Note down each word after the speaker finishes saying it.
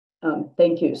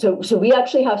Thank you. So we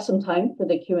actually have some time for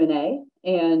the Q&A,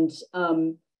 and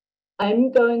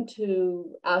I'm going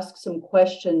to ask some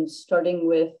questions, starting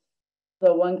with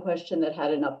the one question that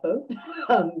had an upvote.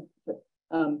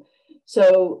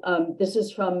 This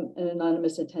is from an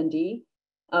anonymous attendee,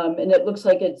 and it looks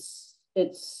like it's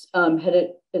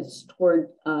toward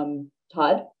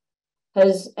Todd.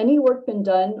 Has any work been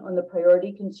done on the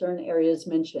priority concern areas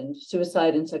mentioned,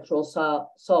 suicide and sexual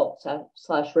assault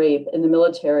 / rape in the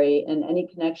military, and any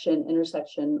connection,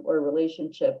 intersection, or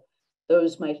relationship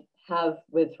those might have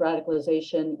with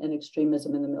radicalization and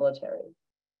extremism in the military?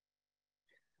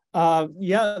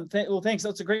 Well, thanks.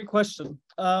 That's a great question.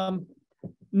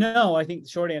 No, I think the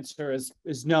short answer is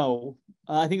no.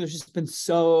 I think there's just been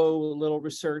so little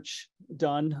research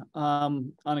done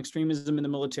on extremism in the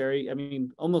military. I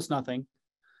mean, almost nothing.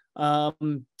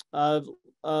 Maybe a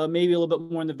little bit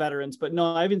more in the veterans, but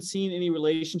no, I haven't seen any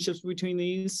relationships between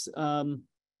these. And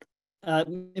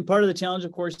part of the challenge,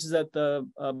 of course, is that the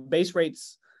base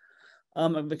rates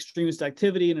of extremist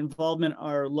activity and involvement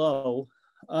are low.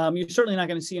 You're certainly not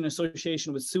going to see an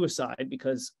association with suicide,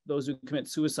 because those who commit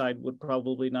suicide would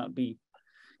probably not be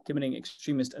committing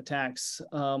extremist attacks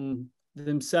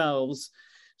themselves.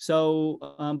 So,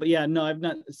 but yeah, no, I've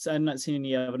not seen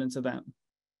any evidence of that.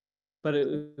 But it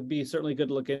would be certainly good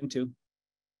to look into.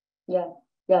 Yeah.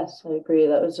 Yes, I agree.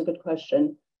 That was a good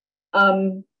question.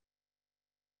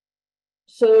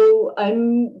 So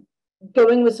I'm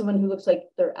going with someone who looks like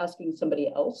they're asking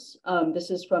somebody else. This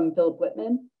is from Philip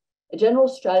Whitman. A general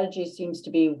strategy seems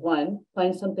to be: 1,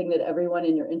 find something that everyone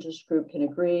in your interest group can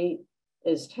agree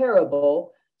is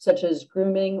terrible, such as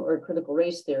grooming or critical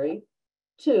race theory.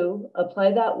 2,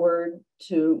 apply that word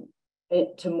to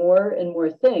more and more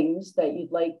things that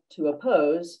you'd like to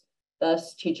oppose.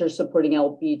 Thus, teachers supporting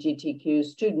LGBTQ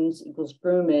students equals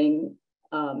grooming,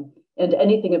 and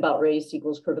anything about race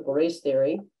equals critical race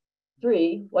theory.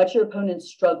 3, watch your opponents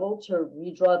struggle to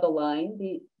redraw the line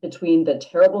between the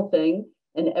terrible thing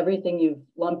and everything you've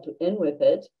lumped in with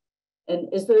it.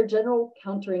 And is there a general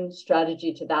countering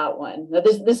strategy to that one? Now,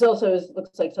 this also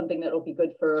looks like something that will be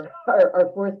good for our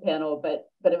fourth panel, but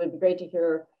it would be great to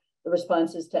hear the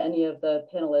responses to any of the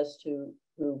panelists who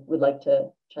would like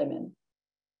to chime in.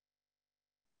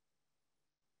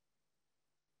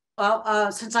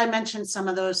 Well, since I mentioned some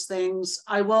of those things,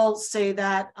 I will say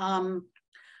that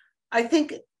I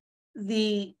think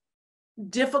the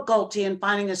difficulty in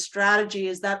finding a strategy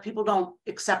is that people don't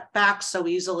accept facts so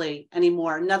easily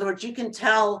anymore. In other words, you can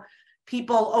tell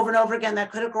people over and over again that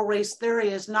critical race theory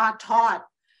is not taught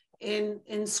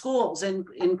in schools,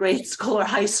 in grade school or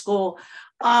high school,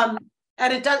 and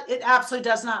it absolutely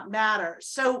does not matter.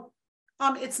 So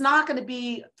it's not going to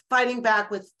be fighting back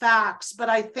with facts, but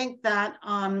I think that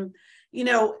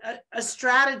a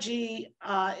strategy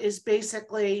is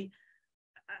basically.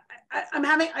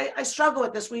 I struggle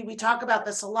with this. We talk about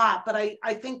this a lot, but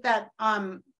I think that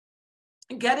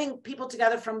getting people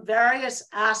together from various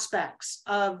aspects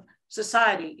of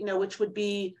society, which would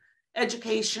be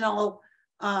educational,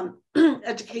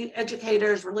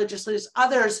 educators, religious leaders,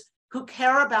 others who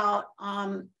care about,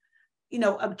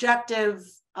 objective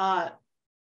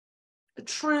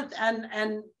truth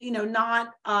and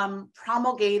not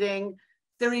promulgating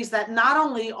theories that not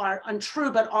only are untrue,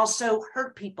 but also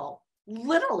hurt people.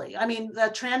 Literally, I mean, the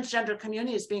transgender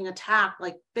community is being attacked,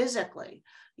 like physically,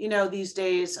 these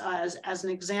days, as an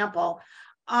example.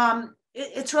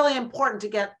 It's really important to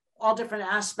get all different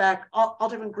aspects, all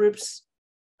different groups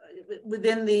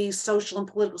within the social and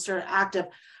political sphere active.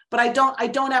 But I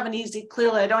don't have an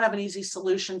easy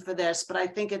solution for this. But I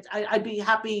think I'd be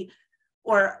happy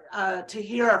to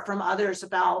hear from others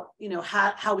about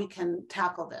how we can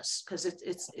tackle this, because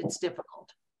it's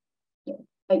difficult.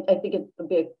 I think it would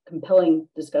be a compelling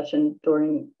discussion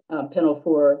during panel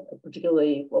 4,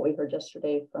 particularly what we heard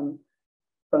yesterday from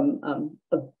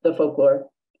the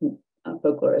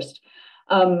folklorist.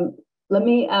 Let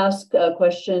me ask a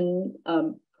question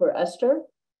for Esther.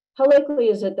 How likely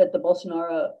is it that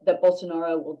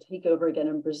Bolsonaro will take over again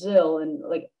in Brazil? And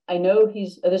I know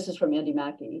this is from Andy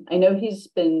Mackey. I know he's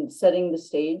been setting the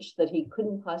stage that he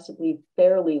couldn't possibly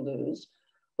fairly lose.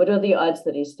 What are the odds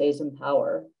that he stays in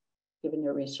power, given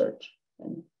your research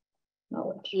and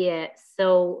knowledge? Yeah,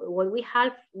 so what we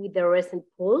have with the recent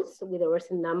polls, with the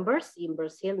recent numbers in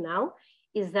Brazil now,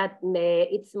 is that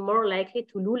it's more likely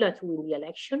to Lula to win the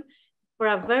election for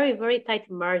a very, very tight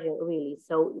margin, really.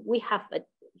 So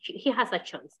he has a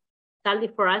chance. Sadly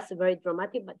for us, very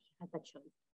dramatic, but he has a chance.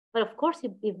 But of course,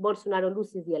 if Bolsonaro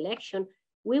loses the election,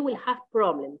 we will have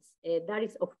problems. That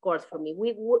is, of course, for me.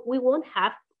 We won't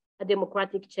have a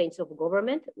democratic change of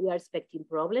government. We are expecting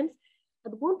problems.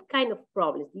 But what kind of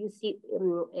problems do you see?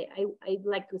 I'd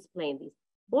like to explain this.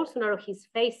 Bolsonaro, he's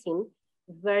facing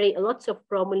lots of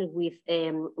problems with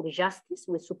justice,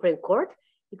 with Supreme Court,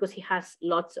 because he has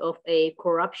lots of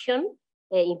corruption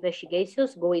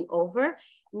investigations going over,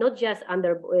 not just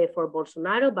for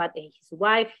Bolsonaro, but his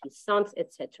wife, his sons,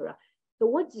 etc. So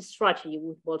what's the strategy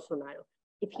with Bolsonaro?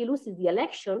 If he loses the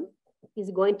election, he's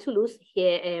going to lose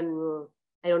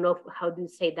I don't know how do you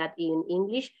say that in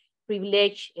English,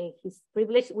 his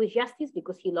privilege with justice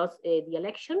because he lost the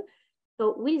election.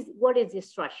 So what is the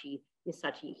strategy?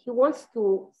 He wants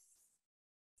to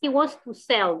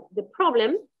sell the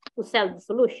problem to sell the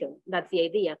solution. That's the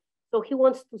idea. So he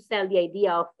wants to sell the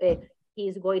idea of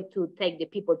he's going to take the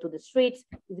people to the streets.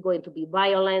 It's going to be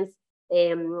violence.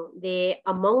 The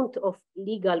amount of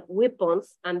legal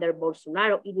weapons under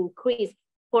Bolsonaro, it increased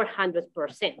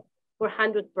 400%.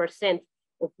 400%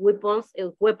 of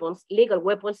weapons, legal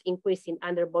weapons increasing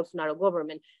under Bolsonaro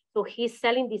government. So he's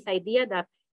selling this idea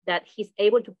that he's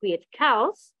able to create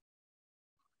chaos,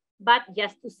 but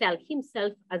just to sell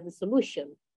himself as the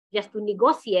solution, just to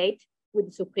negotiate with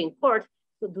the Supreme Court,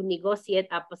 to negotiate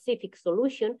a pacific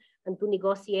solution, and to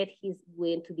negotiate he's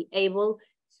going to be able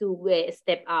to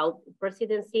step out the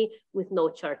presidency with no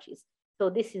charges. So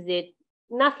this is it,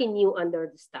 nothing new under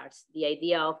the stars, the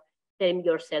idea of telling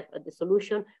yourself as the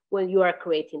solution when you are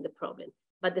creating the problem.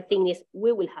 But the thing is,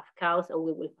 we will have chaos and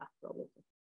we will have problems.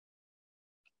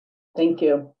 Thank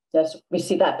you. Yes, we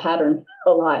see that pattern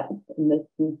a lot in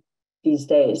these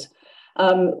days.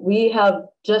 We have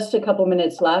just a couple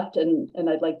minutes left, and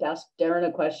I'd like to ask Darren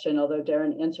a question, although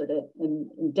Darren answered it,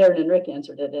 and Darren and Rick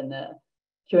answered it in the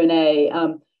Q&A.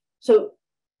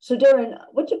 So Darren,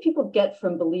 what do people get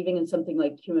from believing in something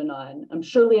like QAnon? I'm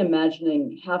surely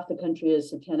imagining half the country is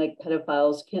satanic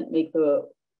pedophiles can't make the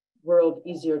world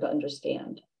easier to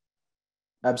understand.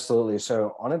 Absolutely.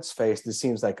 So on its face, this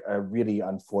seems like a really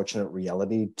unfortunate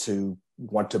reality to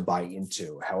want to buy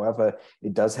into. However,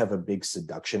 it does have a big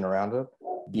seduction around it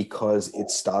because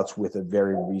it starts with a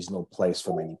very reasonable place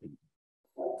for many people.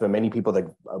 For many people that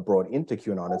are brought into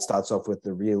QAnon, it starts off with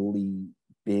the really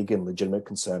big and legitimate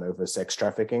concern over sex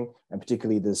trafficking, and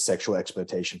particularly the sexual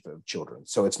exploitation of children.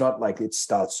 So it's not like it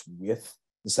starts with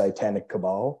the satanic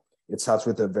cabal. It starts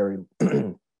with a very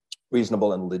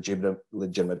reasonable and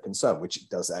legitimate concern, which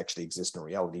does actually exist in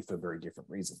reality for very different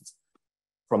reasons.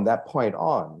 From that point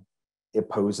on, it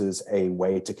poses a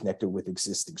way to connect it with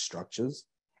existing structures,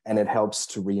 and it helps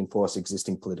to reinforce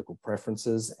existing political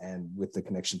preferences and with the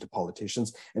connection to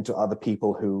politicians and to other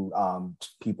people who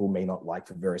people may not like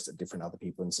for various different other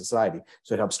people in society.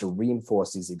 So it helps to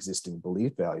reinforce these existing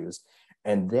belief values,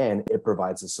 and then it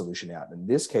provides a solution out. In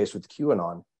this case with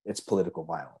QAnon, it's political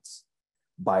violence.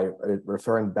 By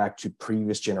referring back to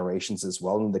previous generations as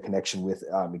well and the connection with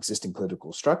existing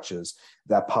political structures,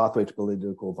 that pathway to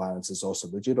political violence is also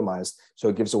legitimized. So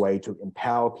it gives a way to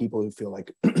empower people who feel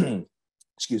like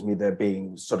they're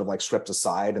being sort of like swept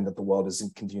aside and that the world is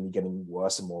continually getting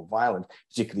worse and more violent,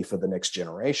 particularly for the next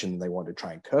generation. They want to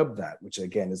try and curb that, which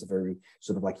again is a very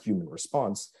sort of like human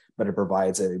response, but it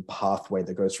provides a pathway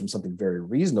that goes from something very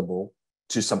reasonable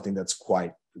to something that's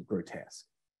quite grotesque.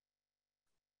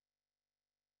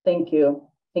 Thank you.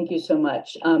 Thank you so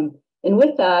much. And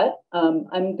with that,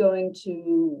 I'm going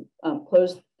to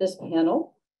close this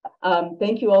panel.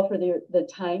 Thank you all for the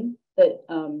time that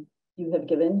you have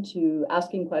given to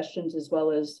asking questions, as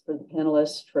well as for the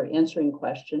panelists for answering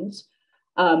questions.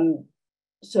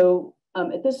 So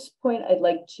at this point, I'd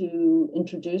like to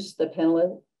introduce the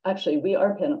panelists. Actually, we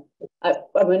are panel. I'm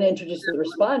going to introduce the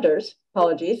responders.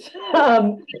 Apologies.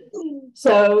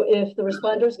 So if the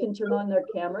responders can turn on their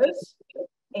cameras.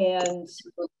 And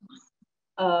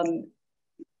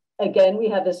again, we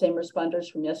have the same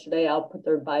responders from yesterday. I'll put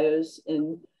their bios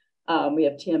in. We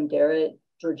have T.M. Garrett,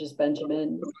 Georges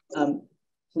Benjamin,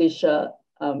 Felicia,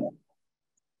 oh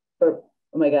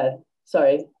my God,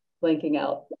 sorry, blanking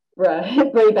out.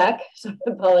 Ray Beck, so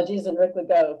apologies, and Rick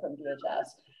Legault from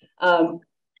DHS.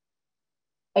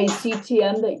 I see,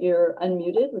 TM, that you're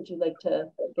unmuted. Would you like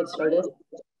to get started?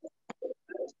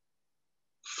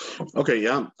 Okay,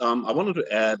 yeah. I wanted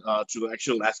to add to the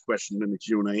actual last question in the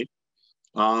Q&A.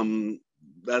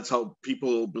 That's how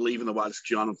people believe in the widest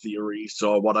QAnon theory.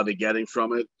 So what are they getting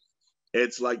from it?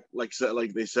 It's like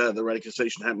they said, the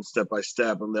radicalization happens step by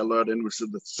step, and they're lured in with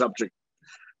the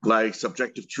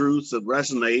subjective truths that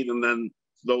resonate, and then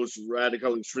those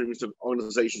radical extremist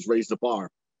organizations raise the bar.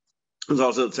 There's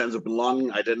also a sense of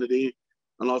belonging, identity,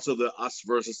 and also the us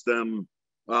versus them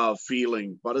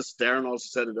feeling. But as Darren also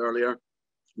said it earlier,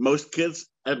 most kids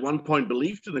at one point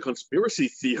believed in the conspiracy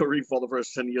theory for the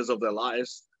first 10 years of their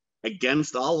lives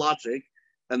against all logic.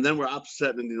 and then were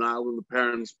upset and denial when the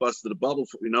parents busted the bubble,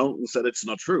 and said it's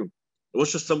not true. It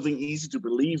was just something easy to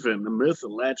believe in, a myth, a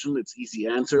legend. It's easy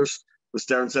answers. As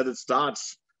Darren said, it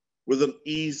starts with an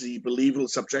easy, believable,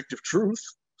 subjective truth.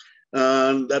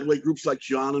 And that way, groups like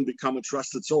QAnon become a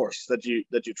trusted source that you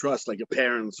trust, like your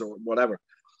parents or whatever,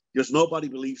 because nobody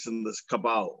believes in this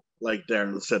cabal, like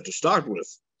Darren said to start with,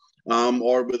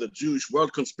 or with a Jewish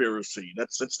world conspiracy.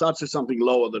 It starts with something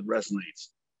lower that resonates.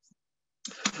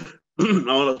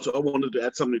 I wanted to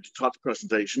add something to Todd's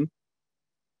presentation.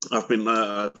 I've been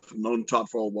known Todd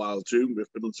for a while too.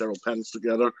 We've been on several panels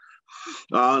together,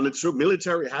 and it's true.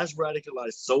 Military has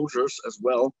radicalized soldiers as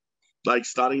well. Like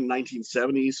starting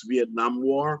 1970s Vietnam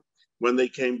War, when they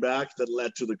came back, that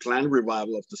led to the Klan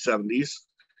revival of the 70s,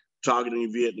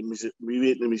 targeting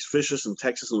Vietnamese fishers in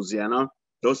Texas and Louisiana.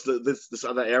 This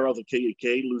other era of the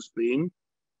KKK, Louis Beam.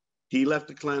 He left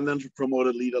the Klan then to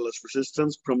promote leaderless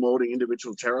resistance, promoting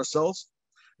individual terror cells.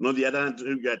 And on the other hand,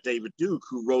 you got David Duke,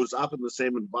 who rose up in the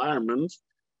same environment,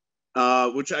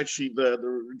 which actually the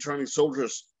returning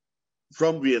soldiers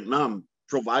from Vietnam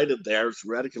provided there to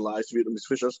radicalize Vietnamese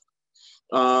fishers.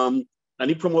 And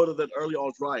he promoted that early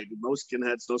alt-right, no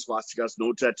skinheads, no swastikas,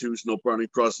 no tattoos, no burning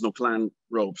crosses, no Klan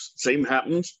robes. Same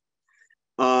happened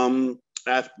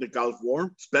after the Gulf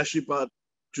War, especially but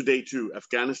today too,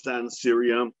 Afghanistan,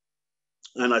 Syria.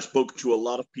 And I spoke to a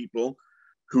lot of people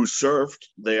who served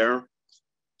there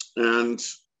and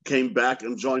came back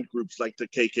and joined groups like the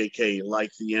KKK,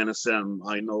 like the NSM.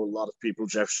 I know a lot of people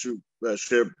Jeff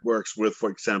Shib works with,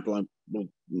 for example. I will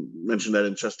mention that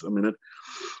in just a minute.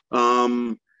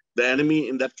 The enemy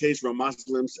in that case were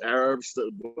Muslims, Arabs, that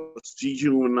was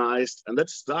dehumanized, and that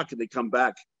stuck, and they come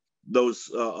back. Those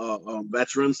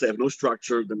veterans, they have no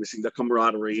structure, they're missing their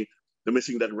camaraderie, they're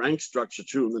missing that rank structure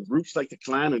too. And then groups like the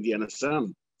Klan and the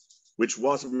NSM, which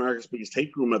was America's biggest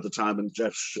hate group at the time, and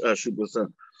Jeff Shub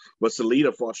was the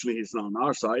leader. Fortunately, he's now on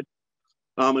our side,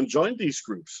 and joined these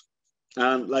groups.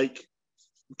 And like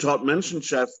Todd mentioned,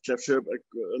 Jeff Shub,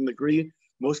 and agree,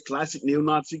 most classic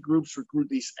neo-Nazi groups recruit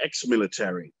these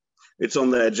ex-military. It's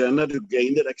on their agenda to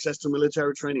gain that access to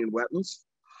military training and weapons.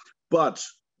 But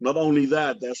not only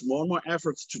that, there's more and more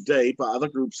efforts today by other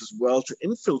groups as well to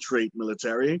infiltrate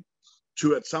military,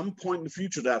 to at some point in the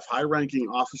future to have high-ranking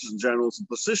officers and generals in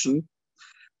position.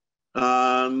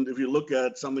 And if you look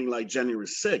at something like January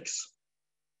 6th,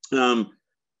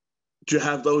 to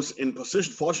have those in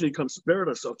position, fortunately,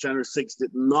 conspirators of January 6th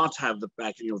did not have the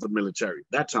backing of the military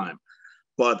that time.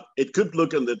 But it could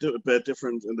look a bit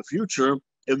different in the future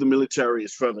if the military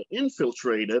is further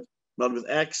infiltrated, not with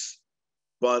X,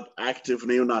 but active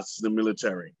neo-Nazis in the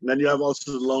military. And then you have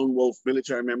also the lone wolf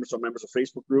military members or members of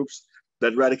Facebook groups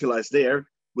that radicalize there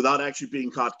without actually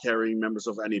being caught carrying members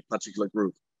of any particular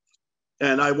group.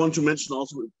 And I want to mention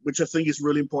also, which I think is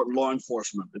really important, law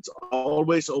enforcement. It's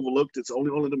always overlooked. It's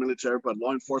only the military, but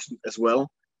law enforcement as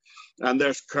well. And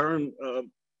there's current,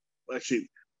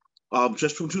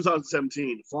 just from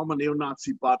 2017, former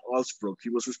neo-Nazi Bart Alsbrook, he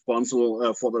was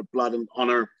responsible for the Blood and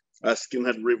Honor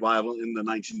skinhead revival in the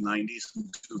 1990s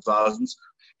and 2000s.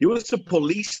 He was the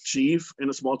police chief in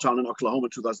a small town in Oklahoma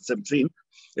in 2017.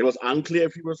 It was unclear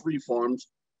if he was reformed.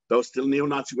 There were still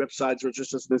neo-Nazi websites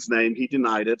registered in his name. He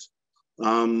denied it.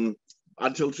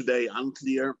 Until today,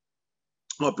 unclear.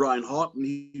 Brian Horton,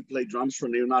 he played drums for a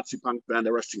neo-Nazi punk band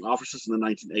Arresting Officers in the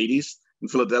 1980s in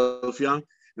Philadelphia.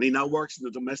 And he now works in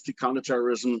the domestic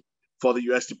counterterrorism for the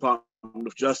US Department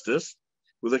of Justice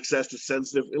with access to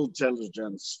sensitive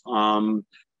intelligence. He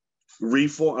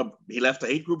left the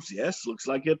hate groups, yes, looks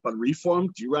like it, but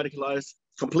reformed, de-radicalized,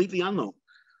 completely unknown.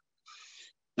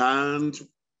 And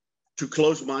to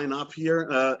close mine up here,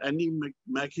 Andy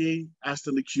McMackey asked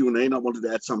in the Q&A, and I wanted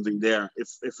to add something there.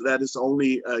 If that is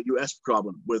only a US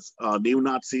problem with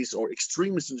neo-Nazis or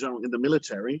extremists in general in the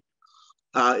military,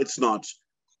 it's not.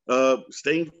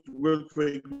 Staying real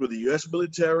quick with the US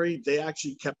military, they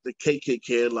actually kept the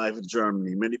KKK alive in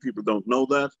Germany. Many people don't know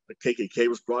that. The KKK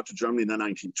was brought to Germany in the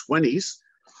 1920s.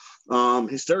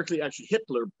 Historically, actually,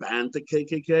 Hitler banned the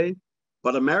KKK,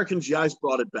 but American GIs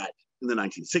brought it back in the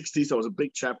 1960s. There was a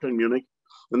big chapter in Munich.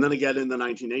 And then again in the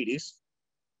 1980s.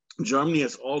 Germany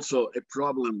has also a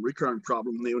recurrent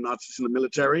problem with neo-Nazis in the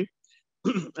military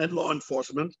and law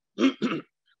enforcement. There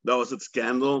was a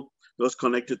scandal. Those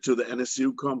connected to the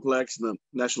NSU complex and the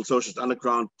National Socialist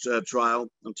Underground trial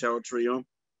and terror trio,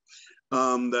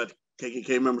 that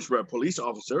KKK members were police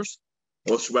officers,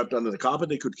 or swept under the carpet.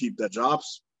 They could keep their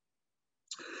jobs.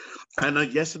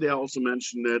 And yesterday I also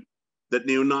mentioned that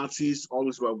neo-Nazis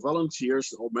always were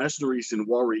volunteers or mercenaries in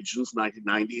war regions,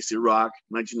 1990s, Iraq,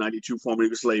 1992, former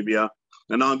Yugoslavia,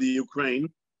 and now in the Ukraine.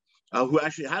 who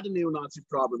actually had a neo-Nazi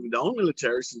problem in their own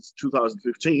military since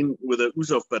 2015 with a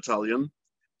Uzov battalion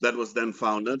that was then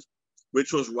founded,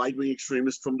 which was right-wing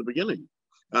extremist from the beginning.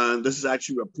 And this is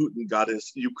actually where Putin got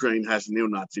his Ukraine has a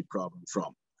neo-Nazi problem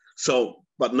from. So,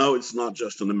 but no, it's not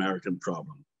just an American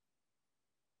problem.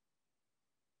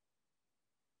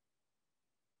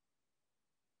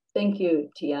 Thank you,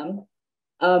 TM.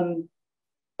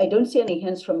 I don't see any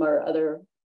hands from our other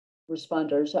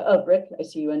responders. Oh, Rick, I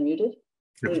see you unmuted.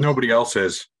 Please. If nobody else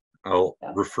is, I'll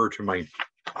refer to my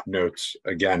notes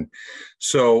again.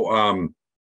 So I'm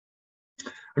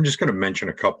just going to mention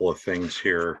a couple of things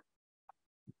here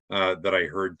that I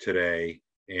heard today,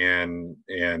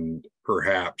 and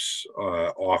perhaps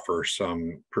offer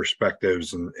some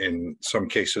perspectives in some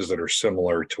cases that are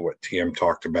similar to what TM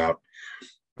talked about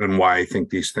and why I think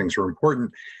these things are important.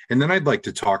 And then I'd like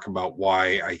to talk about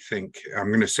why I think I'm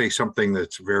going to say something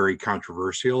that's very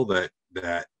controversial that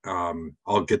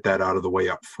I'll get that out of the way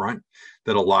up front,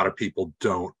 that a lot of people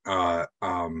don't, a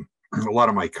lot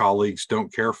of my colleagues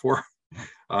don't care for.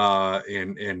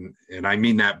 And I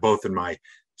mean that both in my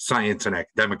science and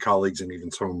academic colleagues and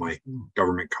even some of my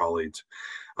government colleagues.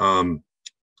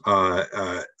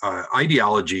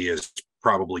 Ideology is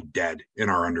probably dead in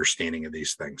our understanding of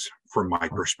these things from my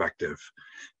perspective,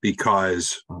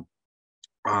 because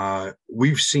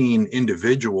we've seen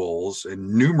individuals,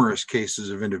 in numerous cases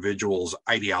of individuals,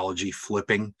 ideology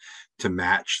flipping to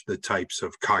match the types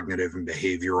of cognitive and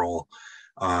behavioral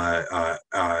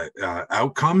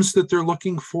outcomes that they're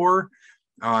looking for,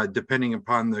 depending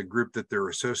upon the group that they're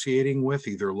associating with,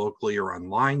 either locally or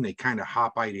online. They kind of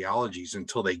hop ideologies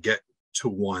until they get to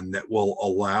one that will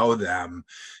allow them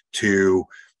to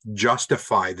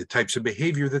justify the types of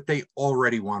behavior that they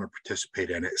already want to participate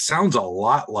in. It sounds a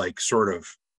lot like sort of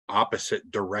opposite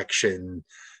direction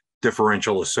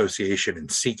differential association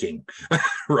and seeking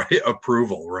right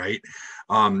approval, right?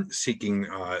 Seeking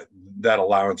that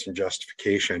allowance and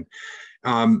justification.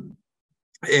 And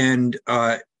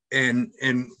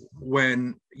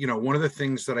when, you know, one of the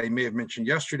things that I may have mentioned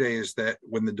yesterday is that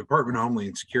when the Department of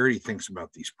Homeland Security thinks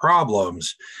about these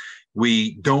problems,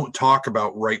 we don't talk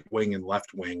about right wing and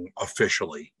left wing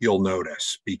officially, you'll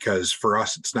notice, because for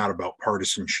us, it's not about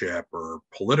partisanship or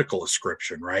political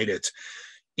ascription, right? It's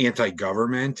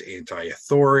anti-government,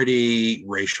 anti-authority,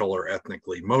 racial or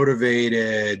ethnically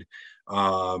motivated.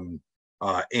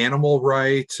 Animal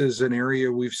rights is an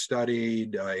area we've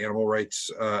studied, animal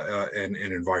rights and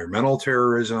environmental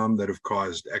terrorism that have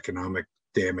caused economic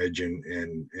damage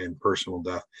and personal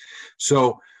death.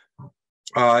 So,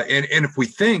 and if we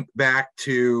think back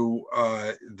to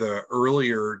the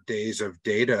earlier days of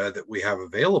data that we have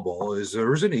available, is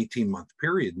there was an 18-month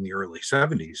period in the early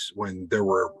 70s when there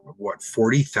were, what,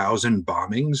 40,000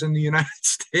 bombings in the United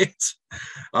States?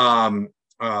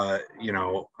 You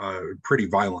know, pretty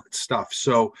violent stuff.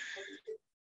 So,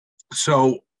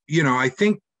 you know, I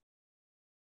think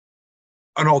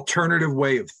an alternative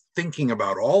way of thinking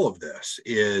about all of this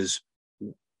is,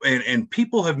 and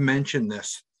people have mentioned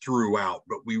this throughout,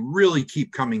 but we really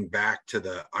keep coming back to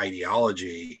the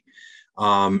ideology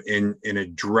in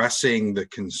addressing the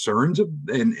concerns of,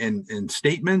 and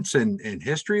statements and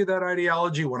history of that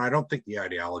ideology, when I don't think the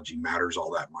ideology matters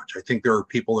all that much. I think there are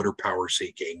people that are power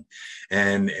seeking,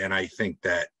 and I think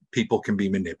that people can be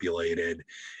manipulated,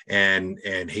 and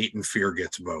hate and fear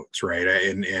gets votes, right?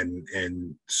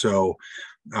 And so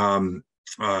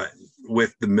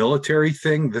with the military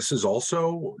thing, this is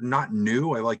also not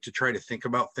new. I like to try to think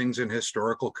about things in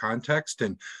historical context,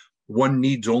 and one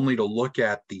needs only to look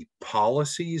at the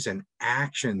policies and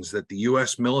actions that the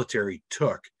US military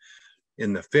took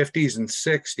in the 50s and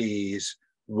 60s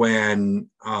when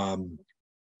a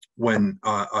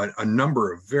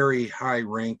number of very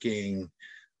high-ranking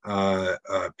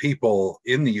people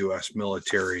in the US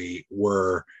military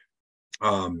were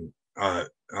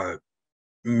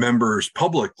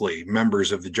publicly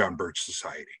members of the John Birch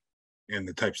Society, and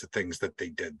the types of things that they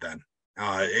did then.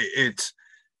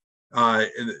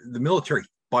 The military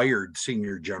fired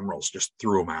senior generals, just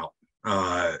threw them out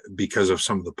because of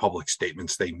some of the public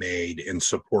statements they made in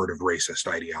support of racist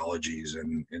ideologies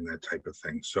and that type of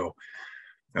thing. So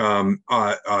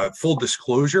full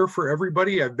disclosure for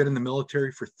everybody, I've been in the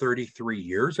military for 33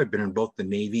 years. I've been in both the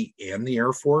Navy and the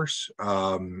Air Force,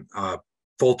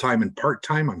 full-time and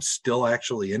part-time. I'm still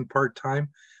actually in part-time.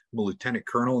 I'm a lieutenant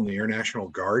colonel in the Air National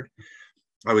Guard.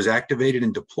 I was activated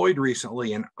and deployed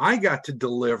recently, and I got to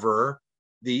deliver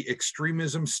the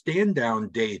extremism stand-down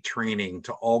day training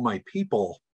to all my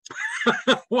people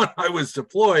when I was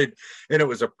deployed, and it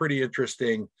was a pretty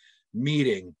interesting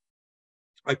meeting.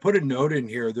 I put a note in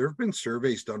here. There have been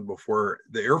surveys done before.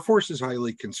 The Air Force is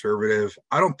highly conservative.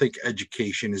 I don't think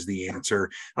education is the answer.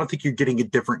 I don't think you're getting a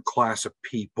different class of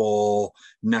people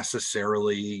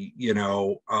necessarily, you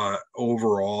know,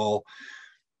 overall.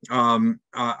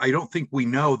 I don't think we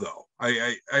know, though.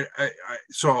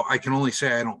 So I can only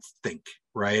say I don't think,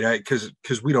 right?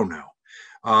 Because we don't know.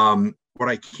 What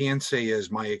I can say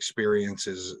is my experience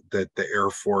is that the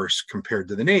Air Force compared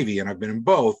to the Navy, and I've been in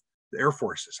both, the Air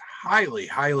Force is highly,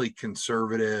 highly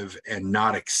conservative and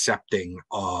not accepting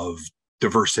of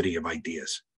diversity of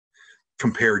ideas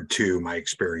compared to my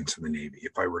experience in the Navy,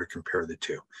 if I were to compare the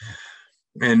two.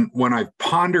 And when I've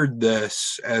pondered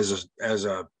this as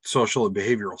a social and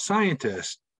behavioral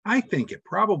scientist, I think it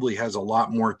probably has a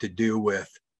lot more to do with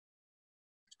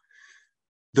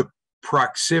the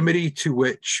proximity to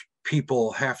which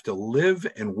people have to live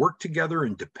and work together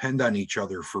and depend on each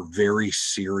other for very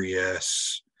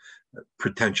serious,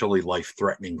 potentially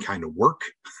life-threatening kind of work.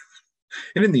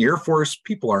 And in the Air Force,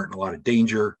 people aren't in a lot of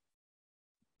danger.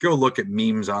 Go look at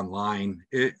memes online.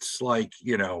 It's like,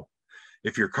 you know,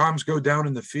 if your comms go down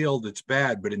in the field, it's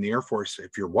bad. But in the Air Force,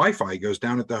 if your Wi-Fi goes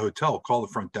down at the hotel, call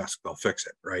the front desk, they'll fix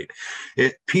it, right?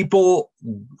 People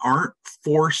aren't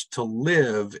forced to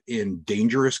live in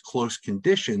dangerous, close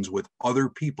conditions with other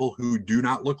people who do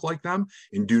not look like them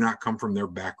and do not come from their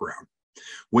background.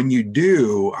 When you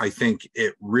do, I think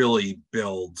it really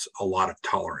builds a lot of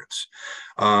tolerance.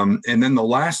 And then the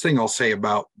last thing I'll say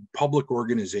about public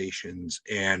organizations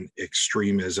and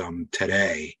extremism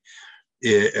today,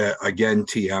 again,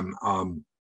 TM,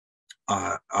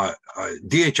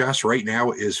 DHS right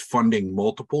now is funding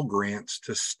multiple grants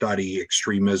to study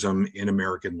extremism in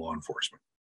American law enforcement.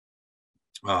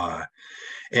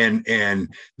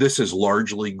 And this is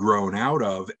largely grown out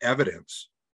of evidence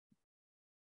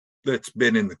that's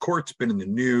been in the courts, been in the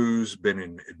news, been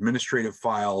in administrative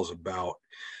files about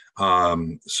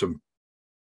some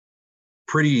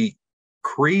pretty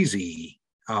crazy,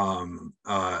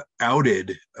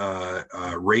 outed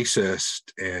racist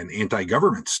and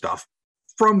anti-government stuff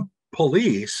from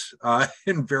police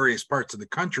in various parts of the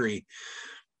country,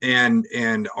 and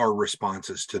our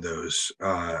responses to those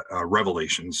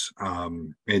revelations,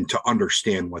 and to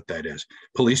understand what that is.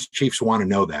 Police chiefs want to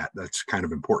know that. That's kind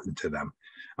of important to them.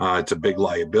 It's a big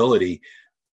liability.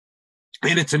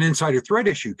 And it's an insider threat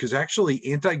issue because actually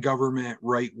anti-government,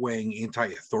 right-wing,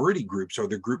 anti-authority groups are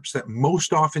the groups that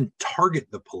most often target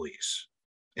the police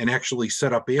and actually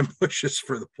set up ambushes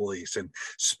for the police and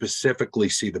specifically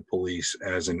see the police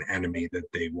as an enemy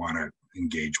that they want to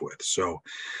engage with. So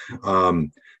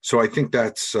I think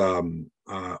that's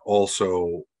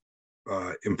also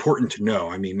important to know.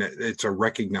 I mean, it's a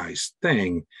recognized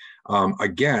thing.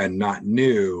 Again, not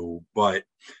new, but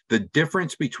the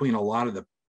difference between a lot of the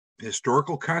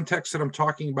historical context that I'm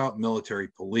talking about, military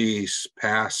police,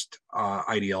 past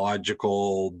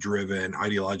ideologically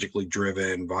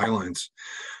driven violence,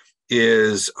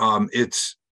 is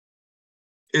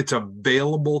it's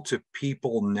available to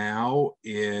people now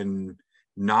in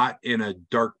not in a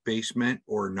dark basement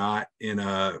or not in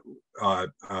a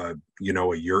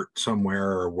yurt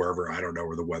somewhere or wherever, I don't know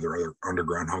where the weather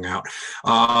underground hung out.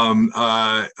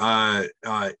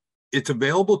 It's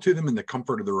available to them in the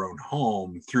comfort of their own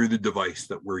home through the device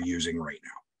that we're using right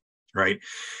now, right?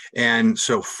 And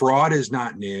so fraud is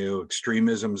not new,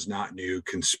 extremism is not new,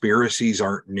 conspiracies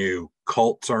aren't new,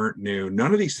 cults aren't new,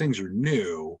 none of these things are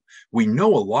new. We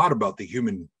know a lot about the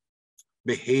human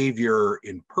behavior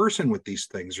in person with these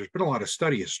things. There's been a lot of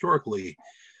study historically.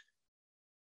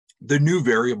 The new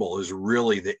variable is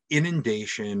really the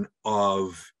inundation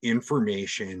of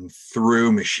information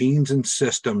through machines and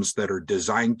systems that are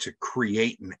designed to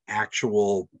create an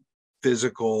actual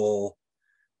physical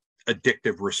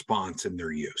addictive response in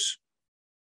their use,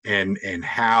 and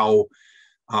how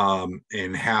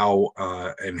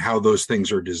those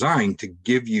things are designed to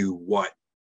give you what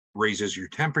raises your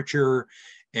temperature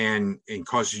and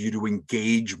causes you to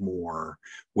engage more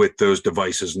with those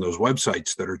devices and those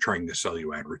websites that are trying to sell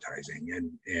you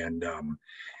advertising. And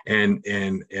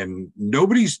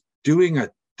nobody's doing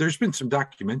there's been some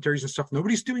documentaries and stuff.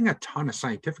 Nobody's doing a ton of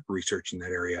scientific research in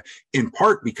that area, in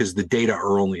part because the data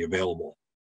are only available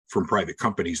from private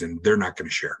companies and they're not going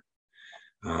to share.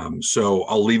 So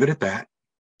I'll leave it at that.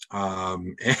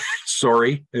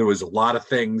 Sorry, it was a lot of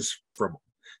things from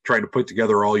trying to put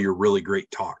together all your really great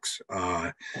talks.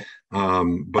 But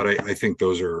I think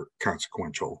those are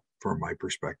consequential from my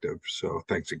perspective. So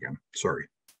thanks again. Sorry.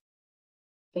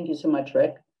 Thank you so much,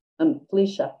 Rick.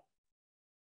 Felicia.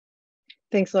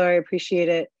 Thanks, Laura. I appreciate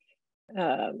it.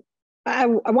 I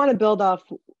want to build off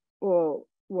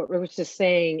what Rick was just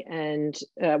saying, and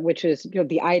which is, you know,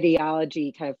 the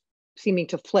ideology kind of seeming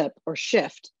to flip or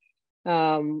shift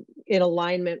in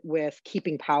alignment with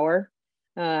keeping power.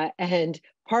 And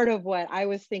part of what I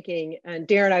was thinking, and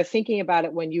Darren, I was thinking about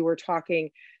it when you were talking,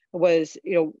 was,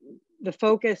 you know, the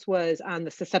focus was on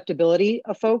the susceptibility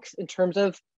of folks in terms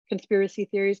of conspiracy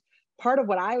theories. Part of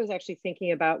what I was actually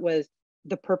thinking about was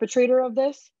the perpetrator of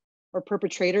this, or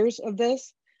perpetrators of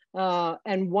this,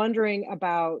 and wondering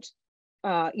about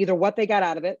either what they got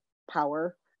out of it,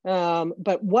 power,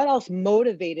 but what else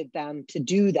motivated them to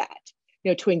do that,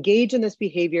 you know, to engage in this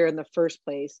behavior in the first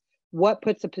place. What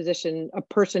puts a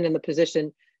person in the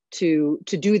position to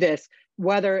do this,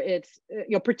 whether it's, you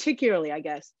know, particularly, I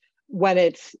guess, when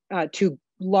it's to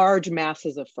large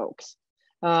masses of folks.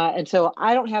 And so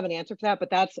I don't have an answer for that,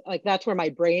 but that's where my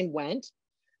brain went,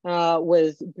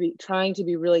 was trying to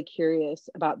be really curious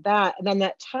about that. And then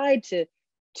that tied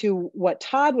to what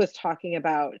Todd was talking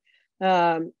about.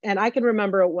 And I can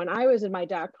remember when I was in my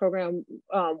doc program,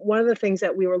 one of the things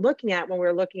that we were looking at when we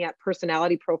were looking at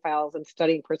personality profiles and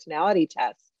studying personality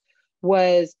tests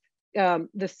was have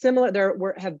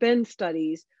been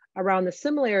studies around the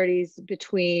similarities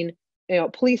between, you know,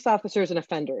 police officers and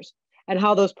offenders, and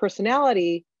how those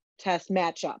personality tests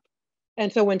match up.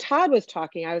 And so when Todd was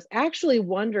talking, I was actually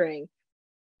wondering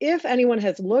if anyone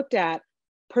has looked at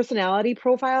personality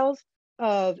profiles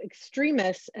of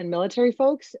extremists and military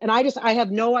folks. And I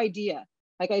have no idea.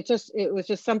 Like, it was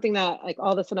just something that, like,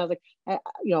 all of a sudden I was like,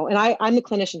 you know, and I'm the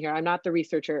clinician here. I'm not the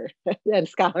researcher and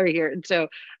scholar here. And so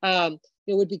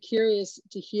it would be curious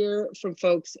to hear from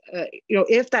folks, you know,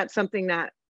 if that's something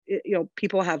that, you know,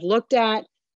 people have looked at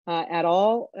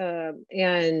all,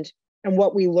 and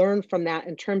what we learned from that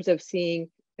in terms of seeing,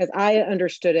 as I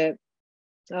understood it,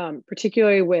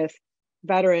 particularly with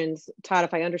veterans. Todd,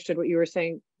 if I understood what you were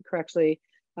saying correctly,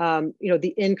 you know,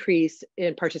 the increase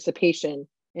in participation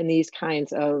in these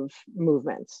kinds of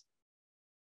movements.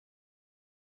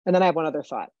 And then I have one other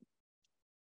thought.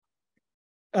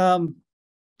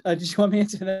 Did you want me to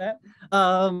answer that?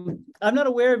 I'm not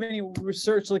aware of any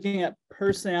research looking at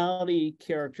personality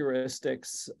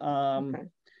characteristics. Okay.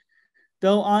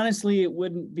 Though honestly, it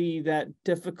wouldn't be that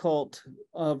difficult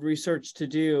of research to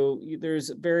do. There's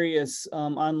various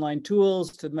online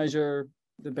tools to measure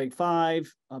the Big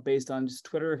Five based on just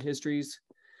Twitter histories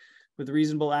with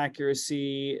reasonable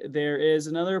accuracy. There is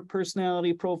another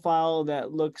personality profile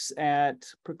that looks at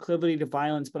proclivity to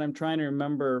violence, but I'm trying to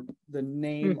remember the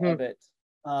name of it.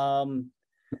 You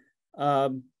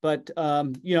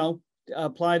know,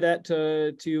 apply that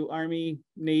to Army,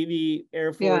 Navy,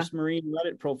 Air Force, Marine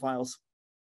Reddit profiles.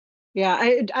 Yeah,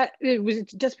 it would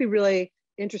just be really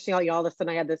interesting. All of a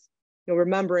sudden I had this, you know,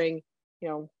 remembering, you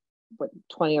know, what,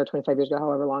 20 or 25 years ago,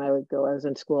 however long I was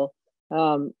in school, you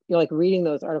know, like reading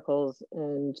those articles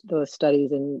and those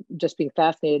studies and just being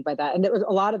fascinated by that. And it was,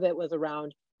 a lot of it was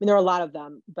around, I mean, there are a lot of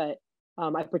them, but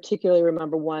I particularly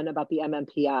remember one about the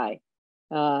MMPI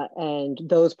and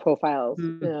those profiles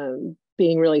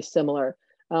being really similar.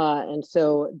 And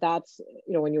so that's,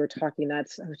 you know, when you were talking, I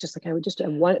was just like,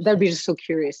 that'd be just so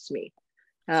curious to me.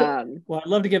 Well, I'd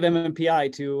love to give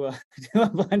MMPI to a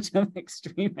bunch of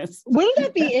extremists. Wouldn't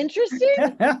that be interesting?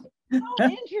 So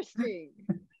interesting.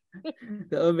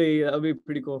 That would be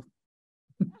pretty cool.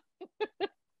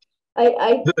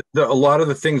 A lot of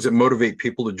the things that motivate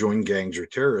people to join gangs or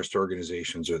terrorist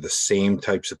organizations are the same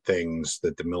types of things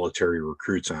that the military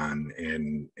recruits on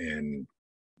and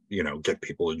you know, get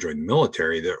people to join the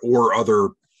military, or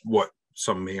other, what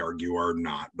some may argue are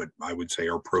not, but I would say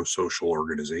are pro-social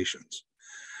organizations,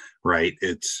 right?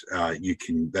 It's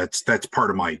that's part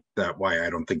of why I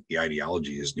don't think the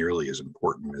ideology is nearly as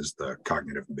important as the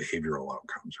cognitive and behavioral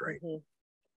outcomes, right?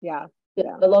 Yeah.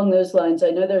 Along those lines,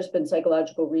 I know there's been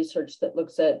psychological research that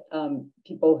looks at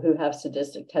people who have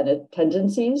sadistic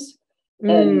tendencies.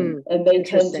 And they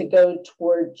tend to go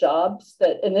toward jobs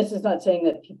that, and this is not saying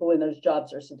that people in those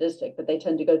jobs are sadistic, but they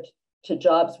tend to go to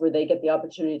jobs where they get the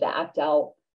opportunity to act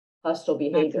out hostile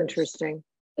behaviors. That's interesting.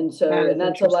 And so,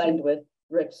 that's aligned with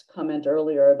Rick's comment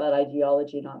earlier about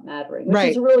ideology not mattering, which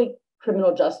is a really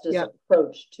criminal justice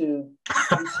approach to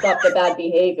stop the bad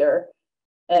behavior.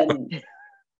 And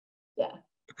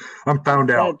I'm found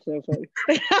out. That's so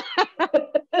funny.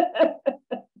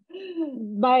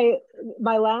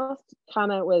 My last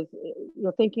comment was, you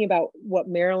know, thinking about what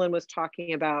Marilyn was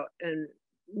talking about, and,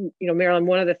 you know, Marilyn,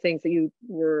 one of the things that you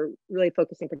were really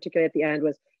focusing particularly at the end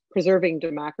was preserving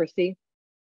democracy.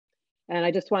 And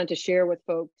I just wanted to share with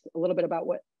folks a little bit about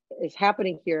what is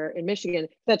happening here in Michigan.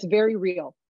 That's very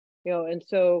real, you know, and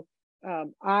so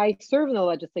I serve in the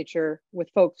legislature with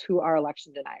folks who are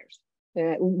election deniers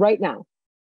right now.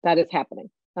 That is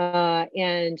happening. So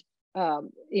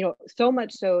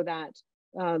much so that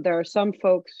there are some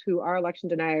folks who are election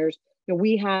deniers.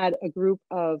 We had a group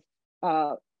of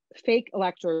fake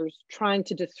electors trying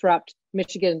to disrupt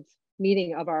Michigan's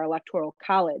meeting of our electoral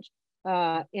college,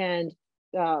 and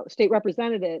state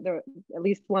representative, there, at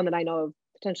least one that I know of,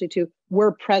 potentially two,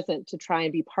 were present to try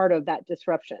and be part of that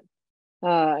disruption.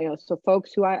 So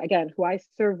folks who I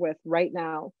serve with right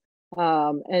now,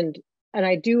 and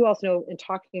I do also know in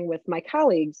talking with my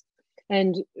colleagues,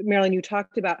 and Marilyn, you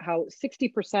talked about how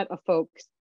 60% of folks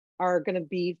are going to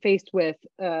be faced with,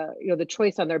 the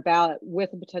choice on their ballot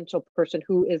with a potential person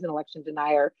who is an election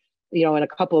denier, in a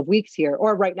couple of weeks here,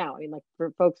 or right now. I mean, like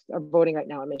for folks are voting right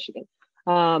now in Michigan.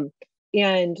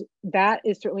 And that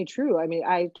is certainly true. I mean,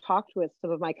 I talked with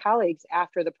some of my colleagues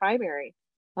after the primary,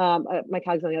 my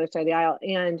colleagues on the other side of the aisle.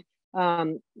 And,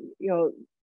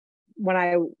 when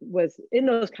I was in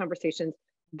those conversations,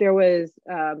 there was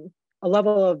a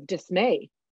level of dismay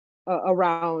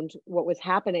around what was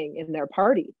happening in their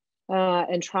party,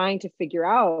 and trying to figure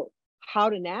out how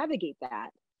to navigate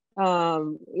that,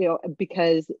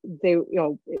 because there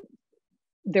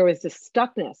was this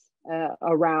stuckness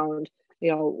around,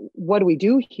 what do we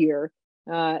do here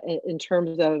in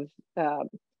terms of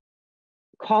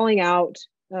calling out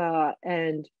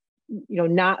and,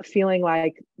 not feeling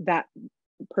like that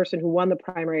person who won the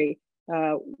primary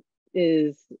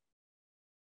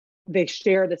they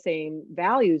share the same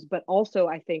values, but also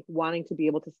I think wanting to be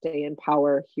able to stay in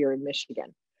power here in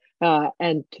Michigan.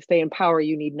 And to stay in power,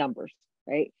 you need numbers,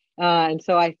 right? And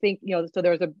so I think, so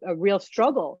there's a real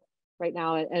struggle right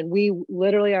now, and we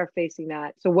literally are facing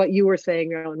that. So what you were saying,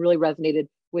 Marilyn, really resonated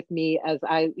with me as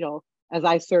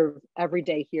I serve every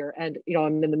day here, and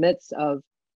I'm in the midst of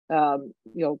a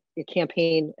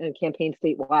campaign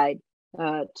statewide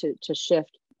to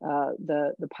shift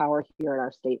the power here in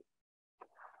our state.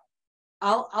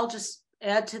 I'll just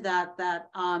add to that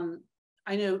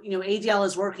I know ADL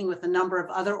is working with a number of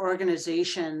other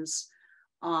organizations,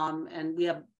 and we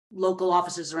have local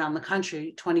offices around the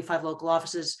country, 25 local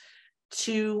offices,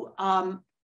 to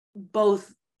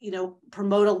both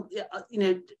promote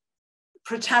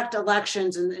protect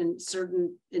elections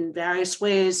in various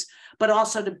ways, but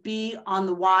also to be on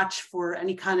the watch for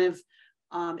any kind of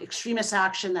extremist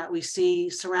action that we see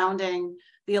surrounding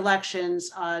the elections,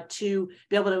 to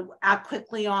be able to act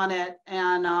quickly on it.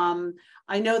 And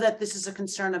I know that this is a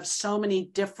concern of so many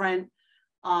different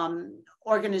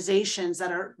organizations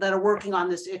that are working on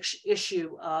this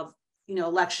issue of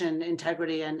election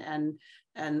integrity and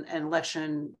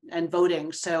election and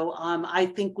voting. So I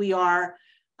think we are.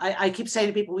 I keep saying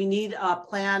to people, we need a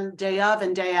plan day of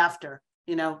and day after.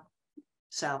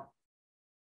 So.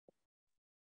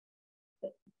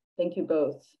 Thank you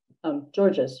both.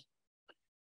 Georges.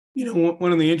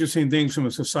 One of the interesting things from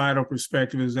a societal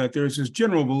perspective is that there's this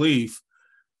general belief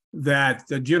that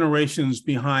the generations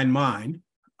behind mine,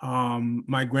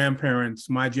 my grandparents,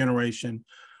 my generation,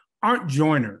 aren't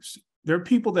joiners. They're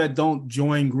people that don't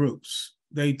join groups.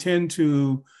 They tend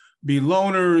to be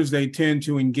loners. They tend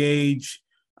to engage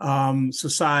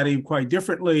society quite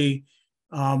differently,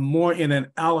 more in an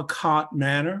a la carte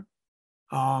manner,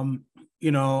 and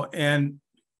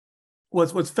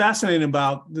what's fascinating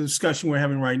about the discussion we're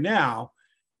having right now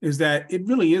is that it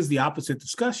really is the opposite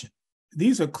discussion.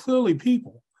 These are clearly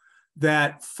people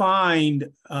that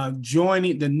find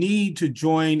joining the need to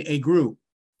join a group,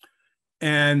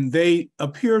 and they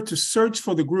appear to search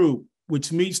for the group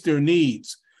which meets their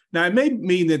needs. Now, it may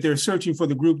mean that they're searching for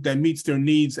the group that meets their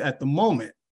needs at the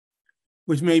moment,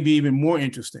 which may be even more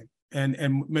interesting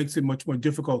and makes it much more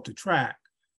difficult to track.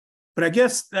 But I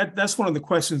guess that's one of the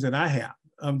questions that I have.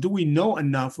 Do we know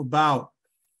enough about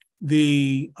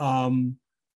the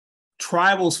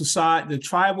tribal society, the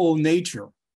tribal nature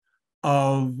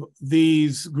of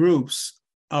these groups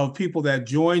of people that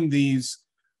join these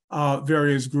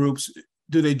various groups?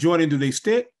 Do they join in? Do they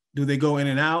stick? Do they go in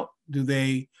and out? Do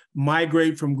they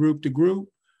migrate from group to group?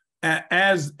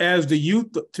 As the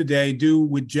youth today do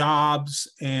with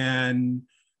jobs and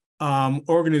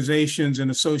organizations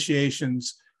and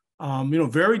associations.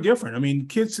 Very different. I mean,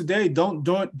 kids today don't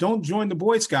join the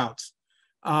Boy Scouts.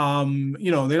 They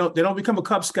don't become a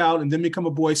Cub Scout and then become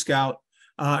a Boy Scout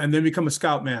and then become a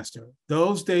Scoutmaster.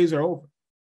 Those days are over.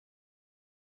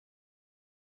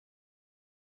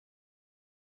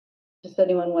 Does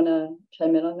anyone want to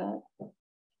chime in on that?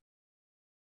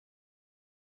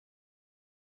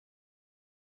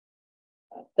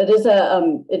 That is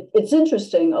it's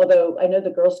interesting, although I know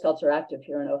the Girl Scouts are active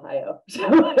here in Ohio. So I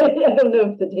don't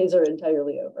know if the days are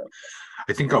entirely over.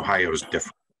 I think Ohio is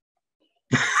different.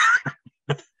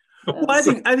 Well, I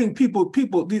think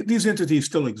these entities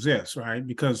still exist, right?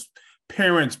 Because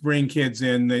parents bring kids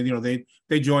in,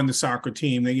 they join the soccer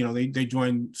team, they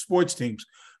join sports teams.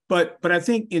 But I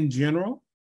think in general,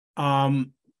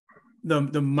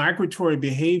 the migratory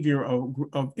behavior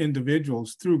of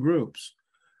individuals through groups,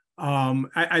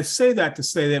 I say that to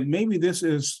say that maybe this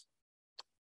is,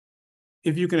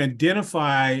 if you can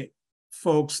identify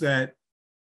folks that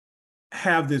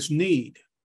have this need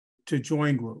to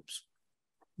join groups,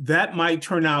 that might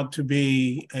turn out to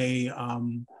be a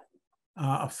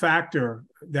factor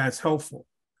that's helpful.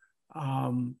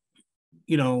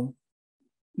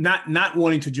 Not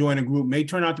wanting to join a group may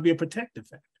turn out to be a protective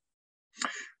factor.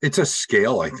 It's a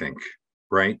scale, I think,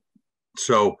 right?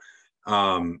 So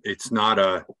it's not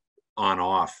a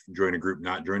on-off, join a group,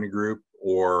 not join a group,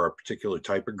 or a particular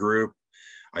type of group.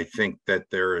 I think that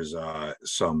there is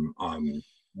some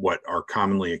what are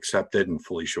commonly accepted, and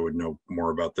Felicia would know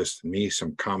more about this than me,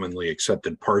 some commonly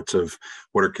accepted parts of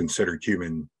what are considered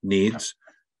human needs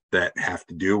that have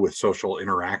to do with social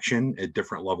interaction at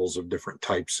different levels of different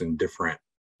types and different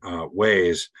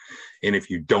ways. And if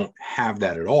you don't have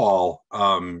that at all,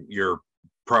 you're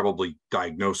probably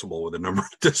diagnosable with a number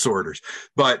of disorders.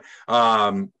 But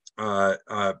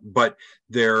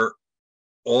there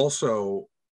also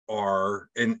are,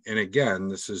 and again,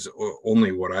 this is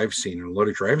only what I've seen in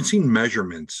literature. I haven't seen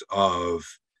measurements of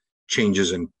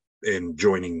changes in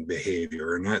joining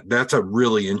behavior, and that's a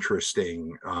really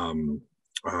interesting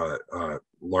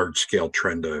large scale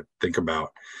trend to think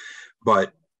about.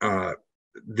 But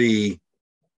the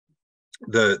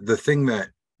thing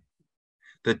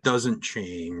that doesn't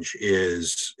change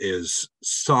is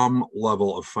some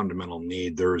level of fundamental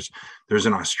need. There's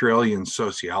an Australian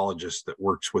sociologist that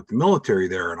works with the military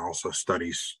there and also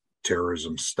studies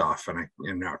terrorism stuff. And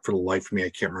for the life of me, I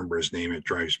can't remember his name. It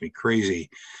drives me crazy.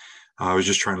 I was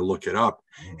just trying to look it up.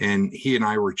 And he and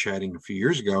I were chatting a few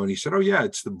years ago, and he said, "Oh yeah,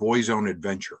 it's the boy's own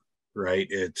adventure." Right,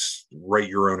 it's write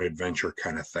your own adventure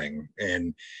kind of thing,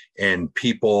 and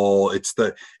people, it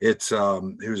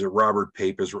was a Robert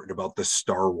Pape has written about the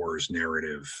Star Wars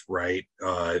narrative, right?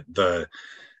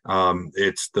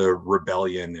 It's the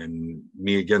rebellion and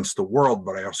me against the world,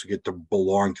 but I also get to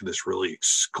belong to this really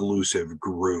exclusive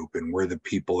group, and we're the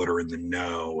people that are in the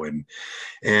know,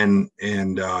 and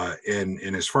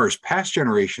as far as past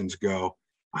generations go,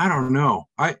 I don't know.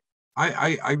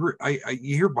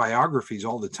 You hear biographies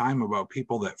all the time about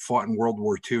people that fought in World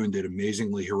War II and did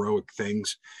amazingly heroic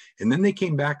things, and then they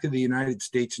came back to the United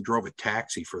States and drove a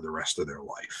taxi for the rest of their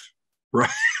life, right?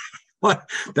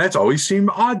 That's always seemed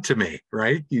odd to me,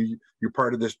 right? You're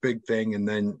part of this big thing, and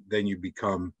then you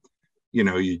become,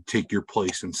 you take your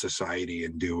place in society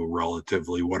and do a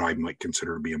relatively what I might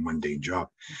consider to be a mundane job.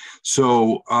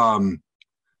 So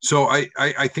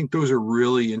I think those are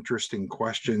really interesting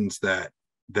questions that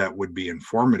would be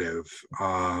informative,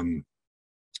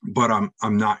 but I'm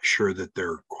not sure that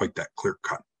they're quite that clear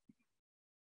cut.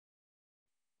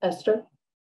 Esther?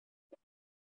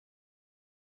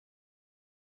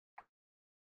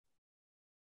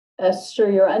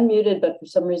 Esther, you're unmuted, but for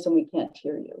some reason we can't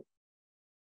hear you.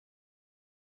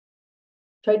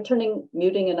 Try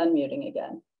muting and unmuting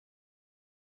again.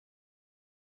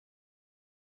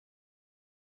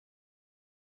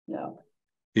 No.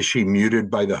 Is she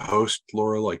muted by the host,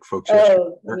 Laura, like folks?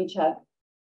 Oh, let me check.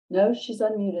 No, she's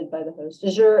unmuted by the host.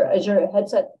 Is your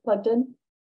headset plugged in?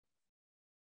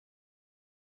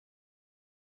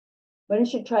 Why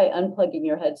don't you try unplugging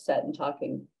your headset and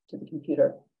talking to the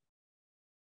computer?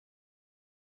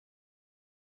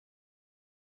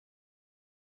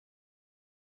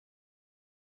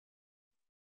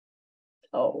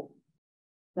 Oh,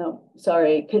 no,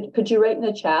 sorry. Could you write in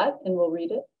the chat and we'll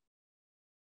read it?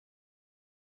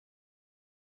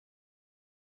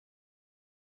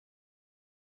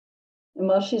 And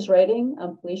while she's writing,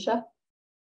 Felicia?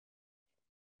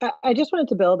 I just wanted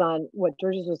to build on what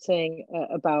Georges was saying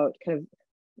about kind of,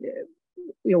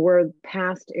 where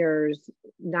past errors,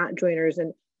 not joiners.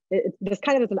 And this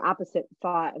kind of is an opposite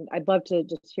thought. And I'd love to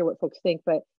just hear what folks think,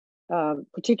 but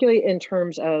particularly in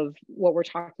terms of what we're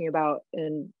talking about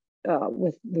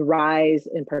with the rise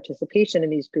in participation in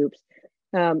these groups,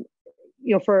 for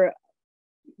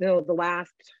the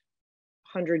last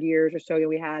 100 years or so,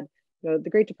 we had the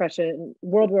Great Depression,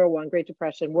 World War I, Great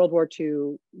Depression, World War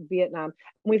II, Vietnam.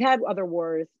 We've had other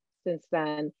wars since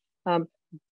then, but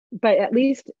at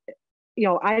least,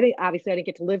 obviously I didn't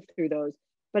get to live through those,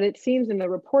 but it seems in the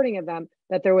reporting of them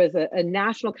that there was a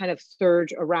national kind of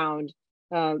surge around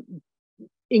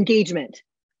engagement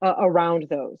around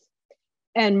those.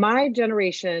 And my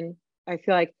generation, I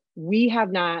feel like we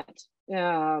have not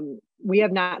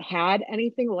had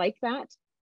anything like that.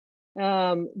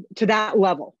 to that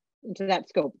level, to that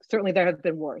scope. Certainly there have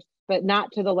been wars, but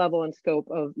not to the level and scope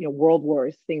of world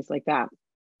wars, things like that.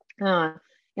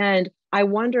 And I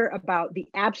wonder about the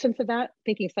absence of that,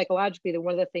 thinking psychologically that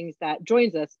one of the things that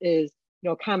joins us is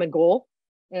a common goal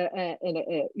and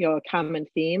a common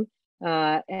theme.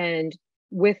 And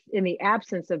in the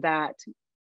absence of that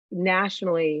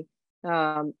nationally,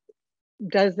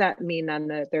 does that mean then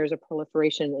that there's a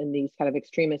proliferation in these kind of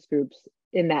extremist groups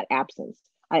in that absence?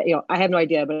 I have no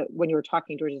idea, but when you were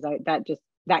talking, George,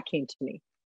 that came to me.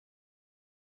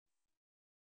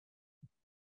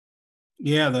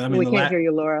 Yeah, we can't hear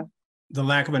you, Laura. The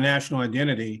lack of a national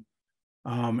identity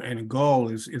and a goal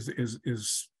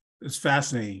is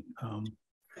fascinating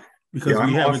because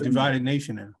we have a divided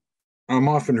nation now. I'm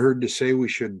often heard to say we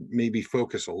should maybe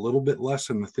focus a little bit less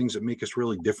on the things that make us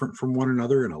really different from one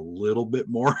another and a little bit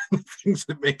more on the things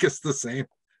that make us the same.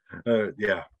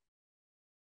 Yeah.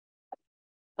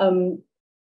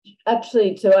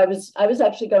 Actually, so I was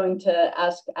actually going to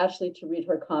ask Ashley to read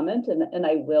her comment, and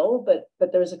I will, but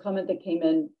there was a comment that came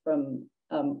in from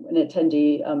an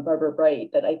attendee, Barbara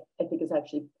Bright, that I think is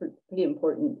actually pretty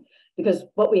important, because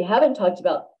what we haven't talked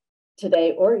about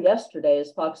today or yesterday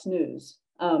is Fox News.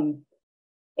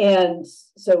 And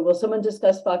so will someone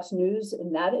discuss Fox News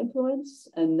and that influence?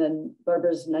 And then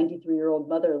Barbara's 93-year-old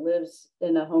mother lives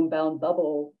in a homebound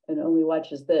bubble and only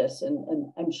watches this.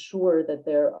 And I'm sure that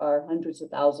there are hundreds of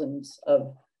thousands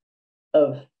of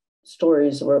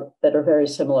stories that are very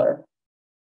similar.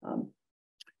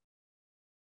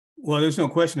 Well, there's no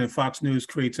question that Fox News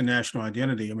creates a national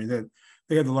identity. I mean,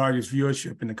 they have the largest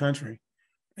viewership in the country.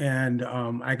 And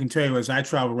I can tell you, as I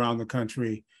travel around the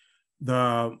country,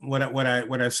 what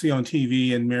I see on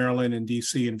TV in Maryland and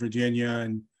DC and Virginia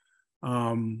and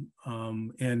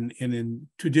in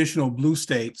traditional blue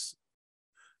states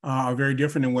are very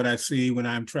different than what I see when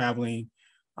I'm traveling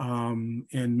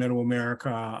in Middle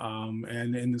America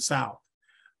and in the South.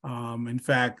 In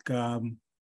fact,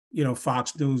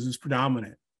 Fox News is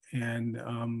predominant, and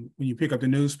when you pick up the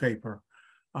newspaper,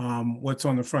 what's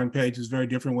on the front page is very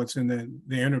different what's in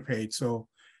the inner page. So,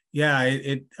 yeah,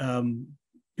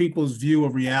 people's view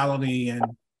of reality and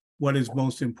what is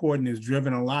most important is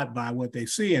driven a lot by what they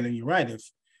see. And then you're right,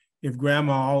 if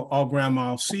grandma, all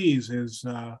grandma sees is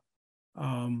the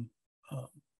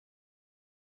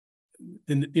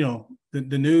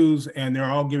news, and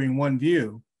they're all giving one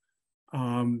view,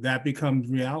 that becomes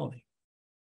reality.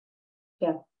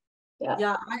 Yeah.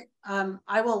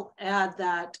 I will add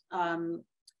that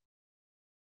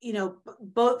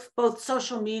both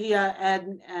social media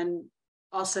and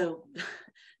also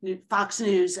Fox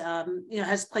News,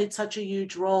 has played such a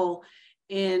huge role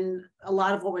in a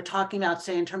lot of what we're talking about,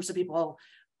 say, in terms of people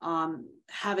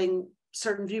having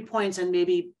certain viewpoints and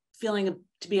maybe feeling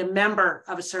to be a member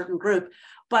of a certain group.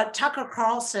 But Tucker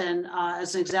Carlson,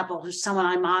 as an example, who's someone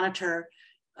I monitor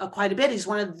quite a bit, he's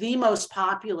one of the most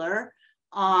popular,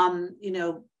 folks,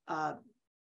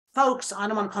 I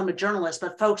don't want to call him a journalist,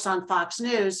 but folks on Fox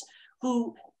News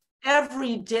who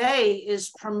every day is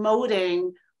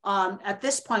promoting, at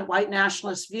this point, white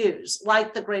nationalist views,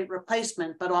 like the Great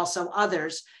Replacement, but also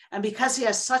others. And because he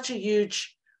has such a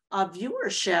huge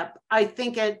viewership, I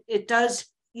think it does,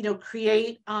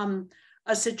 create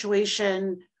a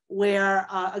situation where,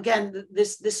 again,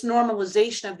 this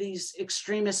normalization of these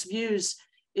extremist views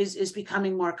is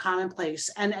becoming more commonplace.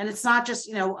 And it's not just,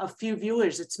 a few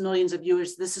viewers, it's millions of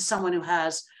viewers. This is someone who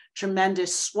has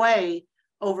tremendous sway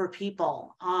over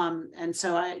people. And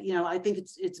so I think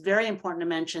it's very important to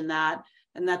mention that,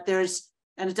 and that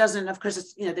it doesn't, of course,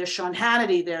 it's, there's Sean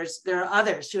Hannity, there are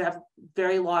others who have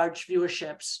very large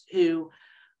viewerships who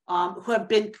have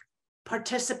been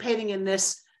participating in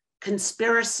this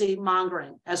conspiracy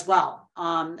mongering as well,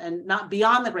 and not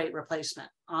beyond the Great Replacement,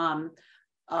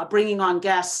 bringing on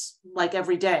guests like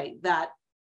every day that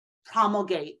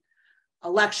promulgate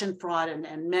election fraud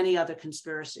and many other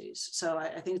conspiracies. So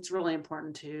I think it's really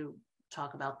important to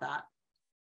talk about that.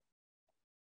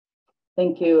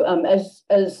 Thank you. I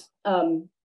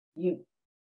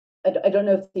don't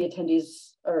know if the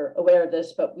attendees are aware of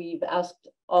this, but we've asked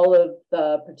all of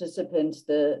the participants,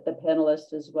 the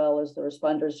panelists, as well as the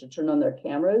responders, to turn on their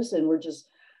cameras, and we're just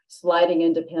sliding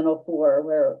into panel 4,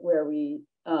 where we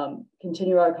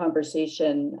continue our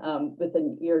conversation with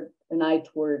an eye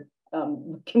toward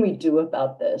what can we do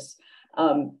about this?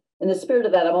 In the spirit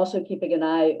of that, I'm also keeping an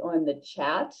eye on the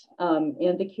chat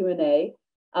and the Q&A.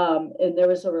 And there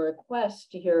was a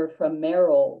request to hear from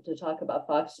Meryl to talk about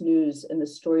Fox News and the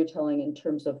storytelling in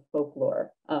terms of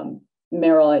folklore.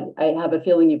 Meryl, I have a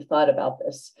feeling you've thought about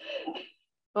this.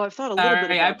 Well, I've thought a little bit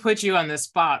about it. I put you on the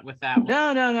spot with that one.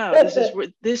 No.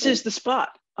 This is the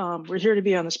spot. we're here to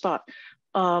be on the spot.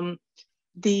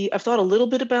 I've thought a little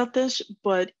bit about this,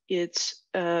 but it's,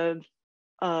 and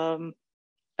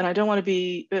I don't want to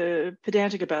be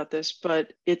pedantic about this,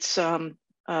 but it's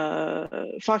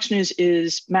Fox News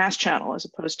is mass channel as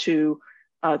opposed to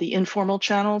the informal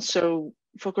channel. So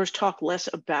folks talk less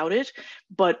about it,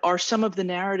 but are some of the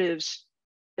narratives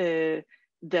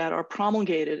that are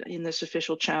promulgated in this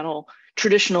official channel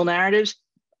traditional narratives?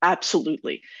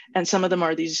 Absolutely. And some of them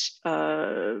are these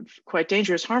quite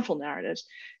dangerous, harmful narratives.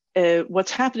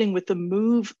 What's happening with the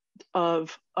move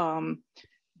of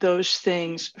those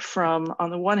things from, on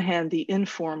the one hand, the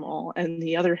informal, and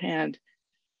the other hand,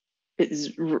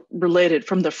 is related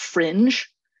from the fringe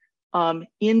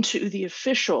into the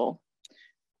official,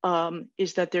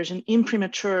 is that there's an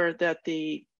imprimatur that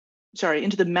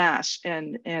into the mass,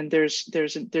 and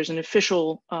there's an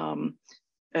official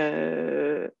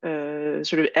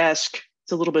sort of esque.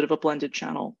 It's a little bit of a blended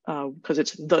channel because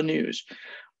it's the news.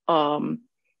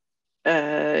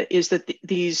 Is that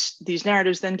these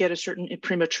narratives then get a certain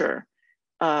imprimatur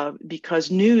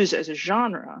because news as a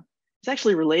genre is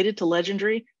actually related to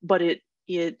legendary, but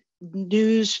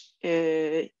news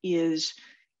is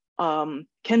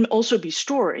can also be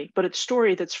story, but it's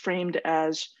story that's framed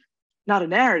as not a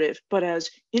narrative, but as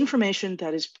information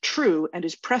that is true and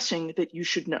is pressing that you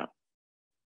should know.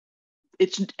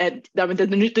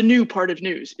 The new part of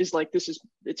news is like,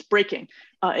 it's breaking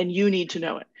and you need to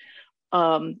know it.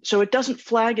 So it doesn't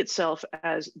flag itself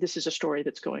as this is a story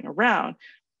that's going around.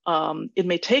 It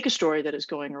may take a story that is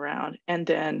going around and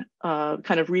then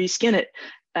kind of reskin it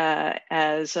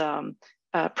as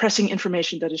pressing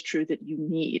information that is true that you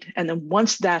need. And then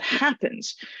once that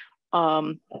happens,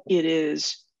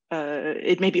 it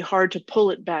may be hard to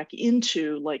pull it back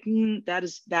into like, that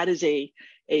is a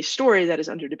story that is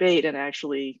under debate, and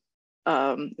actually,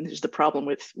 and this is the problem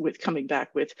with coming back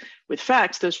with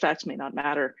facts. Those facts may not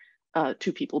matter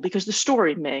to people because the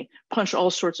story may punch all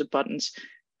sorts of buttons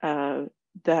that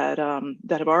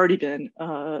have already been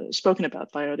spoken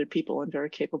about by other people in very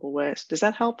capable ways. Does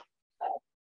that help?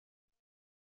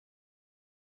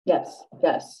 Yes.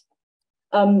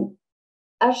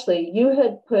 Ashley, you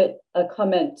had put a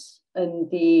comment in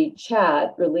the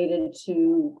chat related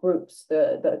to groups,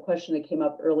 the question that came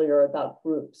up earlier about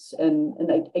groups.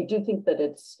 And I do think that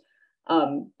it's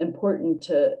important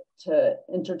to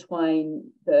intertwine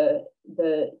the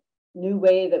new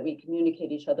way that we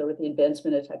communicate each other with the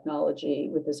advancement of technology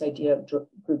with this idea of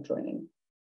group joining.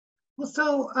 Well,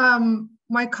 so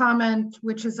my comment,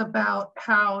 which is about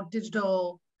how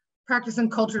digital practice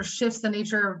and culture shifts the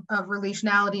nature of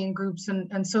relationality in groups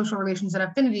and social relations and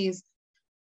affinities,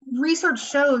 research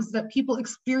shows that people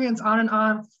experience on and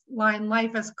offline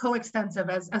life as coextensive,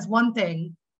 as one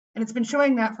thing. And it's been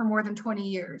showing that for more than 20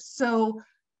 years. So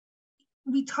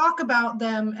we talk about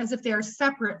them as if they are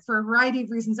separate for a variety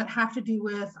of reasons that have to do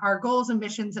with our goals and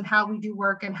missions and how we do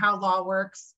work and how law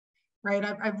works, right?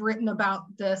 I've written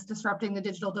about this, disrupting the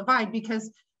digital divide,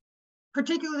 because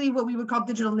particularly what we would call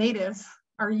digital natives,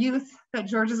 our youth that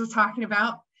Georges was talking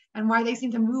about, and why they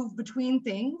seem to move between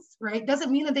things, right?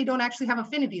 Doesn't mean that they don't actually have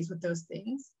affinities with those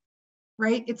things,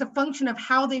 right? It's a function of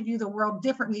how they view the world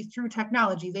differently through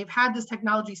technology. They've had this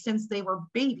technology since they were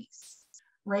babies,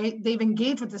 right? They've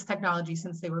engaged with this technology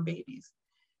since they were babies.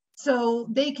 So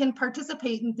they can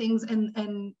participate in things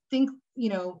and think,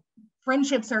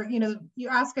 friendships are, you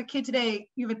ask a kid today,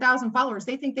 you have 1,000 followers,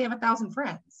 they think they have 1,000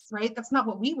 friends, right? That's not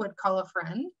what we would call a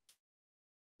friend.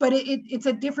 But it's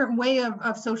a different way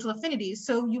of social affinities.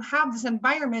 So you have this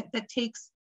environment that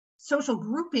takes social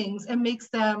groupings and makes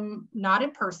them not in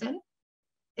person.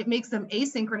 It makes them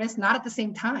asynchronous, not at the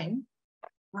same time,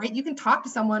 right? You can talk to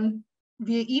someone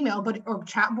via email, or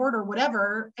chat board or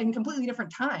whatever, in completely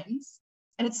different times,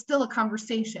 and it's still a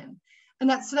conversation. And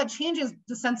that changes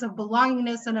the sense of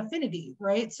belongingness and affinity,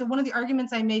 right? So one of the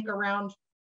arguments I make around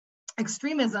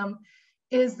extremism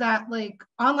is that like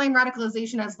online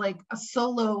radicalization as like a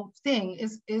solo thing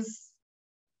is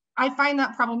I find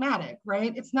that problematic,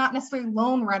 right? It's not necessarily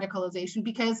lone radicalization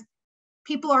because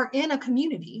people are in a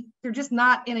community. They're just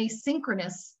not in a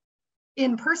synchronous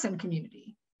in-person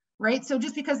community, right? So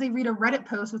just because they read a Reddit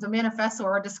post with a manifesto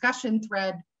or a discussion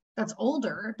thread that's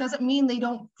older doesn't mean they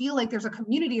don't feel like there's a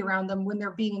community around them when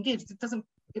they're being engaged.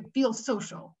 It feels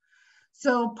social.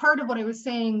 So part of what I was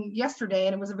saying yesterday,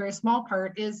 and it was a very small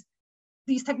part, is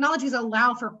these technologies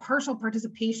allow for partial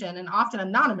participation and often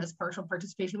anonymous partial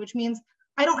participation, which means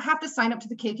I don't have to sign up to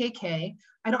the KKK.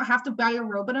 I don't have to buy a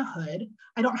robe and a hood.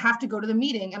 I don't have to go to the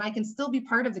meeting, and I can still be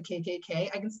part of the KKK.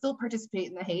 I can still participate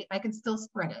in the hate. I can still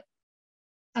spread it.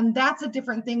 And that's a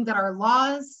different thing that our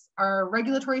laws, our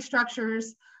regulatory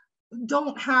structures,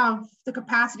 don't have the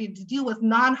capacity to deal with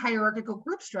non-hierarchical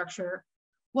group structure.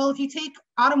 Well, if you take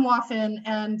Atomwaffen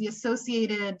and the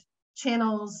associated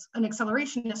channels and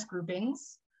accelerationist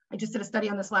groupings, I just did a study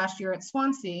on this last year at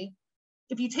Swansea.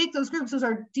 If you take those groups, those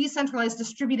are decentralized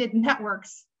distributed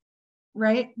networks,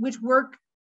 right? Which work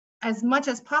as much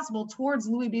as possible towards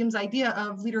Louis Beam's idea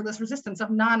of leaderless resistance,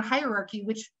 of non-hierarchy,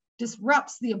 which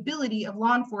disrupts the ability of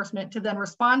law enforcement to then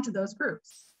respond to those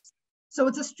groups. So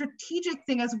it's a strategic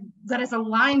thing that is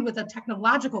aligned with a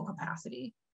technological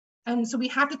capacity. And so we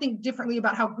have to think differently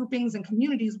about how groupings and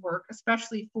communities work,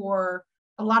 especially for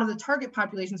a lot of the target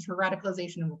populations for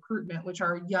radicalization and recruitment, which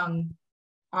are young,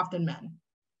 often men.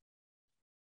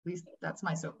 At least that's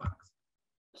my soapbox.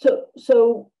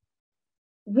 So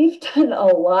we've done a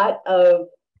lot of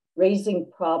raising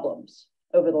problems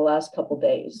over the last couple of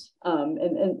days. And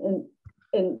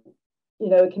you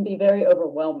know, it can be very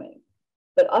overwhelming.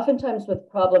 But oftentimes with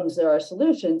problems, there are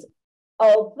solutions.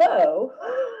 Although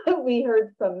we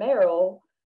heard from Meryl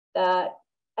that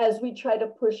as we try to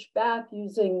push back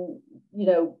using, you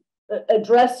know,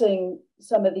 addressing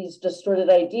some of these distorted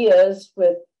ideas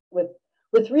with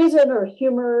reason or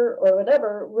humor or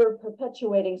whatever, we're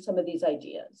perpetuating some of these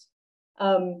ideas.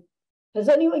 Has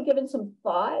anyone given some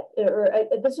thought,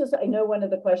 this was, I know, one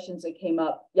of the questions that came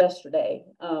up yesterday,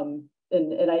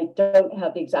 and I don't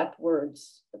have the exact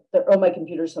words. They're on my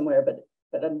computer somewhere,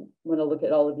 but I'm going to look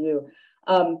at all of you.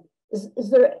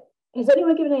 Has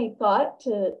anyone given any thought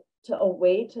to a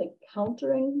way to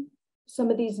countering some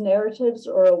of these narratives,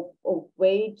 or a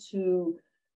way to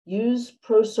use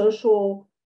pro-social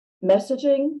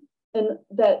messaging and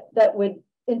that would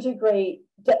integrate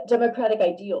democratic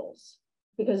ideals?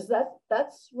 Because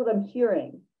that's what I'm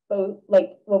hearing, both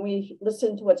like when we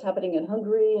listen to what's happening in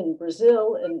Hungary and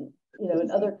Brazil and, you know, in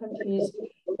other countries,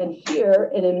 and here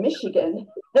and in Michigan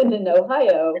and in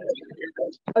Ohio,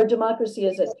 our democracy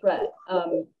is at threat.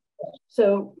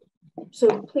 So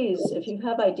please, if you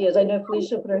have ideas, I know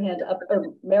Felicia put her hand up, or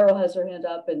Meryl has her hand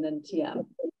up, and then TM.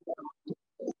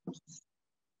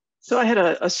 So I had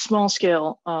a small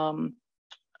scale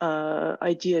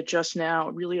idea just now,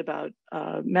 really about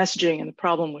messaging and the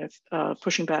problem with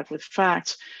pushing back with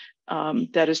facts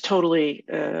that is totally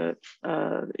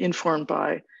informed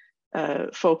by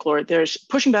folklore. There's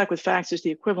pushing back with facts is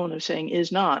the equivalent of saying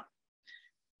is not.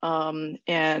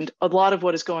 And a lot of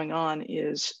what is going on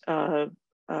is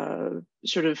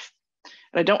sort of,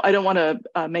 and I don't want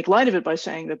to make light of it by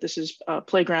saying that this is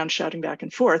playground shouting back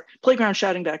and forth. Playground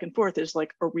shouting back and forth is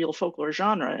like a real folklore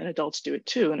genre, and adults do it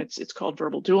too, and it's called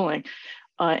verbal dueling.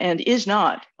 And is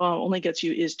not only gets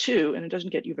you is to, and it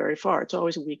doesn't get you very far. It's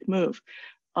always a weak move.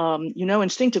 You know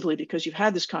instinctively, because you've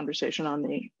had this conversation on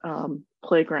the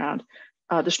playground,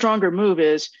 the stronger move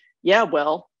is, yeah,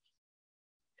 well,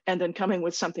 and then coming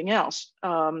with something else.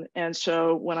 And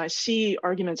so when I see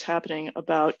arguments happening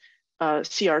about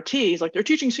CRTs, like they're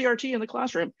teaching CRT in the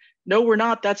classroom. No, we're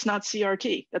not. That's not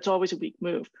CRT. That's always a weak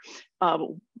move.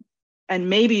 And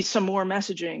maybe some more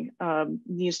messaging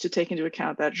needs to take into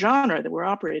account that genre that we're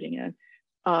operating in,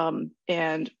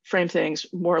 and frame things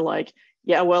more like,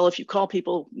 yeah, well, if you call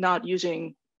people not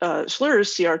using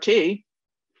slurs CRT,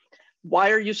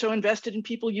 why are you so invested in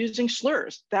people using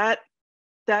slurs? That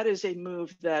is a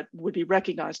move that would be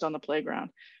recognized on the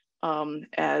playground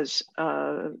as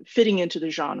fitting into the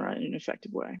genre in an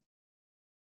effective way.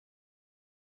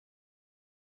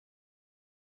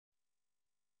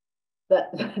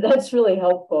 That's really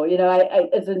helpful. You know, I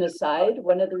as an aside,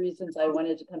 one of the reasons I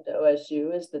wanted to come to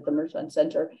OSU is that the Mershon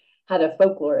Center had a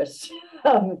folklorist,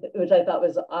 which I thought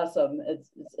was awesome. It's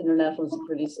International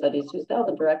Security Studies, who's now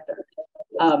the director.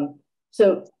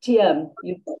 So TM,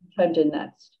 you chimed in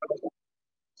next.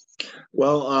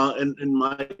 Well, in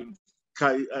my,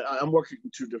 I'm working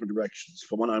in two different directions.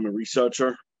 For one, I'm a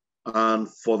researcher, and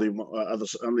for the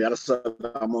on the other side,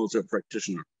 I'm also a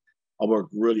practitioner. I work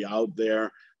really out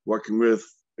there, working with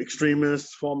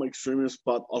extremists, former extremists,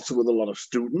 but also with a lot of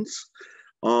students.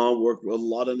 Work a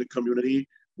lot in the community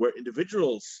where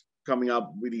individuals coming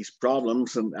up with these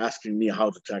problems and asking me how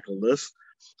to tackle this.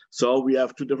 So we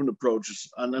have two different approaches,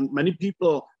 and many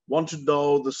people want to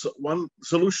know the one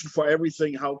solution for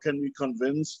everything. How can we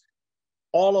convince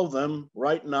all of them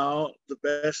right now, the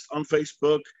best on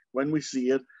Facebook when we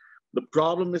see it? The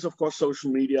problem is, of course,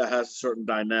 social media has a certain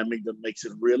dynamic that makes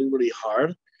it really, really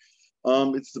hard.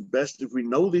 It's the best if we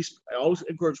know these. I always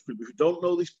encourage people, if you don't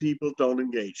know these people, don't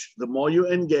engage. The more you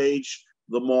engage,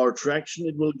 the more traction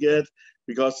it will get,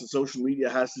 because the social media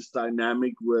has this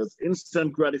dynamic with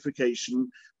instant gratification,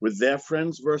 with their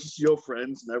friends versus your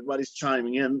friends, and everybody's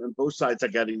chiming in, and both sides are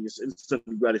getting this instant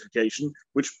gratification,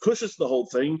 which pushes the whole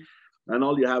thing. And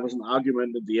all you have is an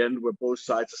argument at the end where both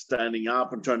sides are standing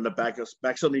up and turn their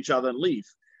backs on each other and leave.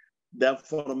 That,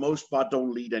 for the most part,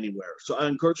 don't lead anywhere. So I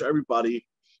encourage everybody,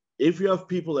 if you have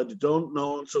people that you don't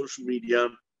know on social media,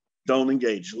 don't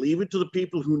engage. Leave it to the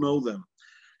people who know them.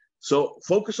 So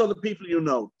focus on the people you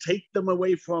know. Take them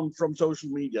away from social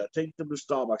media. Take them to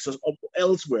Starbucks or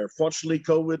elsewhere. Fortunately,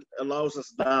 COVID allows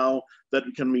us now that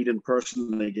we can meet in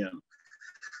person again.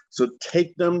 So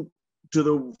take them to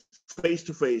the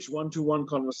face-to-face, one-to-one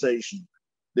conversation.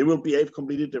 They will behave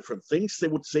completely different. Things they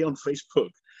would say on Facebook,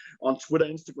 on Twitter,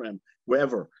 Instagram,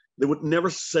 wherever, they would never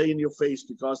say in your face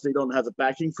because they don't have the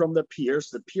backing from their peers,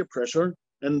 the peer pressure,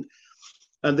 and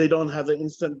they don't have the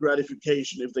instant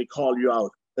gratification if they call you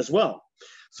out as well.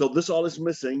 So this all is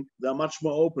missing. They're much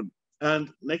more open. And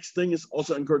next thing is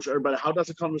also encourage everybody, how does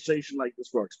a conversation like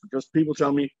this work? Because people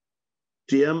tell me,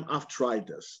 TM, I've tried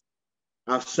this.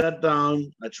 I've sat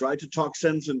down, I tried to talk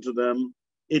sense into them.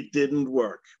 It didn't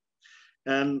work.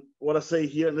 And what I say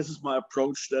here, and this is my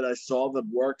approach that I saw that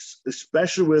works,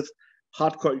 especially with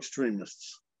hardcore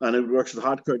extremists. And it works with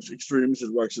hardcore extremists,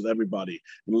 it works with everybody.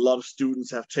 And a lot of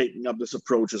students have taken up this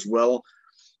approach as well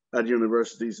at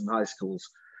universities and high schools.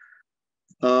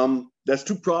 There's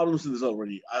two problems in this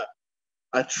already.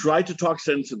 I try to talk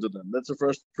sense into them. That's the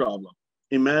first problem.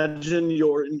 Imagine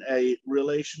you're in a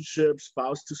relationship,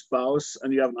 spouse to spouse,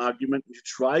 and you have an argument. You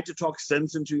try to talk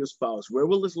sense into your spouse. Where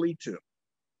will this lead to?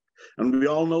 And we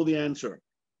all know the answer.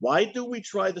 Why do we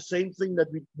try the same thing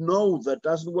that we know that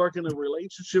doesn't work in a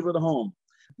relationship at home?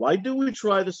 Why do we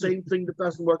try the same thing that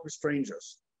doesn't work with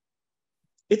strangers?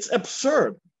 It's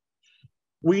absurd.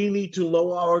 We need to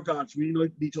lower our guards. We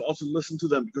need to also listen to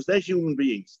them because they're human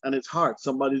beings. And it's hard,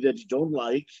 somebody that you don't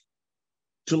like,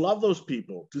 to love those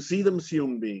people, to see them as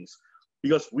human beings,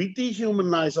 because we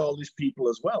dehumanize all these people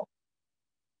as well.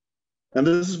 And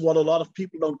this is what a lot of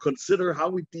people don't consider, how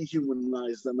we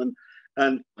dehumanize them.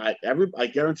 And I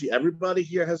guarantee everybody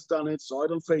here has done it, saw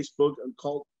it on Facebook, and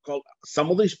called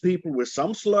some of these people with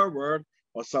some slur word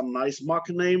or some nice mock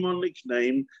name or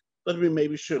nickname that we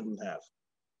maybe shouldn't have.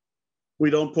 We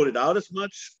don't put it out as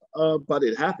much, but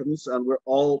it happens, and we're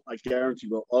all, I guarantee,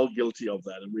 we're all guilty of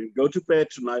that. And we go to bed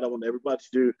tonight, I want everybody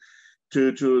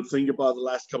to think about the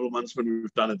last couple of months when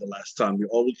we've done it the last time. We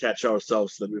all will catch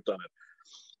ourselves that we've done it.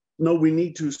 No, we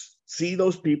need to see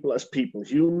those people as people,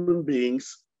 human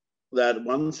beings that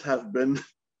once have been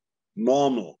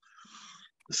normal.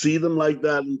 See them like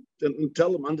that and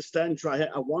tell them, understand, I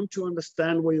want to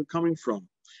understand where you're coming from.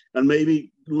 And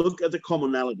maybe look at the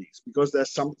commonalities, because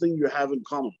there's something you have in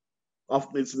common.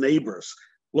 Often it's neighbors.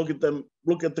 Look at them,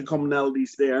 look at the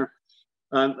commonalities there,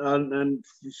 and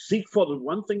seek for the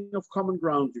one thing of common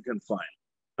ground you can find.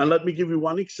 And let me give you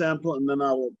one example, and then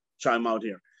I will chime out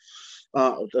here.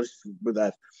 With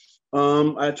that,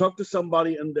 I talked to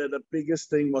somebody, and the biggest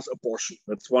thing was abortion.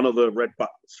 That's one of the red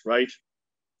buttons,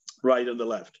 right and the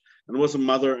left. And it was a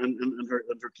mother and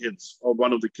her kids, or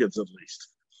one of the kids at least.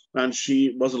 And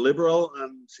she was a liberal,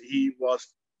 and he was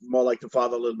more like the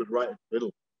father, a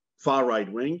little far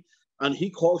right wing. And he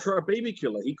called her a baby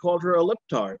killer. He called her a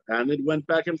libtard, and it went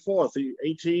back and forth.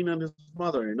 18 and his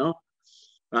mother,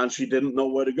 and she didn't know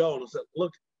where to go. And I said,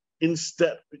 look,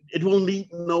 instead, it will lead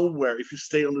nowhere if you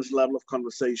stay on this level of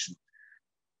conversation.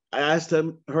 I asked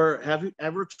her, have you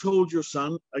ever told your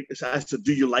son, I asked her,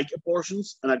 do you like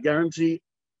abortions? And I guarantee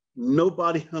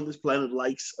nobody on this planet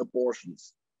likes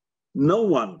abortions. No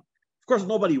one. Of course,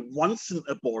 nobody wants an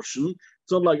abortion.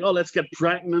 So like, oh, let's get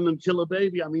pregnant and kill a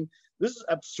baby. I mean, this is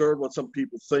absurd what some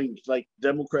people think. Like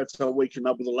Democrats are waking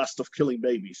up with the lust of killing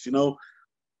babies.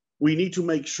 We need to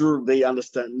make sure they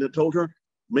understand. And I told her,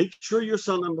 make sure your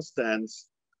son understands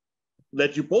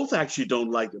that you both actually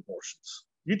don't like abortions.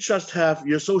 You just have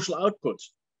your social output.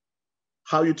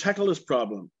 How you tackle this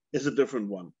problem is a different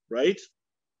one, right?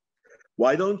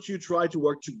 Why don't you try to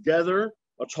work together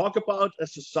or talk about a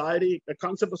society, a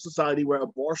concept of society where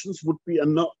abortions would be a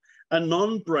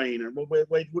non-brainer,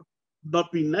 where it would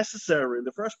not be necessary in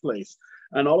the first place.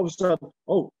 And all of a sudden,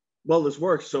 oh, well, this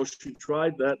works. So she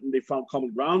tried that, and they found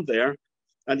common ground there.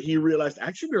 And he realized,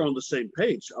 actually, we're on the same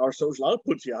page. Our social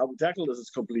output here, how we tackle this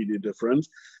is completely different,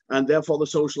 and therefore the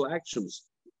social actions.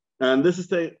 And this is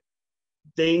the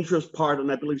dangerous part,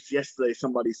 and I believe yesterday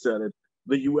somebody said it.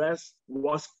 The US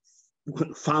was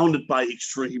founded by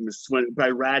extremists, by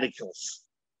radicals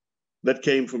that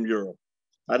came from Europe.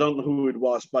 I don't know who it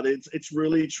was, but it's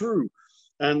really true.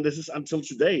 And this is until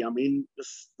today. I mean,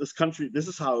 this country, this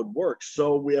is how it works.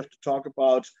 So we have to talk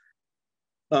about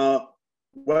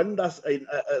when does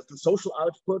the social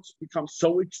output become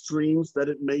so extreme that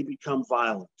it may become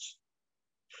violent?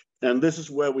 And this is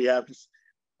where we have to,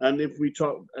 And if we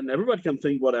talk, and everybody can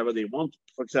think whatever they want,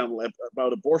 for example,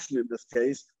 about abortion in this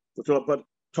case, but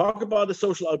talk about the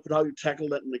social output, how you tackle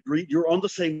that and agree. You're on the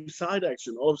same side,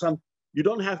 actually. All of a sudden, you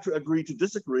don't have to agree to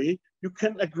disagree. You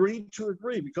can agree to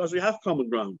agree because we have common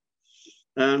ground.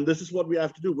 And this is what we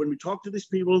have to do. When we talk to these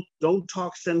people, don't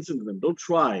talk sense into them. Don't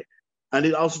try. And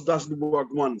it also doesn't work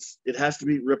once. It has to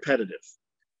be repetitive.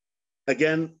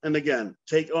 Again and again.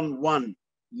 Take on one,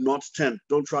 not 10.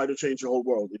 Don't try to change the whole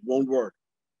world. It won't work.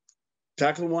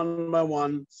 Tackle one by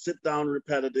one, sit down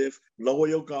repetitive, lower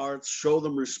your guards, show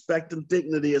them respect and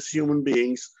dignity as human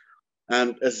beings.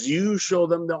 And as you show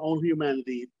them their own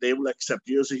humanity, they will accept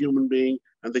you as a human being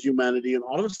and the humanity. And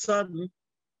all of a sudden,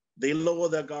 they lower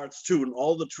their guards too. And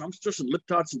all the Trumpsters and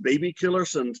libtards and baby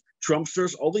killers and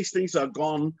Trumpsters, all these things are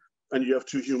gone. And you have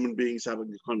two human beings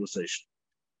having a conversation.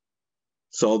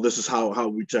 So this is how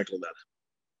we tackle that.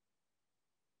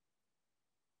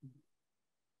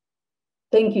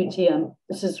 Thank you, TM.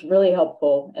 This is really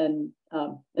helpful, and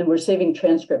we're saving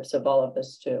transcripts of all of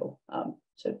this too.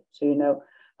 So you know,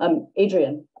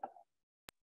 Adrian.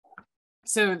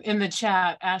 So in the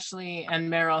chat, Ashley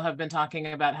and Meryl have been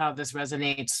talking about how this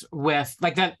resonates with,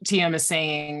 like, that TM is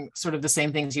saying sort of the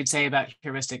same things you'd say about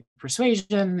heuristic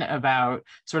persuasion, about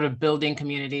sort of building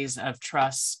communities of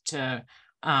trust to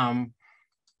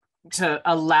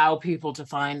allow people to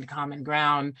find common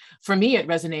ground. For me, it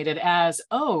resonated as,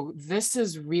 oh, this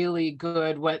is really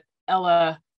good, what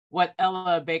Ella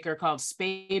Baker called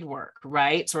spade work,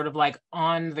 right? Sort of like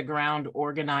on the ground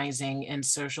organizing in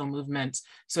social movements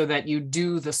so that you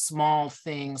do the small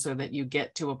things so that you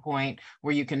get to a point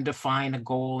where you can define a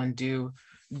goal and do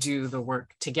the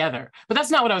work together. But that's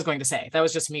not what I was going to say. That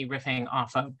was just me riffing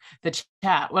off of the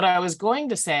chat. What I was going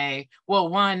to say, well,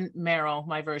 one, Meryl,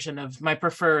 my version of my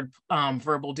preferred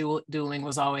verbal dueling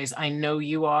was always, I know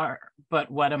you are,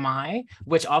 but what am I?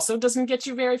 Which also doesn't get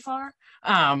you very far.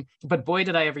 But boy,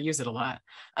 did I ever use it a lot.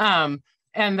 And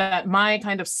that my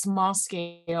kind of small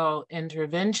scale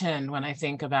intervention when I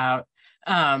think about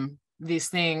these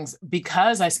things,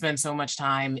 because I spend so much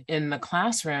time in the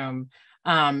classroom,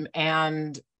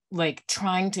 and like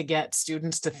trying to get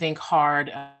students to think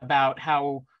hard about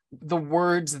how the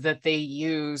words that they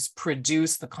use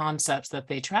produce the concepts that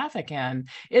they traffic in.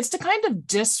 It's to kind of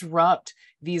disrupt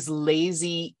these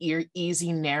lazy,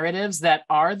 easy narratives that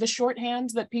are the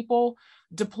shorthands that people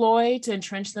deploy to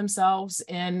entrench themselves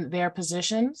in their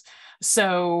positions.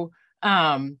 So,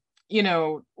 you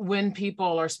know, when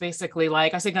people are basically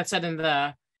like, I think I said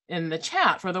in the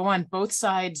chat, for the one, both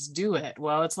sides do it.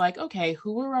 Well, it's like, okay,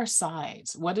 who are our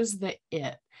sides? What is the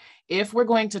it? If we're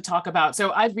going to talk about,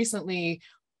 so I've recently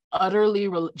utterly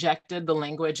rejected the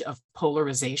language of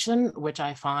polarization, which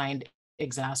I find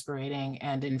exasperating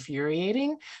and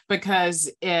infuriating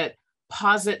because it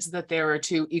posits that there are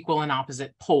two equal and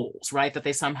opposite poles, right? That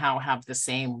they somehow have the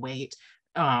same weight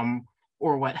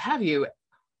or what have you.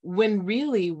 When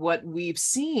really what we've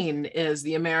seen is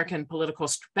the American political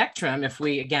spectrum, if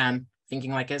we, again,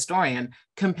 thinking like a historian,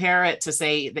 compare it to,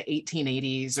 say, the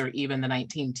 1880s or even the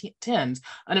 1910s,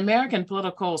 an American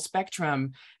political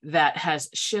spectrum that has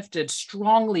shifted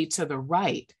strongly to the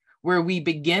right, where we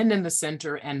begin in the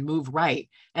center and move right,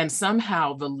 and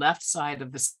somehow the left side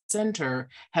of the center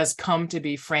has come to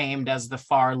be framed as the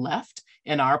far left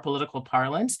in our political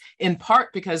parlance, in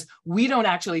part because we don't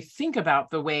actually think about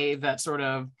the way that sort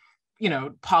of, you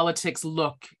know, politics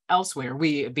look elsewhere,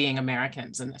 we being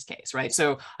Americans in this case, right?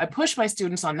 So I push my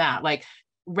students on that, like,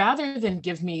 rather than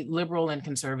give me liberal and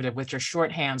conservative, which are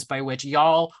shorthands by which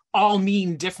y'all all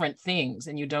mean different things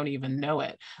and you don't even know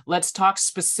it. Let's talk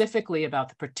specifically about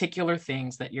the particular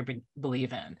things that you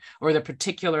believe in or the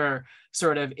particular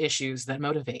sort of issues that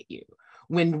motivate you.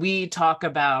 When we talk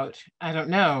about, I don't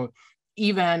know,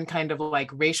 even kind of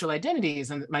like racial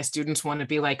identities, and my students want to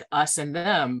be like us and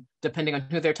them, depending on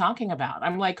who they're talking about.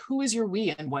 I'm like, who is your we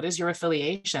and what is your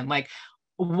affiliation? Like,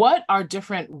 what are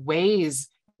different ways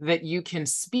that you can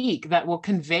speak that will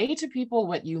convey to people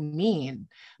what you mean,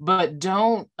 but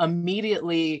don't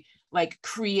immediately like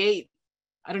create,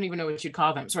 I don't even know what you'd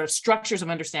call them, sort of structures of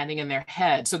understanding in their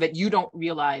head so that you don't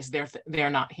realize they're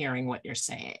not hearing what you're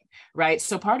saying, right?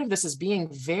 So part of this is being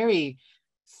very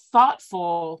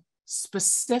thoughtful,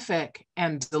 specific,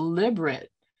 and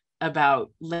deliberate about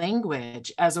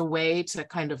language as a way to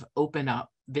kind of open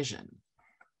up vision.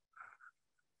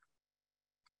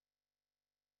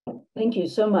 Thank you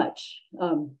so much.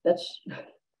 That's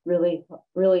really,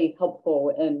 really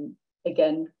helpful. And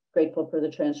again, grateful for the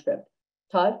transcript.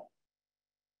 Todd?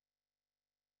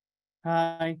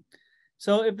 Hi.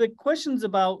 So if the question's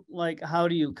about like, how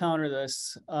do you counter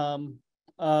this? I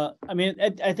mean,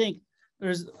 I think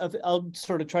I'll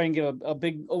sort of try and give a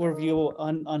big overview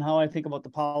on how I think about the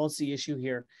policy issue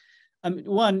here.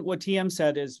 One, what TM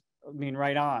said is, I mean,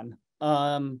 right on.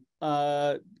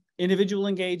 Individual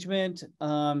engagement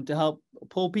to help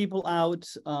pull people out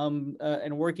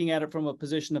and working at it from a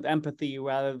position of empathy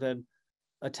rather than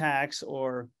attacks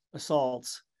or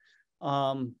assaults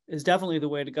is definitely the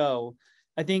way to go.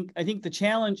 I think the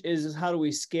challenge is how do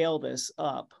we scale this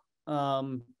up?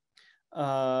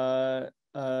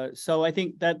 So I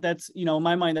think that's, in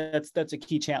my mind, that's a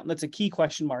key challenge. That's a key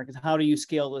question mark, is how do you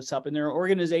scale this up? And there are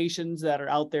organizations that are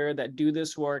out there that do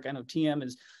this work. I know TM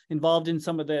is involved in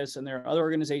some of this, and there are other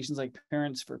organizations like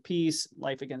Parents for Peace,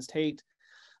 Life Against Hate.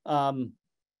 And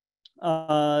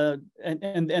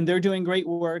they're doing great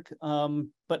work.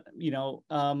 But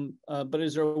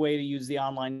is there a way to use the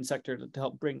online sector to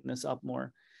help bring this up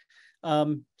more?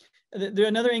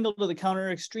 Another angle to the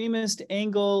counter extremist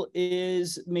angle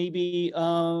is maybe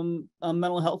a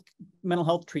mental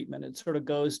health treatment. It sort of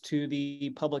goes to the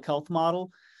public health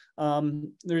model.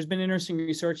 There's been interesting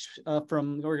research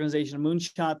from the organization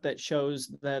Moonshot that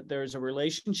shows that there's a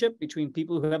relationship between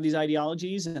people who have these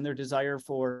ideologies and their desire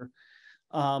for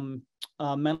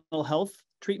mental health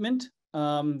treatment.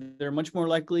 They're much more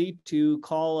likely to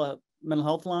call a mental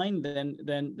health line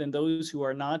than those who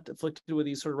are not afflicted with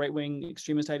these sort of right-wing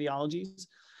extremist ideologies.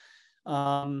 We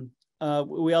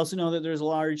also know that there's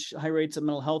high rates of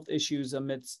mental health issues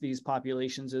amidst these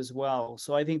populations as well.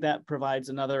 So I think that provides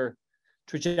another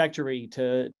trajectory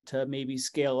to maybe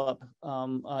scale up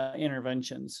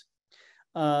interventions.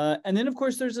 And then, of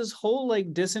course, there's this whole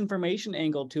disinformation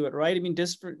angle to it, right? I mean,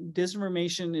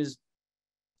 disinformation is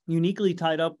uniquely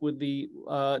tied up with the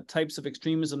types of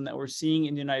extremism that we're seeing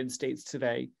in the United States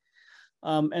today.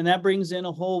 And that brings in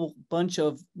a whole bunch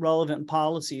of relevant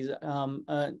policies.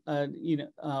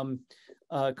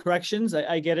 Corrections,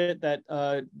 I get it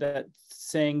that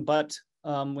saying but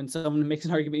when someone makes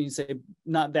an argument, you say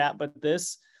not that, but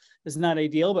this is not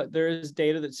ideal. But there is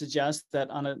data that suggests that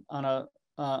on a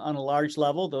large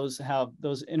level, those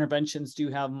interventions do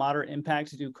have moderate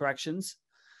impact to do corrections.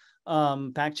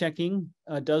 Fact checking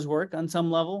does work on some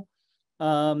level.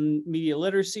 Media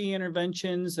literacy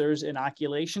interventions, there's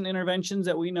inoculation interventions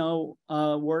that we know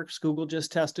works. Google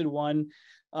just tested one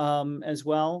as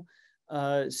well.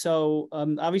 So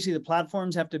obviously the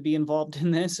platforms have to be involved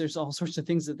in this. There's all sorts of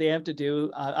things that they have to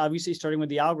do, obviously starting with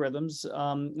the algorithms,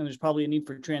 and there's probably a need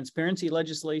for transparency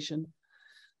legislation.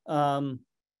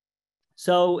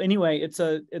 So anyway,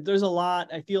 there's a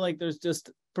lot. I feel like there's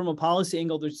just, from a policy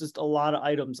angle, there's just a lot of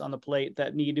items on the plate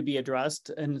that need to be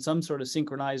addressed in some sort of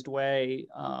synchronized way.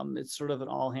 It's sort of an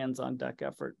all hands on deck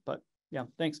effort, but yeah,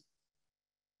 thanks.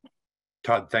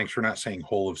 Todd, thanks for not saying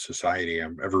whole of society.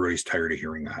 Everybody's tired of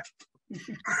hearing that.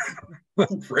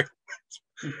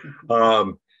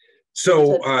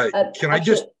 Can I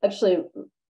just actually,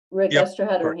 Rick, yep. Esther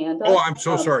had her hand up. Oh, I'm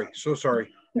so sorry. So sorry.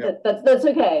 Yep. That's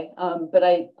okay. But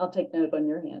I'll take note on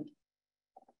your hand.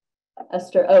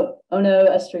 Esther, oh no,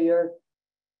 Esther,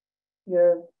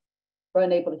 we're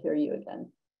unable to hear you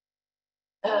again.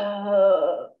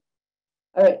 All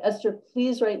right, Esther,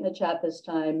 please write in the chat this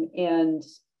time, and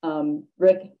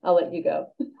Rick, I'll let you go.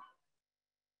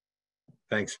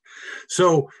 Thanks.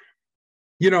 So,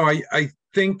 I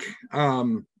think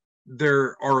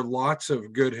there are lots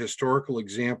of good historical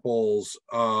examples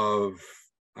of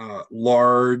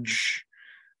large,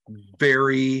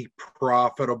 very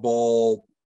profitable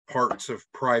parts of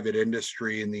private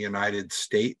industry in the United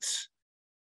States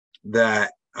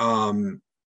that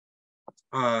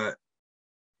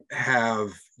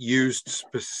have used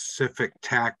specific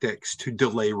tactics to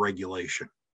delay regulation,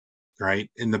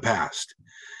 right, in the past.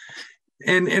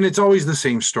 And it's always the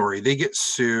same story. They get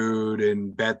sued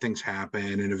and bad things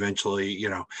happen, and eventually,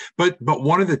 but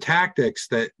one of the tactics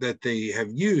that they have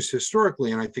used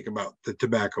historically, and I think about the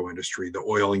tobacco industry, the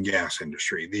oil and gas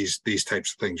industry, these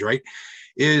types of things, right,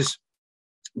 is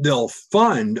they'll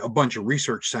fund a bunch of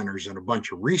research centers and a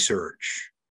bunch of research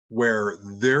where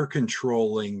they're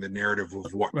controlling the narrative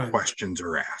of what right. questions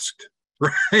are asked,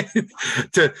 right?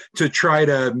 to try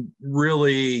to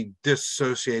really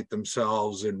dissociate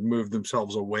themselves and move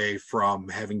themselves away from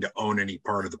having to own any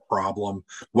part of the problem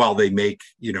while they make,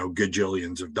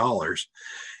 gajillions of dollars.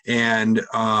 And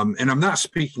I'm not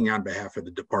speaking on behalf of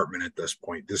the department at this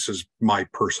point. This is my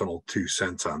personal 2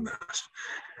 cents on this.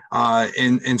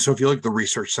 And so if you look at the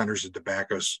research centers that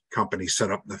tobacco companies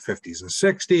set up in the 50s and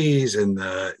 60s, and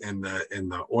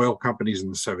the oil companies in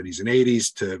the 70s and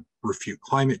 80s to refute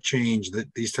climate change,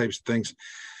 these types of things,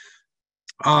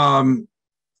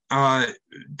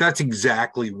 that's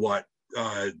exactly what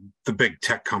the big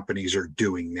tech companies are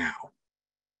doing now.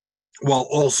 while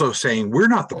also saying we're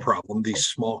not the problem, these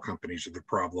small companies are the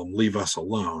problem, leave us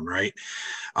alone, right?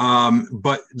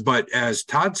 But as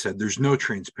Todd said, there's no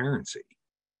transparency.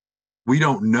 We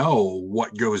don't know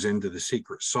what goes into the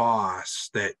secret sauce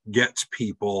that gets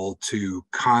people to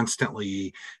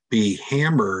constantly be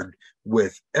hammered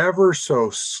with ever so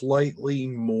slightly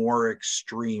more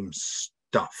extreme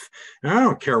stuff. And I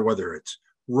don't care whether it's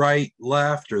right,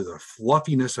 left, or the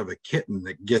fluffiness of a kitten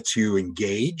that gets you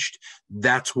engaged.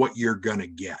 That's what you're going to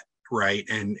get, right?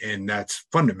 And that's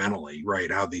fundamentally,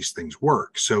 right, how these things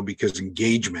work. So because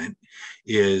engagement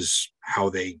is how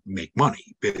they make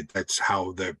money, that's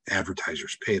how the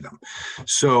advertisers pay them.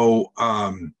 So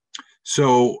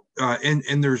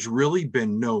and there's really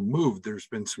been no move. There's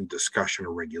been some discussion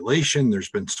of regulation. There's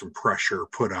been some pressure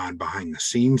put on behind the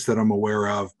scenes that I'm aware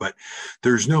of, but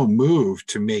there's no move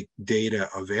to make data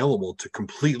available to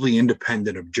completely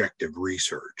independent, objective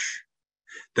research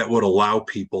that would allow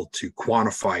people to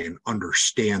quantify and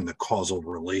understand the causal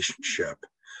relationship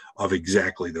of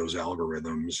exactly those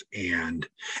algorithms. And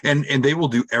they will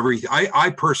do everything. I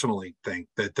personally think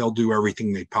that they'll do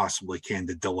everything they possibly can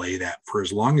to delay that for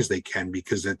as long as they can,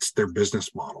 because it's their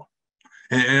business model.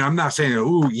 And I'm not saying,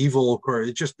 oh, evil, or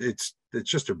it's just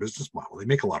their business model. They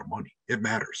make a lot of money. It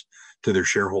matters to their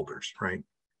shareholders, right?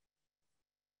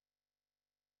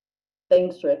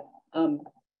 Thanks, Rick. I'm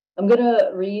going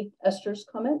to read Esther's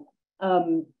comment.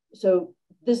 So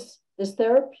this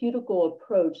therapeutical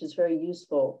approach is very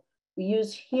useful. We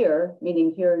use here,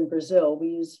 meaning here in Brazil, we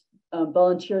use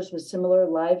volunteers with similar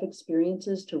live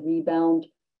experiences to rebound,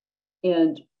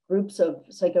 and groups of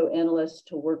psychoanalysts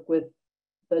to work with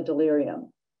the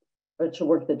delirium, or to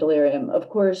work the delirium. Of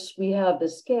course, we have the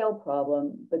scale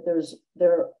problem, but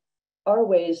there are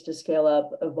ways to scale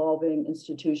up evolving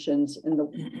institutions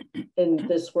in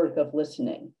this work of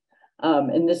listening.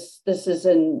 And this is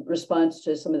in response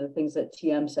to some of the things that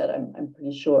TM said, I'm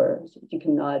pretty sure. So you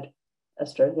can nod,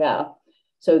 Esther. Yeah.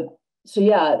 So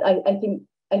yeah, I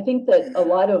think that a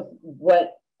lot of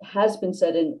what has been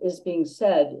said and is being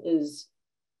said is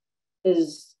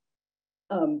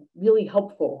really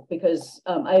helpful, because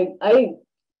I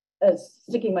as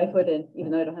sticking my foot in,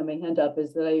 even though I don't have my hand up,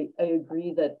 is that I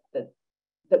agree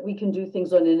that we can do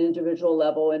things on an individual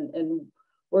level and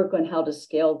work on how to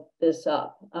scale this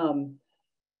up.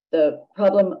 The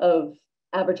problem of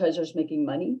advertisers making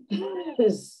money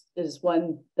is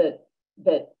one that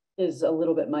is a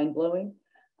little bit mind-blowing.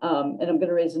 And I'm going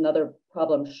to raise another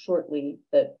problem shortly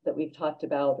that we've talked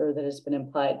about, or that has been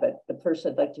implied, but first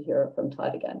I'd like to hear from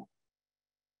Todd again.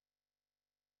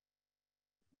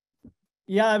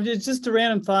 Yeah, it's just a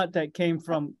random thought that came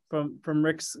from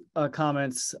Rick's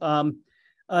comments.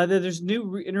 There's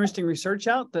new interesting research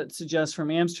out that suggests,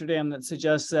 from Amsterdam, that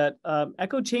suggests that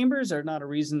echo chambers are not a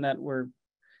reason that we're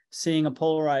seeing a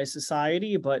polarized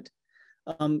society, but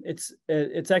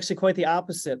it's actually quite the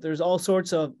opposite. There's all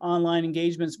sorts of online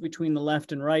engagements between the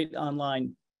left and right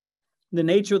online. The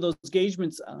nature of those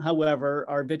engagements, however,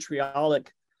 are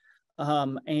vitriolic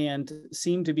and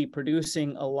seem to be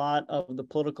producing a lot of the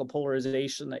political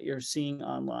polarization that you're seeing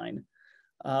online.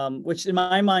 Which in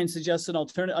my mind suggests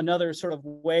another sort of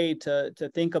way to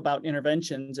think about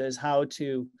interventions is how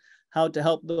to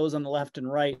help those on the left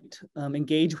and right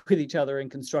engage with each other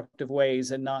in constructive ways,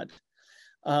 and not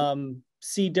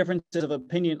see differences of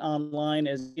opinion online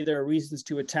as either reasons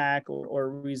to attack or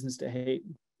reasons to hate.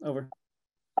 Over.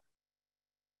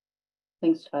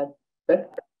 Thanks, Todd. Rick?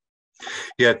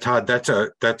 Yeah, Todd,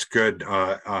 that's good.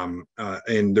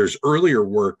 And there's earlier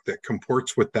work that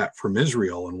comports with that from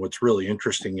Israel. And what's really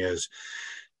interesting is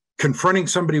confronting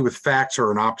somebody with facts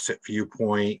or an opposite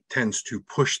viewpoint tends to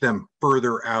push them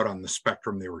further out on the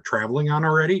spectrum they were traveling on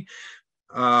already.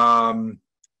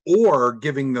 Or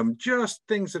giving them just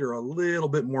things that are a little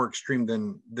bit more extreme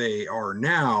than they are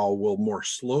now will more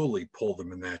slowly pull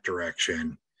them in that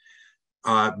direction.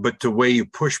 But the way you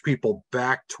push people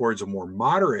back towards a more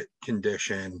moderate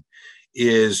condition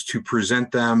is to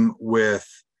present them with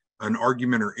an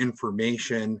argument or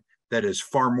information that is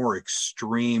far more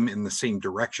extreme in the same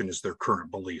direction as their current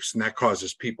beliefs. And that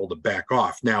causes people to back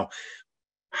off. Now,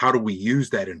 how do we use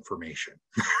that information?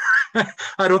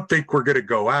 I don't think we're going to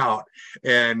go out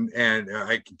and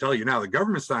I can tell you now, the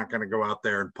government's not going to go out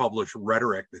there and publish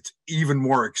rhetoric that's even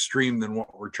more extreme than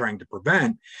what we're trying to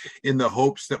prevent, in the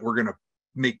hopes that we're going to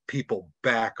make people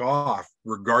back off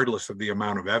regardless of the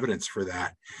amount of evidence for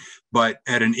that. But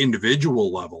at an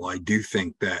individual level, I do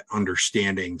think that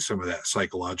understanding some of that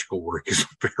psychological work is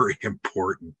very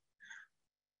important.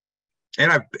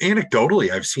 And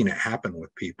I've seen it happen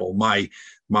with people.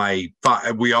 We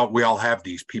all have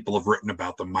these. People have written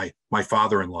about them. My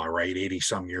father-in-law, right, 80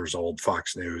 some years old,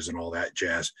 Fox News and all that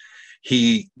jazz.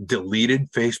 He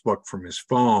deleted Facebook from his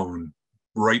phone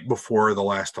right before the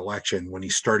last election when he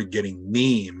started getting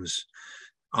memes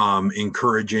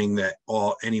encouraging that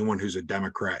anyone who's a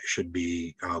Democrat should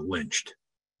be lynched,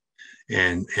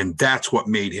 and that's what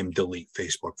made him delete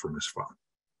Facebook from his phone.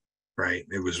 Right.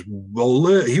 It was,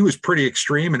 he was pretty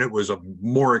extreme, and it was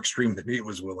more extreme than he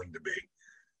was willing to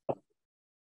be.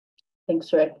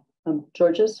 Thanks, Rick.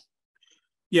 Georges?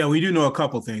 Yeah, we do know a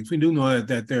couple of things. We do know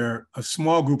that there a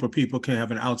small group of people can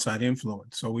have an outside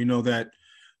influence. So we know that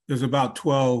there's about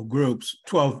 12 groups,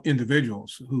 12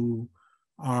 individuals who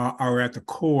are at the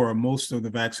core of most of the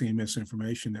vaccine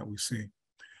misinformation that we see.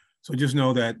 So just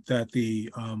know that the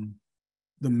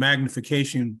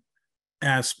magnification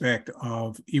aspect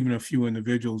of even a few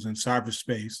individuals in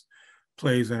cyberspace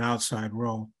plays an outside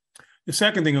role. The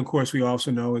second thing, of course, we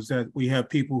also know is that we have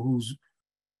people who's,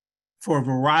 for a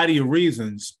variety of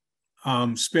reasons,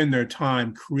 spend their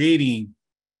time creating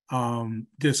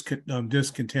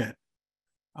discontent.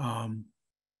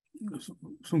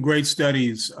 Some great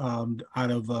studies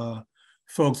out of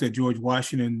folks at George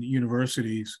Washington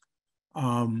University's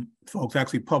folks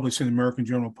actually published in the American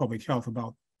Journal of Public Health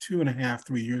about 2.5,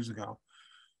 3 years ago,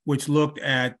 which looked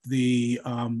at the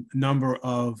number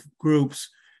of groups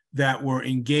that were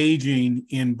engaging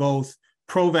in both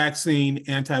pro-vaccine,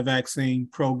 anti-vaccine,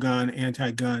 pro-gun,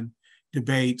 anti-gun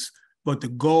debates, but the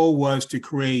goal was to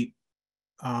create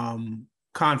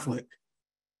conflict.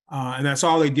 And that's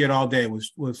all they did all day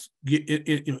was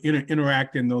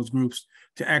interact in those groups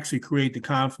to actually create the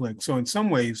conflict. So in some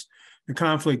ways, the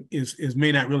conflict is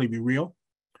may not really be real,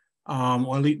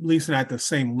 or at least not at the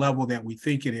same level that we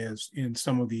think it is in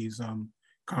some of these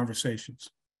conversations.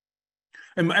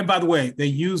 And by the way, they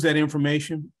use that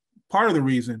information. Part of the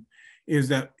reason is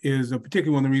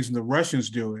particularly one of the reasons the Russians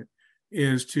do it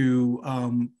is to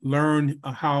learn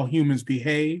how humans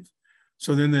behave,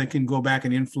 so then they can go back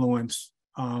and influence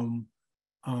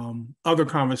other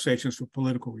conversations for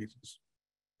political reasons.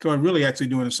 So I'm really actually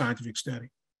doing a scientific study.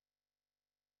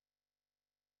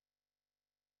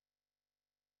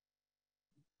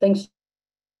 Thanks.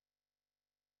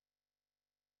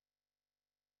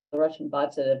 The Russian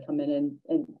bots that have come in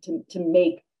and to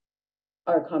make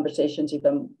our conversations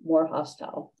even more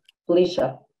hostile.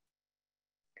 Felicia.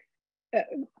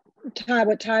 Todd,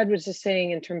 what Todd was just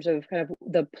saying in terms of kind of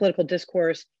the political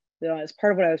discourse, as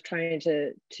part of what I was trying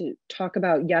to talk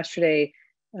about yesterday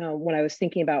when I was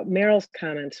thinking about Meryl's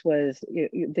comments was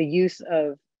the use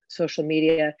of social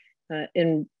media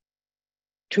to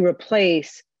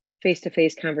replace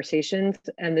face-to-face conversations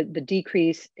and the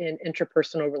decrease in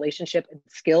interpersonal relationship and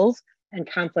skills and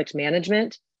conflict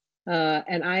management.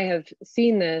 And I have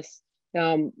seen this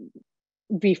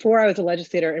before I was a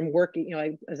legislator and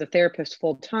working, as a therapist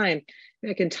full time.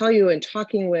 I can tell you, in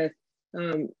talking with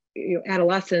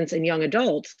adolescents and young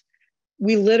adults,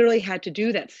 we literally had to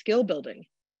do that skill building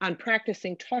on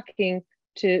practicing talking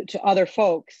to other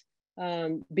folks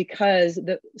because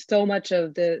so much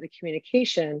of the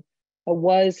communication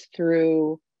was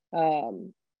through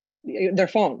their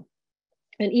phone.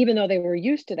 And even though they were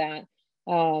used to that,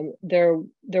 there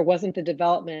wasn't the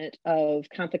development of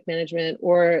conflict management,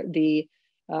 or they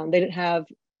didn't have,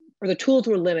 or the tools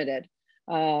were limited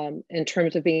in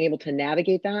terms of being able to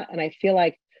navigate that. And I feel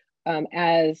like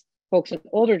as folks in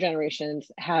older generations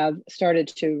have started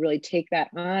to really take that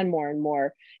on more and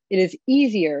more, it is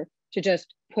easier to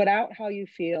just put out how you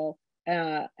feel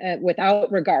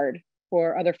without regard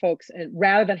for other folks, and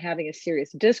rather than having a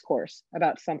serious discourse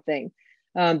about something,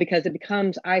 because it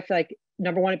becomes, I feel like,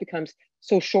 number one, it becomes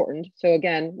so shortened. So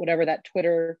again, whatever that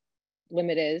Twitter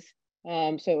limit is,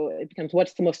 so it becomes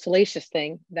what's the most salacious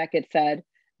thing that gets said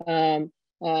and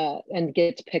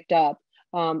gets picked up.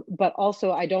 But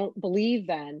also, I don't believe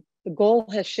then the goal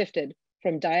has shifted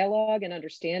from dialogue and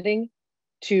understanding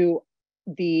to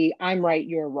the I'm right,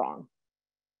 you're wrong.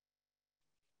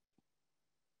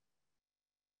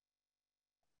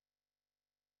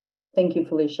 Thank you,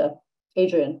 Felicia.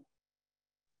 Adrian.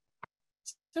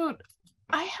 So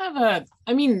I have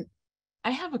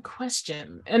a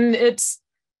question, and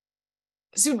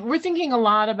so we're thinking a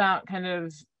lot about kind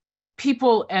of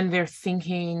people and their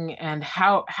thinking, and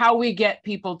how we get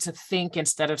people to think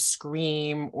instead of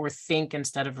scream, or think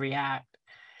instead of react.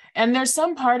 And there's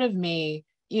some part of me,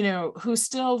 who's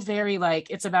still very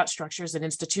it's about structures and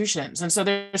institutions. And so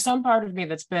there's some part of me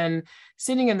that's been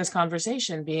sitting in this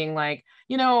conversation being like,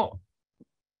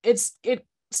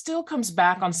 still comes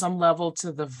back on some level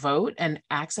to the vote and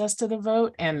access to the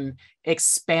vote and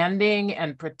expanding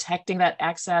and protecting that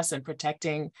access and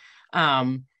protecting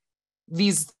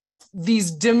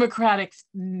these democratic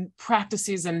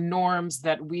practices and norms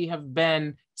that we have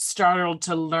been startled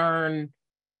to learn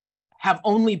have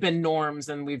only been norms,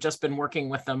 and we've just been working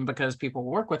with them because people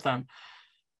work with them.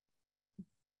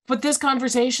 But this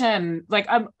conversation, like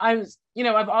I've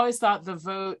always thought the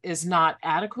vote is not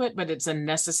adequate, but it's a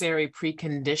necessary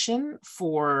precondition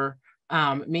for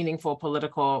meaningful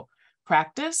political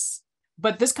practice.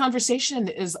 But this conversation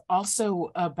is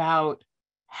also about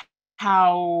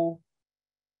how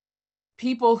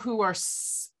people who are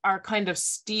kind of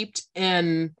steeped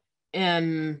in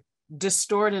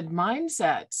distorted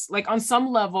mindsets, like on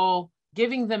some level,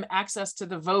 giving them access to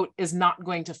the vote is not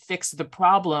going to fix the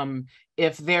problem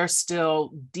if they're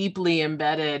still deeply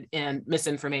embedded in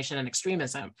misinformation and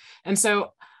extremism. And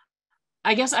so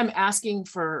I guess I'm asking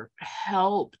for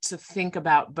help to think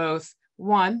about both,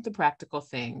 one, the practical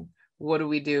thing. What do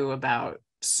we do about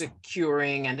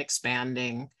securing and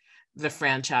expanding the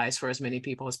franchise for as many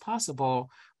people as possible?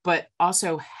 But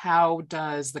also, how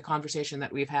does the conversation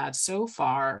that we've had so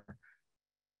far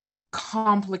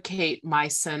complicate my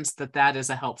sense that that is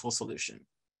a helpful solution?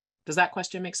 Does that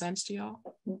question make sense to y'all?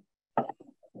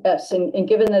 Yes, and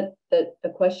given that the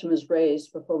question was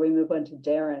raised before we move on to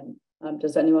Darren,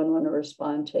 does anyone want to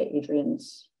respond to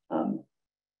Adrian's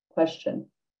question?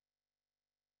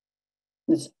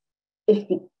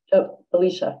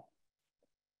 Alicia.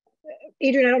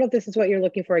 Adrian, I don't know if this is what you're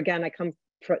looking for. Again, I come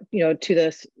to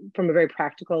this from a very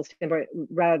practical standpoint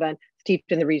rather than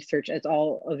steeped in the research as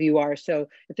all of you are. So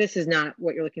if this is not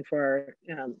what you're looking for,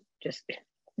 just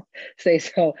say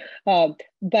so.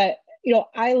 But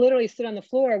I literally sit on the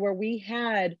floor where we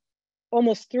had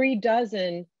almost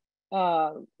 36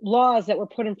 laws that were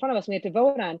put in front of us and we had to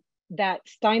vote on that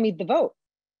stymied the vote,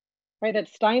 right? That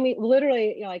stymied,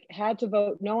 literally, had to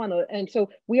vote no on those. And so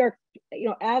we are,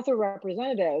 as a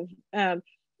representative,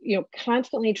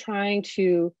 constantly trying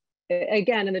to,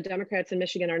 again, and the Democrats in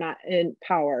Michigan are not in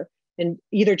power in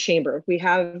either chamber. We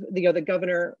have the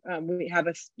governor, we have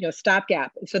a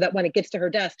stopgap so that when it gets to her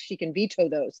desk, she can veto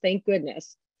those, thank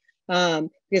goodness.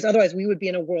 Because otherwise we would be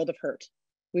in a world of hurt.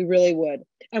 We really would.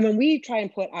 And when we try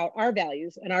and put out our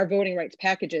values and our voting rights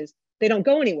packages, they don't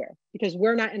go anywhere because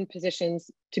we're not in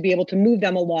positions to be able to move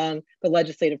them along the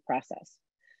legislative process.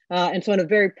 And so in a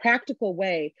very practical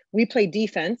way, we play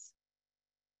defense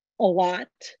a lot.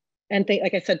 And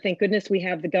like I said, thank goodness we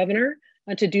have the governor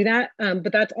to do that.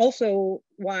 But that's also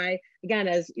why, again,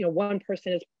 as one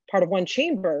person is part of one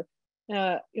chamber,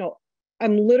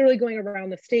 I'm literally going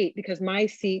around the state because my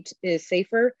seat is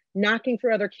safer, knocking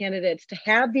for other candidates to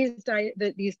have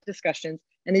these discussions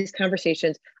and these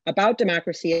conversations about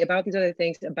democracy, about these other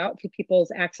things, about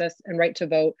people's access and right to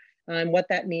vote, and what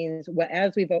that means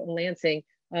as we vote in Lansing,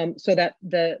 so that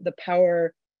the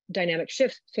power dynamic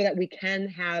shifts so that we can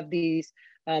have these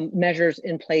measures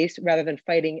in place rather than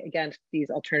fighting against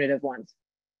these alternative ones.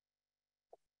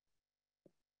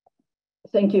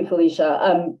 Thank you,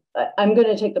 Felicia. I'm going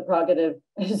to take the prerogative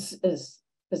as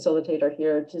facilitator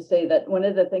here to say that one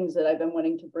of the things that I've been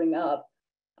wanting to bring up,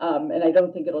 and I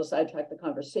don't think it'll sidetrack the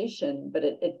conversation, but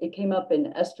it came up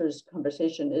in Esther's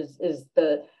conversation, is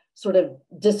the sort of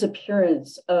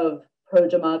disappearance of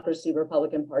pro-democracy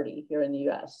Republican Party here in the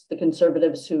US. The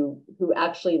conservatives who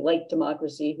actually like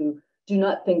democracy, who do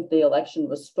not think the election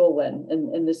was stolen.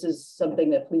 And this is something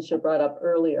that Felicia brought up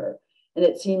earlier. And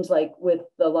it seems like with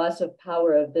the loss of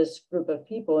power of this group of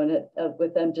people and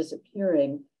with them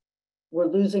disappearing, we're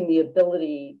losing the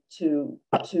ability to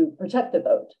protect the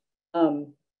vote.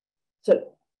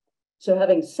 So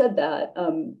having said that,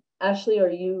 Ashley, are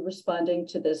you responding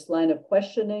to this line of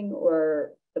questioning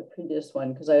or the previous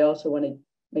one? Because I also want to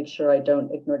make sure I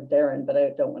don't ignore Darren, but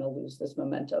I don't want to lose this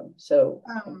momentum. So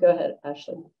go ahead,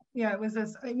 Ashley. Yeah, it was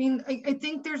this. I mean, I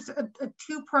think there's a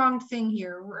two-pronged thing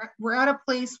here. We're at a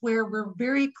place where we're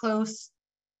very close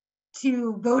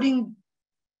to voting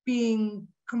being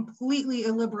completely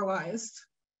illiberalized,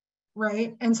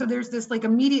 right? And so there's this like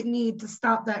immediate need to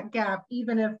stop that gap,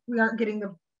 even if we aren't getting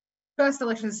the best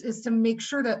elections, is to make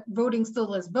sure that voting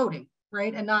still is voting,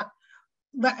 right? And not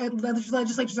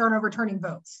legislatures aren't overturning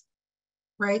votes,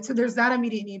 right? So there's that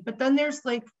immediate need. But then there's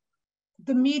like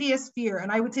the media sphere,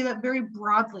 and I would say that very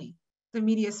broadly, the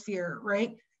media sphere,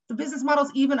 right? The business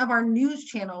models even of our news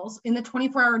channels in the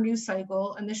 24-hour news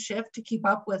cycle and the shift to keep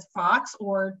up with Fox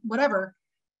or whatever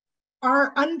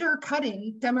are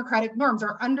undercutting democratic norms,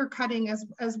 are undercutting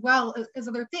as well as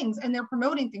other things, and they're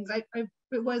promoting things. It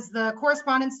was the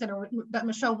Correspondence Center that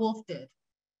Michelle Wolf did.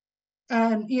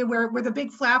 and where the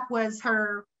big flap was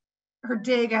her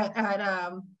dig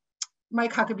at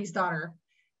Mike Huckabee's daughter,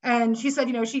 and she said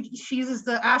she uses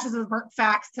the ashes of burnt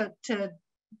facts to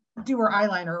do her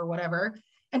eyeliner or whatever,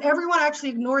 and everyone actually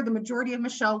ignored the majority of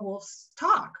Michelle Wolf's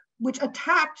talk, which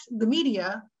attacked the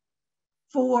media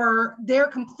for their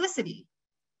complicity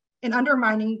in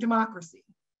undermining democracy.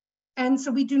 And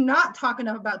so we do not talk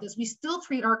enough about this. We still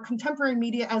treat our contemporary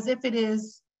media as if it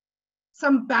is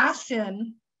some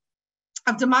bastion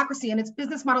of democracy, and its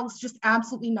business model is just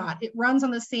absolutely not. It runs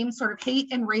on the same sort of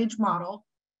hate and rage model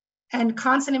and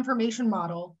constant information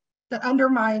model that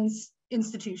undermines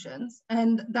institutions.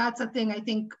 And that's a thing, I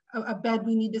think, a bed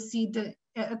we need to see to,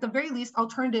 at the very least,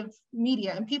 alternative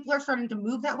media. And people are starting to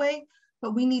move that way,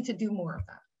 but we need to do more of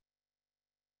that.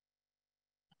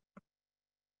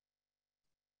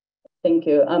 Thank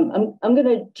you. I'm going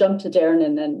to jump to Darren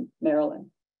and then Marilyn.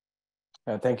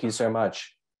 Thank you so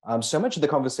much. So much of the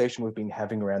conversation we've been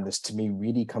having around this, to me,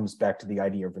 really comes back to the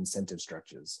idea of incentive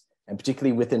structures, and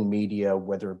particularly within media,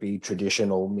 whether it be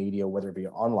traditional media, whether it be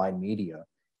online media.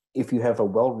 If you have a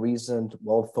well-reasoned,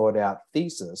 well-thought-out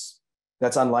thesis,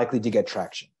 that's unlikely to get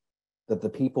traction. That the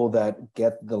people that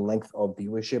get the length of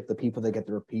viewership, the people that get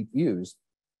the repeat views,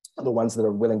 are the ones that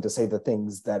are willing to say the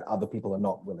things that other people are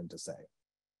not willing to say.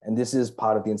 And this is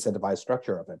part of the incentivized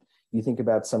structure of it. You think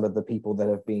about some of the people that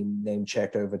have been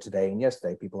name-checked over today and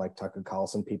yesterday, people like Tucker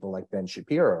Carlson, people like Ben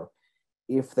Shapiro.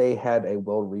 If they had a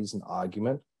well-reasoned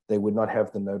argument, they would not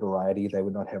have the notoriety, they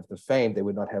would not have the fame, they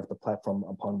would not have the platform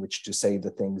upon which to say the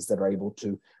things that are able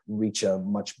to reach a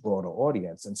much broader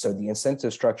audience. And so the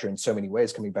incentive structure, in so many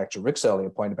ways, coming back to Rick's earlier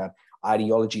point about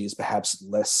ideology, is perhaps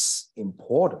less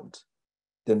important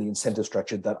than the incentive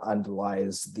structure that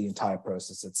underlies the entire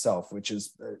process itself, which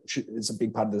is a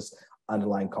big part of this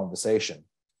underlying conversation.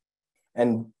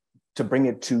 And to bring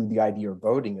it to the idea of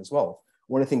voting as well,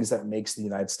 one of the things that makes the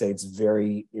United States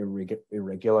very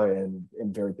irregular and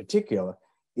very particular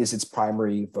is its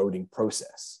primary voting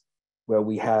process, where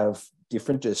we have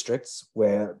different districts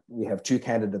where we have two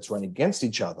candidates running against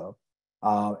each other,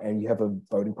 and you have a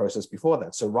voting process before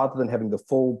that. So rather than having the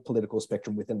full political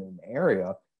spectrum within an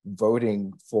area,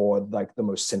 voting for like the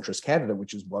most centrist candidate,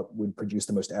 which is what would produce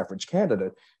the most average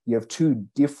candidate, you have two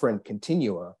different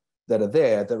continua that are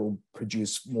there that will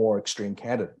produce more extreme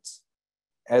candidates.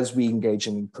 As we engage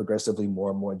in progressively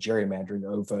more and more gerrymandering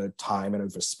over time and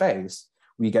over space,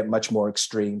 we get much more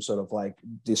extreme sort of like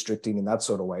districting in that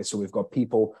sort of way. So we've got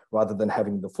people, rather than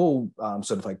having the full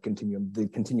sort of like continuum, the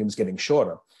continuum is getting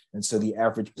shorter. And so the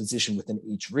average position within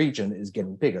each region is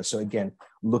getting bigger. So again,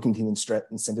 looking to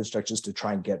incentive structures to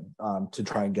try and get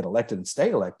elected and stay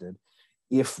elected.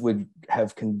 If we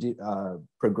have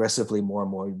progressively more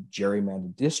and more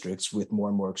gerrymandered districts with more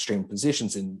and more extreme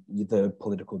positions in either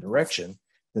political direction,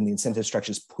 then the incentive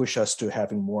structures push us to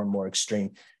having more and more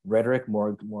extreme rhetoric,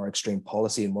 more extreme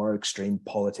policy, and more extreme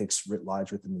politics writ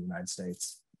large within the United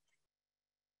States.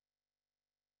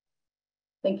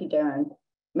 Thank you, Darren.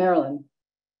 Marilyn.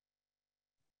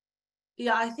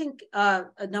 Yeah, I think a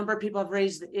number of people have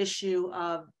raised the issue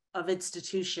of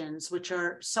institutions, which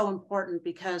are so important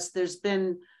because there's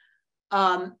been,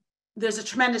 there's a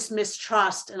tremendous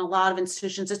mistrust in a lot of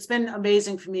institutions. It's been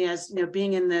amazing for me as,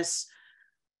 being in this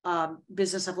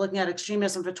business of looking at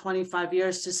extremism for 25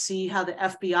 years to see how the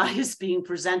FBI is being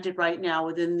presented right now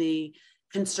within the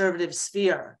conservative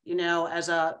sphere, as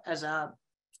a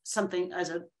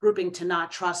grouping to not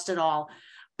trust at all.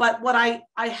 But what I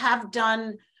have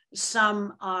done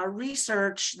some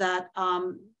research that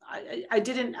I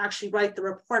didn't actually write the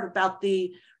report about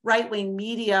the right-wing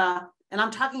media, and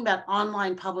I'm talking about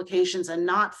online publications and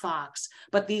not Fox,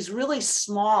 but these really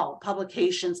small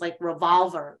publications like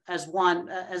Revolver as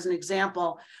an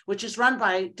example, which is run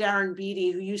by Darren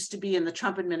Beattie, who used to be in the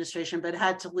Trump administration, but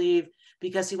had to leave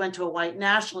because he went to a white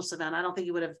nationalist event. I don't think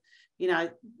he would have,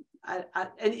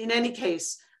 in any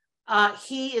case,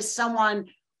 he is someone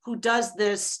who does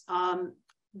this,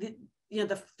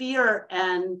 the fear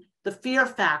and the fear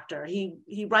factor.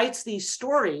 He writes these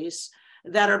stories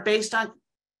that are based on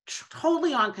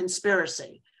totally on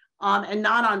conspiracy and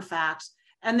not on facts.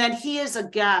 And then he is a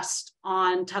guest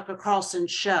on Tucker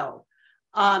Carlson's show.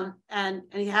 And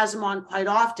he has him on quite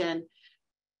often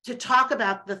to talk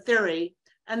about the theory.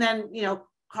 And then,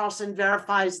 Carlson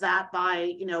verifies that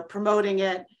by, promoting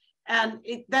it. And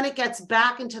then it gets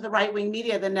back into the right-wing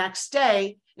media the next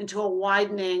day into a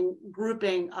widening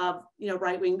grouping of,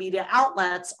 right-wing media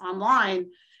outlets online.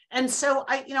 And so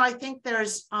I think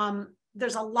there's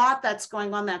a lot that's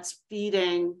going on that's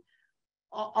feeding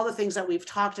all the things that we've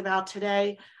talked about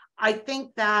today. I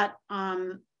think that,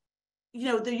 there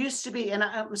used to be, and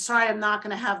I'm sorry, I'm not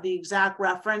going to have the exact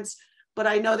reference, but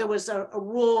I know there was a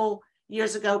rule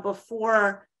years ago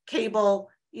before cable,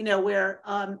 where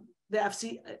the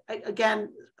FC, again,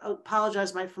 I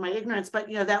apologize for my ignorance, but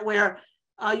that where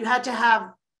you had to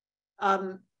have,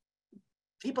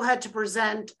 people had to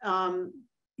present.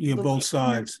 Both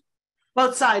sides.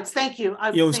 Both sides. Thank you.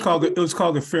 It was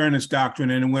called the Fairness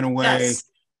Doctrine, and it went away. Yes.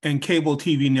 And cable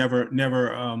TV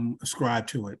never ascribed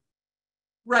to it.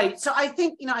 Right. So I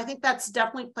think that's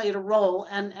definitely played a role,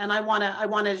 and I want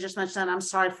to just mention that. I'm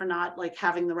sorry for not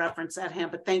having the reference at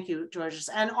hand, but thank you, Georges.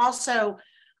 And also,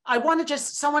 I want to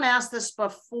someone asked this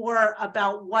before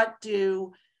about what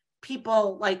do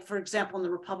people for example, in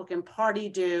the Republican Party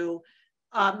do,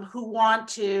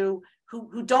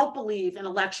 who don't believe in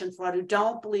election fraud, who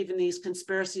don't believe in these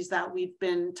conspiracies that we've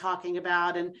been talking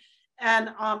about. And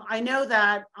I know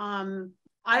that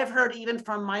I've heard even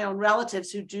from my own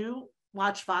relatives who do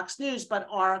watch Fox News, but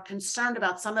are concerned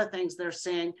about some of the things they're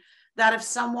seeing, that if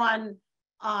someone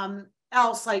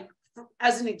else,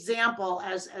 as an example,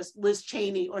 as Liz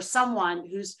Cheney or someone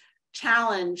who's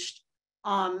challenged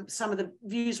some of the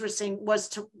views we're seeing, was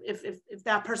to, if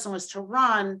that person was to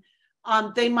run,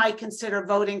 they might consider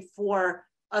voting for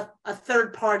a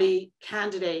third party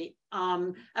candidate,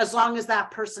 as long as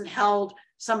that person held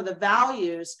some of the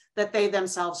values that they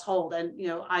themselves hold, and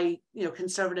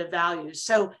conservative values.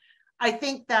 So I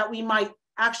think that we might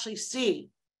actually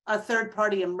see a third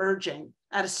party emerging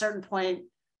at a certain point,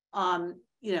 in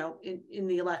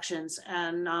the elections.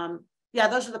 And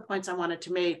those are the points I wanted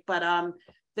to make. But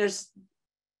there's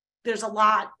a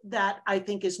lot that I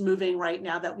think is moving right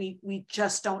now that we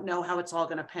just don't know how it's all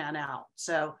going to pan out.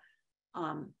 So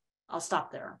I'll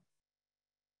stop there.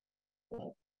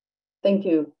 Thank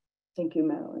you,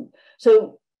 Marilyn.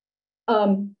 So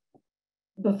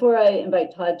before I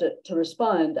invite Todd to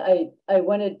respond, I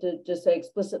wanted to just say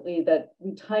explicitly that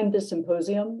we timed this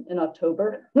symposium in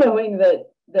October, knowing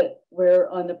that we're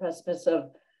on the precipice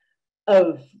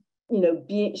of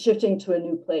shifting to a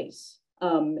new place.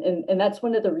 And that's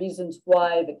one of the reasons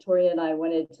why Victoria and I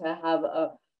wanted to have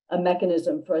a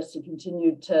mechanism for us to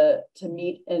continue to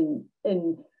meet and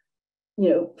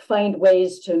find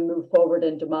ways to move forward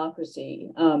in democracy.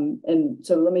 And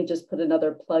so let me just put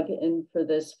another plug in for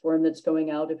this forum that's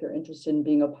going out. If you're interested in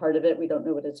being a part of it, we don't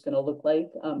know what it's going to look like.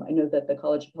 I know that the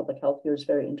College of Public Health here is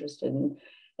very interested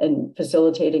in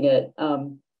facilitating it.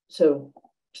 So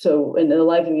in the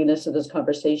liveliness of this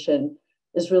conversation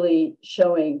is really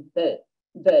showing that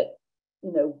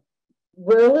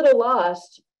we're a little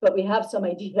lost, but we have some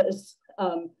ideas.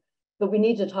 But we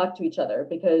need to talk to each other,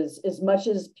 because as much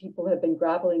as people have been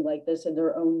grappling like this in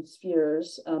their own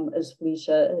spheres, as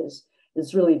Felicia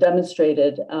has really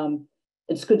demonstrated,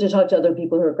 it's good to talk to other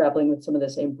people who are grappling with some of the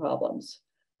same problems.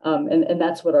 And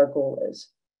that's what our goal is.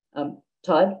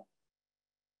 Todd?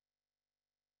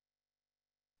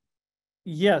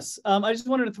 Yes, I just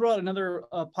wanted to throw out another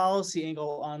policy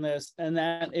angle on this, and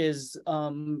that is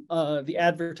the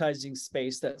advertising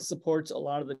space that supports a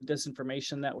lot of the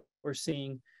disinformation that we're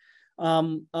seeing.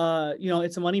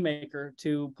 It's a moneymaker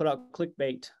to put out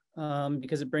clickbait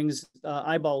because it brings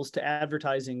eyeballs to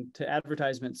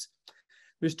advertisements.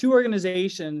 There's two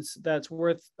organizations that's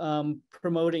worth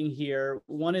promoting here.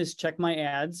 One is Check My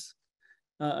Ads,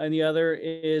 and the other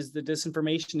is the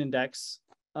Disinformation Index.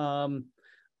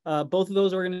 Both of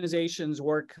those organizations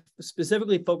work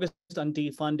specifically focused on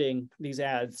defunding these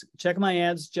ads. Check My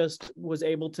Ads just was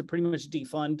able to pretty much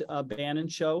defund Ban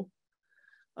and Show,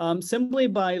 simply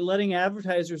by letting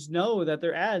advertisers know that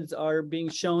their ads are being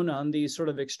shown on these sort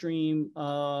of extreme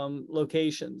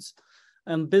locations.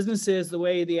 Businesses, the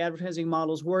way the advertising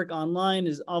models work online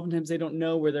is oftentimes they don't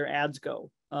know where their ads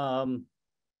go.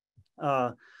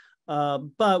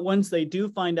 But once they do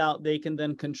find out, they can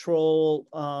then control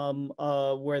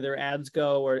where their ads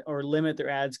go, or limit their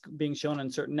ads being shown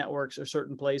on certain networks or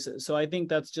certain places. So I think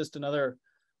that's just another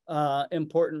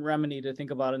important remedy to think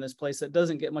about in this place that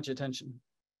doesn't get much attention.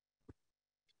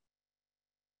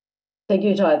 Thank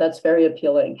you, Todd. That's very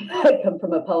appealing. I come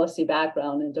from a policy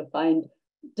background, and to find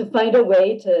a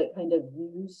way to kind of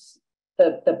use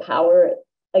the power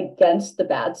against the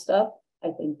bad stuff,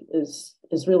 I think is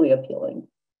really appealing.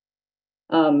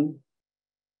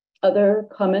 Other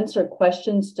comments or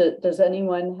questions? Does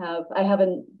anyone have? I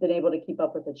haven't been able to keep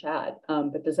up with the chat,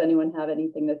 but does anyone have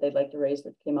anything that they'd like to raise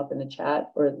that came up in the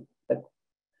chat? Or I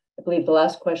believe the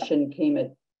last question came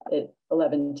at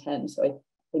 11:10, so I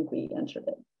think we answered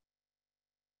it.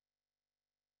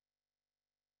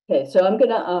 Okay, so I'm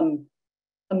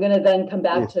gonna then come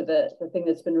back to the thing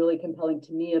that's been really compelling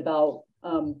to me about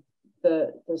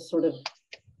the sort of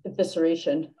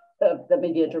evisceration, that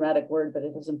may be a dramatic word, but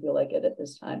it doesn't feel like it at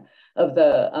this time, of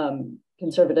the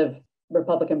conservative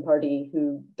Republican Party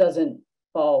who doesn't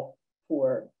fall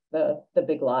for the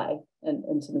big lie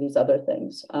and some of these other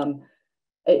things.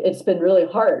 It's been really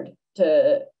hard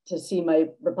to see my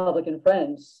Republican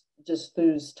friends just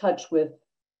lose touch with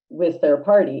their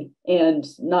party and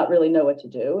not really know what to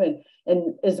do.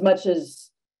 And as much as,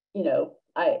 you know,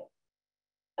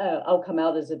 I'll come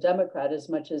out as a Democrat, as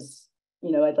much as,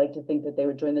 you know, I'd like to think that they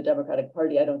would join the Democratic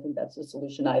Party, I don't think that's the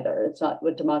solution either. It's not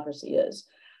what democracy is.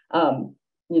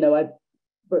 You know,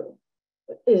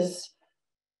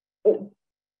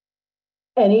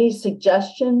 any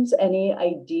suggestions, any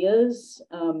ideas?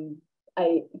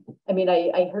 I mean,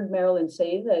 I heard Marilyn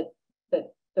say that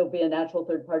there'll be a natural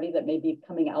third party that may be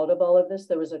coming out of all of this.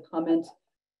 There was a comment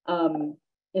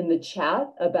in the chat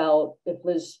about if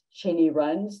Liz Cheney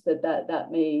runs, that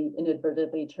may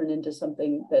inadvertently turn into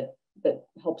something that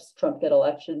helps Trump get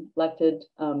elected.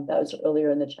 That was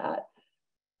earlier in the chat.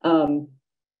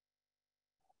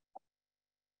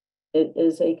 It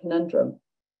is a conundrum.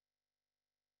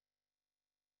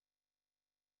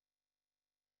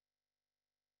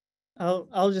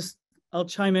 I'll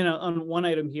chime in on one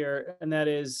item here, and that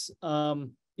is,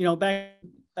 you know,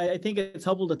 I think it's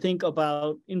helpful to think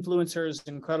about influencers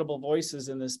and credible voices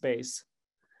in this space.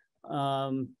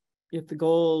 If the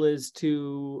goal is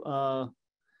to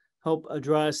help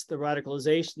address the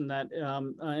radicalization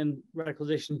and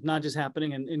radicalization is not just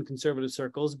happening in conservative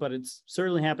circles, but it's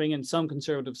certainly happening in some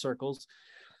conservative circles.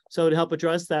 So to help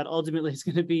address that, ultimately, it's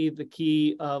going to be the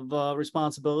key of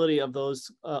responsibility of those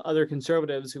other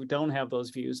conservatives who don't have those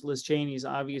views. Liz Cheney is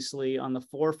obviously on the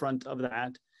forefront of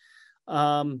that.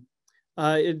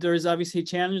 There's obviously a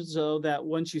challenge, though, that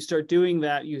once you start doing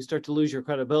that, you start to lose your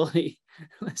credibility.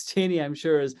 Liz Cheney, I'm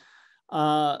sure, is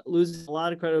loses a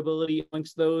lot of credibility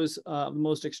amongst those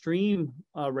most extreme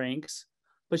ranks.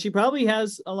 But she probably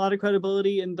has a lot of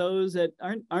credibility in those that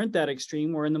aren't that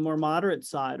extreme, or in the more moderate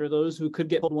side, or those who could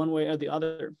get pulled one way or the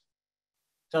other.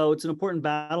 So it's an important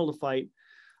battle to fight,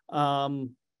 and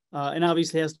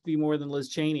obviously it has to be more than Liz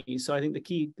Cheney. So I think the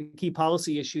key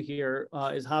policy issue here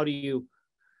is how do you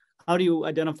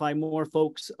identify more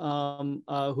folks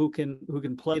who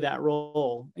can play that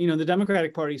role? You know, the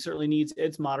Democratic Party certainly needs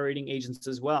its moderating agents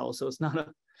as well. So it's not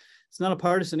a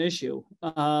partisan issue,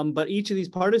 but each of these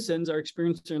partisans are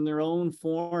experiencing their own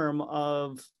form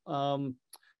of sort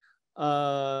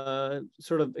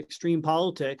of extreme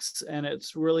politics, and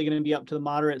it's really going to be up to the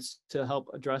moderates to help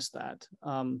address that.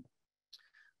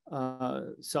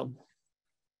 So.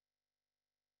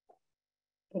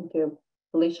 Thank you.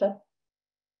 Alicia?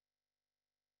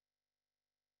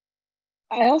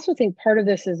 I also think part of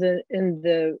this is in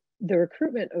the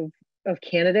recruitment of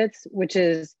candidates, which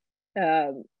is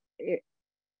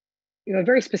you know, a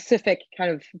very specific kind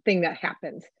of thing that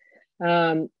happens.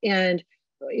 And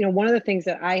you know, one of the things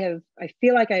that I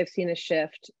feel like I have seen a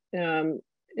shift in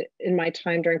my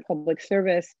time during public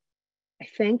service, I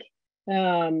think,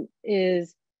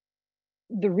 is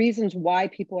the reasons why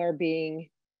people are doing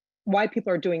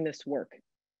this work.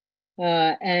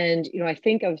 And you know, I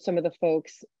think of some of the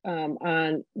folks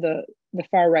on the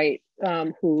far right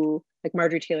who, like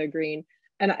Marjorie Taylor Greene,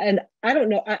 and I don't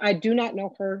know, I do not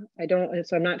know her. I don't,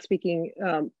 so I'm not speaking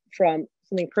from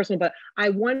something personal, but I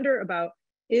wonder about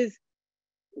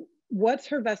what's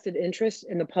her vested interest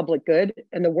in the public good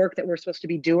and the work that we're supposed to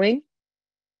be doing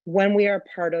when we are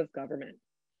part of government.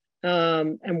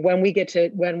 And when we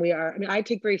are, I mean, I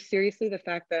take very seriously the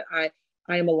fact that I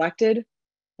am elected,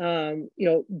 you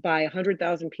know, by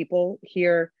 100,000 people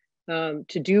here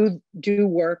to do good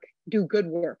work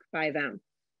by them,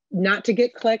 not to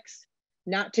get clicks,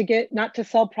 not to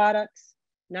sell products,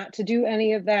 not to do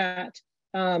any of that.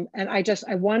 And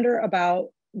I wonder about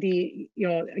the, you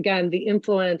know, again, the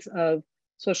influence of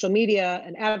social media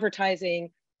and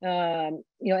advertising, you know,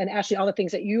 and actually all the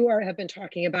things that you have been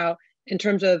talking about in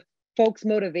terms of folks'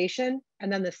 motivation,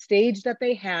 and then the stage that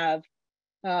they have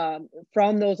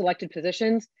from those elected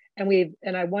positions.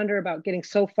 And I wonder about getting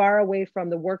so far away from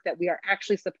the work that we are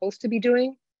actually supposed to be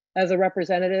doing as a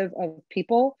representative of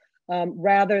people,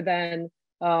 rather than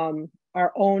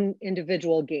our own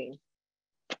individual gain.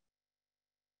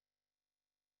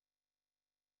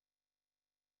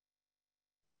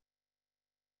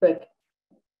 Rick.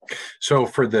 So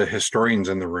for the historians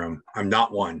in the room, I'm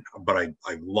not one, but I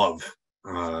love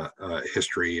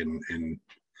history, and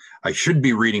I should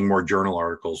be reading more journal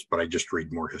articles, but I just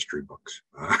read more history books.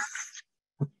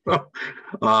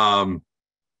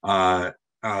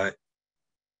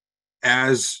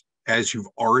 As you've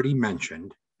already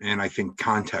mentioned, and I think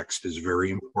context is very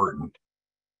important,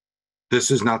 this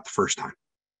is not the first time.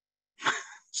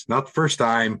 It's not the first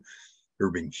time. There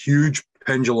have been huge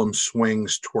pendulum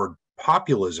swings toward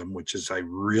populism, which is, I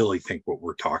really think, what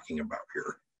we're talking about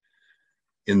here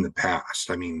in the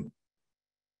past. I mean,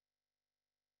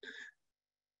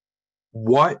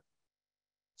 what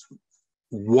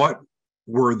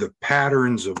were the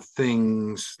patterns of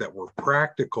things that were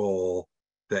practical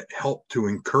that helped to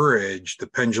encourage the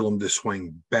pendulum to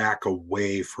swing back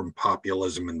away from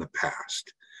populism in the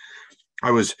past?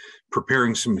 I was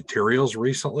preparing some materials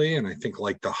recently, and I think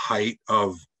like the height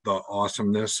of the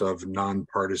awesomeness of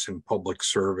nonpartisan public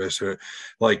service,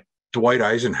 like Dwight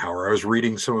Eisenhower, I was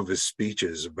reading some of his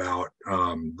speeches about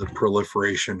the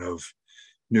proliferation of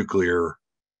nuclear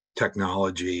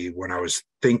technology when I was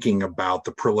thinking about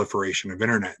the proliferation of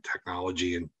internet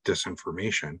technology and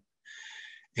disinformation.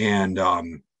 And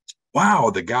wow,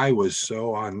 the guy was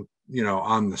so on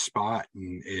the spot,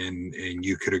 and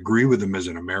you could agree with him as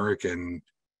an American,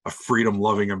 a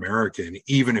freedom-loving American,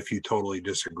 even if you totally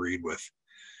disagreed with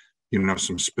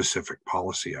some specific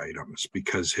policy items,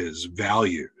 because his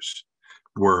values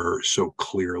were so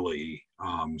clearly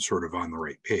sort of on the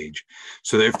right page.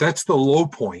 So if that's the low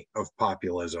point of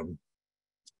populism,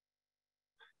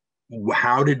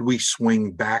 how did we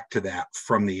swing back to that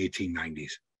from the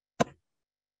 1890s?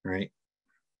 Right?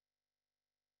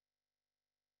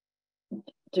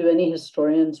 Do any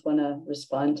historians want to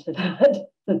respond to that?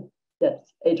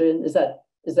 Yes, Adrian, is that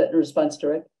in response to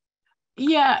Rick?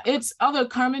 Yeah, although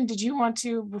Carmen, did you want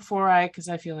to before because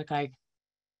I feel like I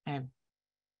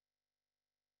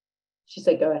She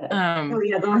said, go ahead. Oh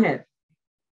yeah, go ahead.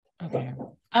 Okay.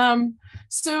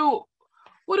 So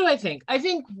what do I think? I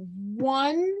think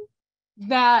one,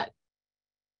 that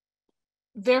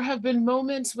there have been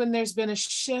moments when there's been a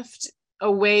shift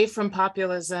away from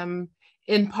populism,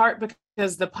 in part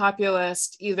because the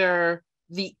populist, either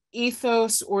the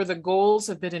ethos or the goals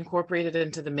have been incorporated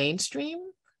into the mainstream,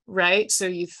 right? So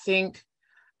you think,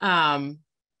 the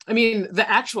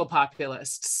actual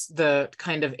populists, the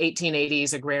kind of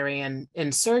 1880s agrarian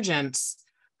insurgents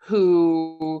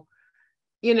who,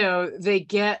 they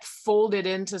get folded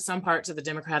into some parts of the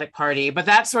Democratic Party, but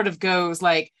that sort of goes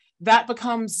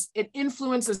it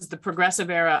influences the progressive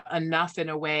era enough in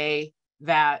a way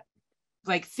that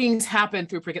things happen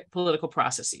through political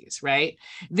processes, right?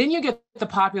 Then you get the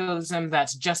populism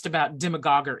that's just about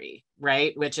demagoguery,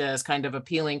 right? Which is kind of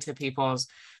appealing to people's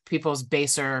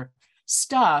baser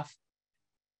stuff.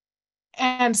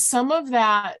 And some of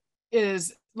that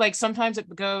is sometimes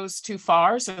it goes too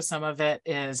far. So some of it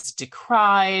is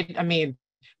decried. I mean,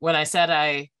 when I said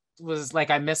I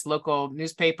miss local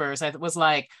newspapers, I was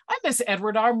I miss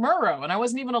Edward R. Murrow. And I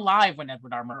wasn't even alive when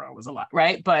Edward R. Murrow was alive,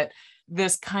 right? But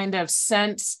this kind of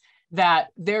sense that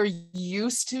there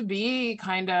used to be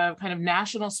kind of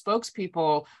national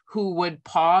spokespeople who would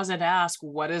pause and ask,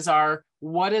 what is our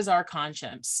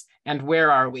conscience and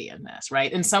where are we in this,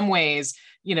 right? In some ways,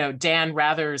 Dan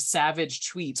Rather's savage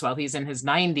tweets while he's in his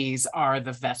 90s are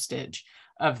the vestige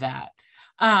of that.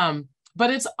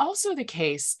 But it's also the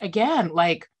case, again,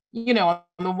 on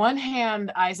the one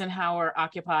hand, Eisenhower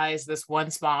occupies this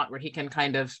one spot where he can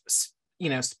kind of,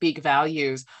 speak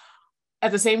values.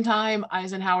 At the same time,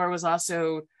 Eisenhower was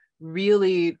also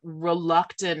really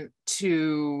reluctant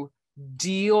to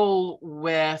deal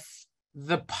with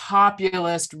the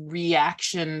populist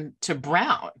reaction to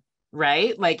Brown,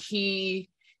 right? He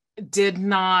didn't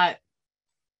want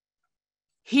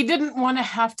to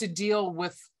have to deal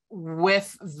with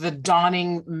the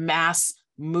dawning mass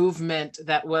movement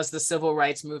that was the civil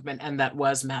rights movement and that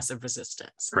was massive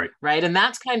resistance, right? And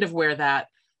that's kind of where that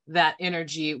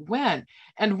energy went.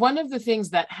 And one of the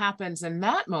things that happens in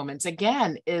that moment,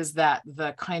 again, is that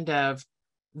the kind of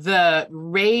the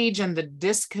rage and the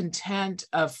discontent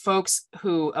of folks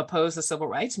who oppose the civil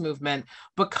rights movement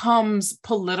becomes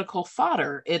political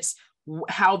fodder. It's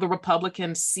how the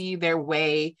Republicans see their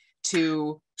way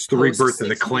to it's the rebirth of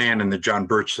the Klan and the John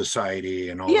Birch Society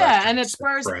and all that. Yeah, and it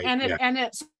spurs and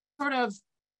it sort of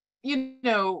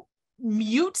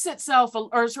mutes itself,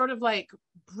 or sort of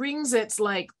brings its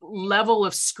level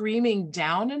of screaming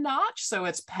down a notch so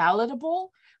it's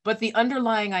palatable, but the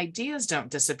underlying ideas don't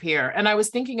disappear. And I was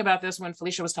thinking about this when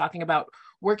Felicia was talking about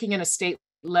working in a state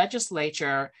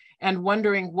legislature and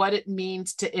wondering what it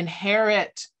means to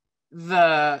inherit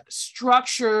the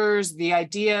structures, the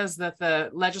ideas that the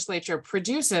legislature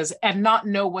produces and not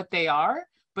know what they are,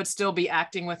 but still be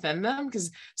acting within them.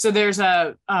 So there's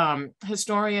a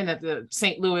historian at the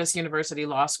St. Louis University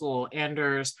Law School,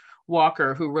 Anders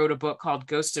Walker, who wrote a book called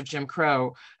Ghost of Jim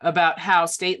Crow about how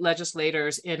state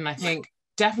legislators in, I think,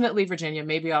 definitely Virginia,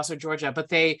 maybe also Georgia, but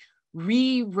they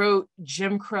rewrote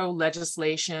Jim Crow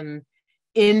legislation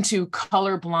into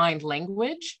colorblind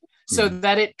language so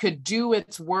that it could do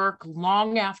its work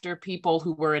long after people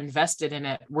who were invested in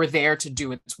it were there to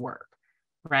do its work,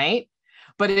 right?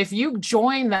 But if you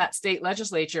join that state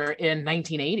legislature in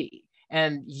 1980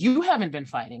 and you haven't been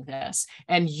fighting this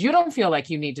and you don't feel like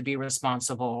you need to be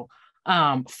responsible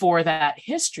for that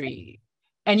history,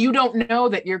 and you don't know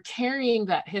that you're carrying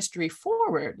that history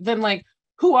forward, then like,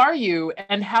 who are you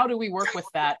and how do we work with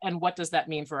that? And what does that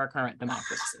mean for our current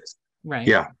democracies? Right.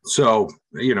 Yeah. So,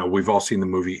 you know, we've all seen the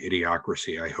movie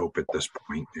Idiocracy, I hope, at this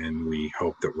point, and we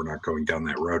hope that we're not going down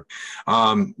that road.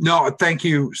 No, thank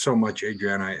you so much,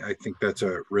 Adrienne. I think that's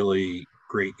a really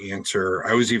great answer.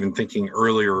 I was even thinking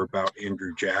earlier about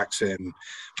Andrew Jackson,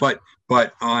 but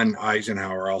on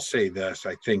Eisenhower, I'll say this.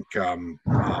 I think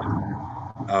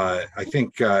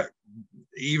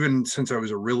even since I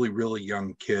was a really, really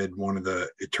young kid, one of the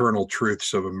eternal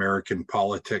truths of American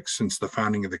politics since the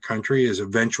founding of the country is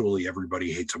eventually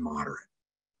everybody hates a moderate.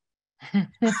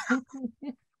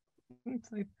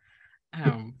 It's like,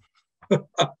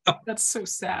 that's so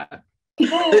sad.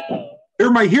 They're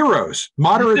my heroes.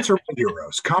 Moderates are my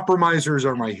heroes. Compromisers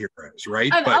are my heroes,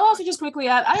 right? And I'll also just quickly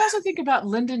add, I also think about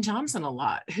Lyndon Johnson a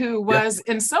lot, who was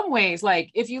in some ways,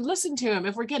 like, if you listen to him,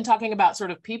 if we're again talking about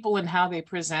sort of people and how they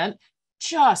present,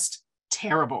 just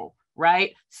terrible,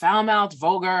 right? Foul-mouthed,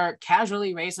 vulgar,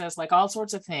 casually racist, like all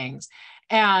sorts of things.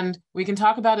 And we can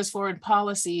talk about his foreign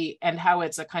policy and how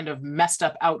it's a kind of messed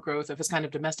up outgrowth of his kind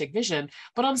of domestic vision.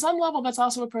 But on some level, that's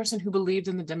also a person who believed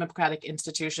in the democratic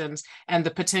institutions and the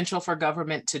potential for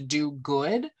government to do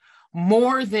good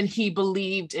more than he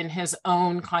believed in his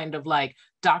own kind of like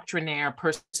doctrinaire,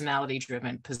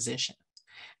 personality-driven position.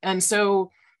 And so,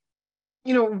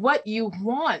 you know, what you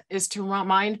want is to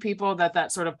remind people that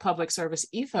that sort of public service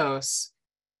ethos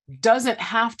doesn't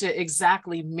have to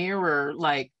exactly mirror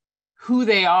like who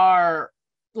they are,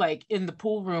 like in the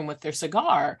pool room with their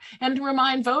cigar, and to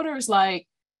remind voters like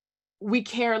we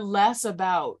care less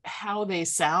about how they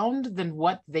sound than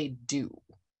what they do.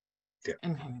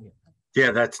 Yeah,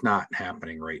 yeah, that's not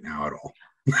happening right now at all.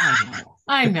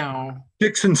 I know.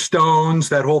 Sticks and stones,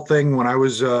 that whole thing when I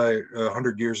was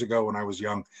 100 years ago when I was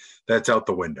young, that's out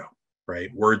the window,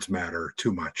 right? Words matter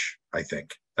too much, I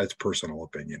think. That's personal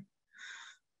opinion.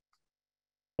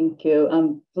 Thank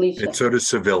you. Felicia. And so does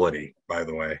civility, by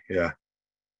the way. Yeah.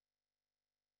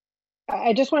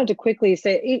 I just wanted to quickly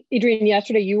say, Adrienne,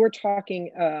 yesterday you were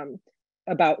talking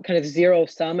about kind of zero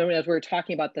sum. And as we were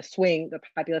talking about the swing, the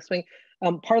populist swing,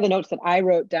 part of the notes that I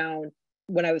wrote down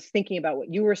when I was thinking about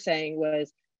what you were saying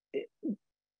was,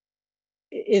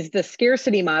 is the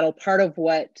scarcity model part of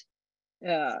what,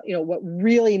 what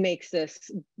really makes this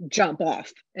jump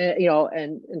off,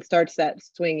 and starts that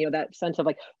swing, that sense of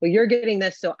like, well, you're getting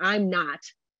this, so I'm not,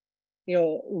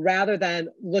 rather than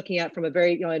looking at from a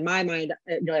very, in my mind,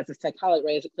 as a psychologist,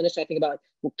 right, as a clinician, I think about,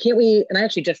 well, can't we, and I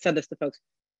actually just said this to folks,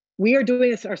 we are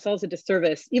doing ourselves a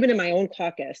disservice, even in my own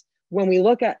caucus, when we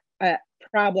look at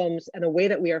problems and the way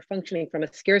that we are functioning from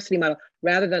a scarcity model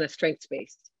rather than a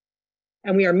strengths-based.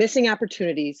 And we are missing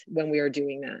opportunities when we are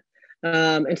doing that.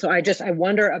 And so I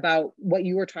wonder about what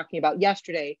you were talking about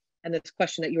yesterday and this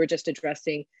question that you were just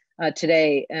addressing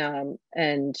today,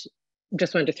 and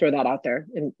just wanted to throw that out there.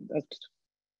 And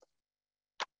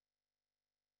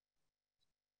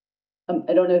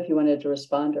I don't know if you wanted to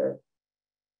respond or.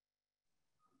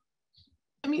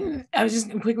 I mean, I was just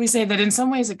going to quickly say that in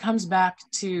some ways it comes back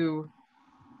to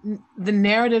the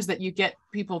narratives that you get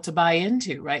people to buy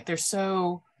into, right? They're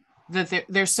so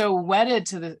wedded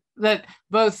to that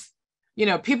both,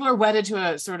 people are wedded to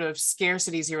a sort of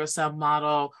scarcity zero sum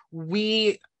model.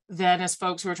 We then, as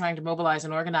folks who are trying to mobilize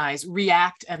and organize,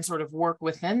 react and sort of work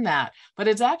within that. But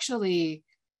it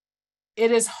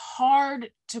is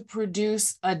hard to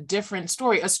produce a different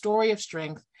story, a story of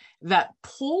strength that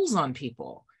pulls on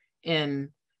people in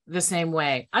the same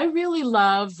way. I really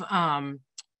love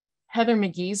Heather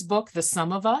McGhee's book, The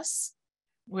Sum of Us,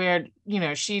 where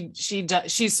she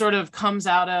sort of comes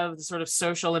out of the sort of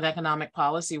social and economic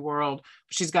policy world.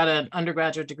 She's got an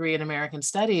undergraduate degree in American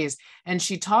Studies, and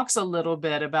she talks a little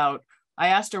bit about, I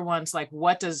asked her once, like,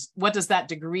 what does that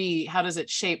degree, how does it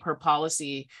shape her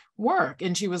policy work?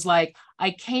 And she was like,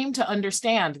 I came to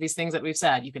understand these things that we've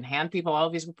said. You can hand people all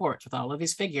of these reports with all of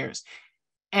these figures,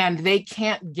 and they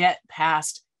can't get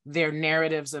past their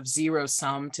narratives of zero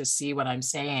sum to see what I'm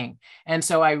saying. And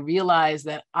so I realized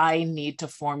that I need to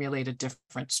formulate a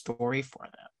different story for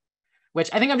them,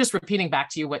 which I think I'm just repeating back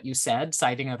to you what you said,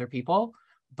 citing other people,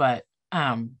 but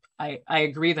I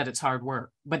agree that it's hard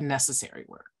work, but necessary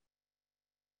work.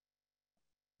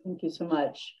 Thank you so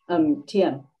much.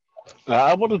 TM.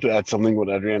 I wanted to add something what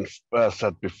Adrienne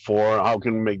said before. How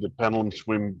can we make the pendulum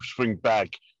swing back?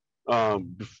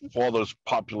 before those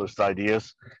populist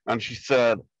ideas. And she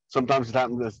said sometimes it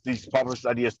happens that these populist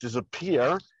ideas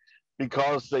disappear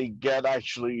because they get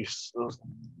actually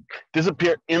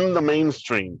disappear in the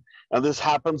mainstream. And this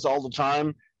happens all the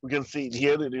time. We can see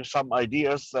here that there's some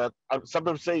ideas that I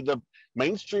sometimes say the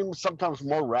mainstream is sometimes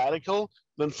more radical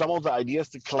than some of the ideas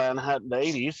the Klan had in the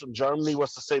 80s. In Germany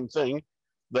was the same thing,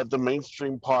 that the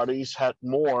mainstream parties had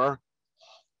more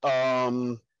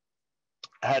was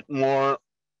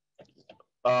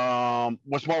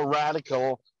more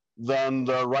radical than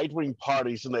the right-wing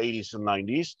parties in the 80s and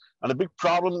 90s. And the big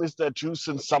problem is that too,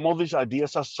 since some of these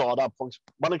ideas are sought up. For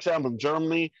one example, in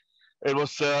Germany, it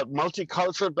was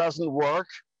multicultural doesn't work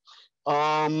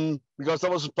because there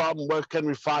was a problem, where can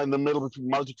we find the middle between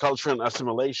multicultural and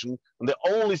assimilation? And they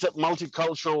only said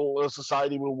multicultural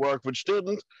society will work, which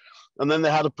didn't. And then they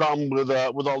had a problem with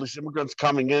all these immigrants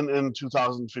coming in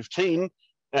 2015,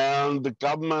 and the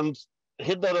government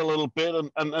hit that a little bit.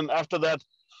 And after that,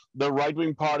 the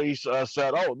right-wing parties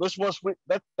said, "Oh, that's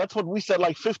what we said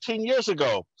like 15 years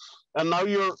ago, and now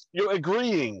you're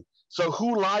agreeing. So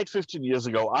who lied 15 years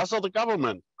ago? Us or the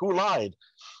government? Who lied?"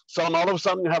 So all of a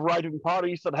sudden, you have right-wing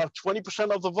parties that have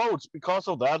 20% of the votes because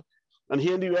of that. And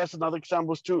here in the U.S., another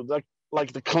example is too,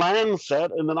 like the Klan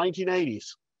said in the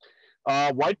 1980s.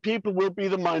 White people will be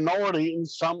the minority in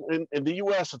the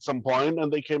U.S. at some point, and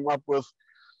they came up with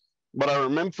whatever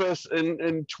Memphis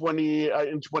in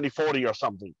 2040 or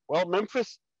something. Well,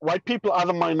 Memphis, white people are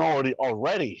the minority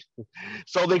already,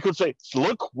 so they could say,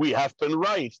 "Look, we have been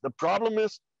right." The problem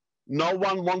is, no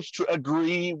one wants to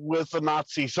agree with the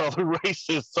Nazis or the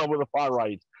racists or with the far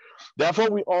right.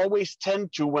 Therefore, we always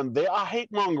tend to, when they are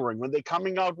hate mongering, when they're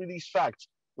coming out with these facts,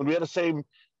 when we have the same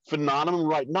phenomenon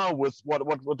right now with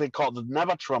what they call the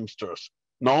never Trumpsters.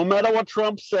 No matter what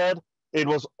Trump said, it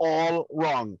was all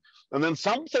wrong. And then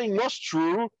something was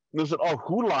true, and they said, "Oh,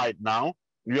 who lied now?"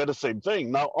 You had the same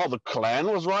thing. Now, the Klan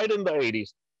was right in the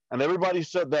 80s. And everybody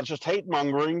said that's just hate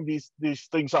mongering. These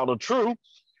things are not true.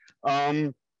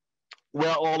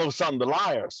 We're all of a sudden the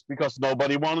liars because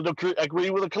nobody wanted to agree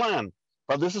with the Klan.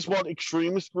 But this is what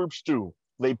extremist groups do.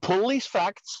 They pull these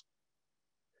facts.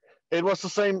 It was the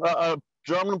same. A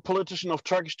German politician of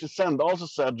Turkish descent also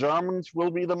said Germans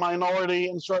will be the minority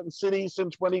in certain cities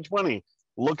in 2020.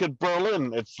 Look at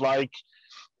Berlin. It's like,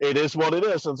 it is what it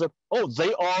is. And said, "Oh,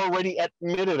 they already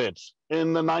admitted it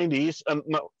in the 90s, and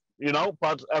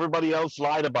but everybody else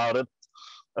lied about it."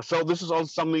 So this is also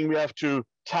something we have to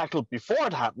tackle before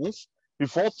it happens,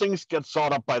 before things get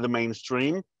sought up by the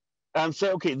mainstream, and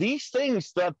say, okay, these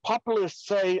things that populists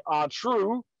say are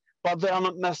true, but they are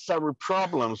not necessarily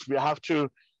problems. We have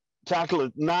to tackle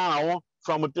it now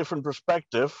from a different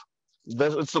perspective.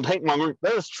 It's not hate mongering.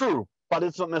 That is true, but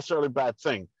it's not necessarily a bad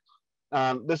thing.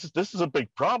 And this is a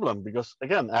big problem because,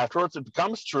 again, afterwards it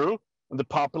becomes true, and the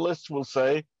populists will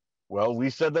say, "Well, we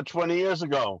said that 20 years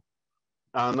ago,"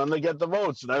 and then they get the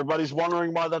votes, and everybody's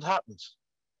wondering why that happens.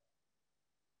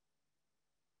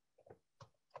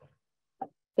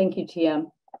 Thank you,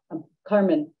 TM.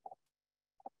 Carmen.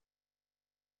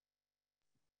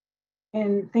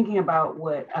 And thinking about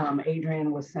what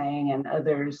Adrian was saying and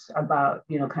others about,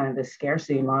 kind of the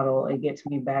scarcity model, it gets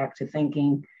me back to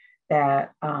thinking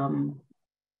that,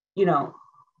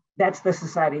 that's the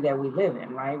society that we live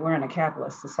in, right? We're in a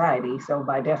capitalist society. So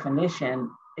by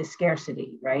definition, it's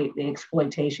scarcity, right? The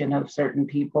exploitation of certain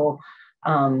people,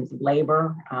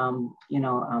 labor,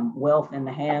 wealth in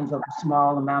the hands of a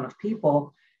small amount of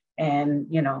people, and,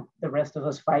 the rest of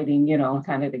us fighting,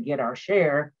 kind of to get our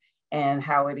share. And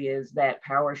how it is that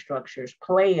power structures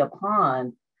play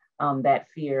upon that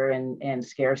fear and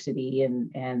scarcity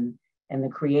and the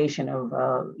creation of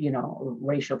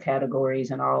racial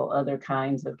categories and all other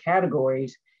kinds of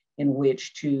categories in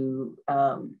which to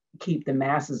keep the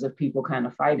masses of people kind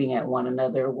of fighting at one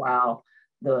another while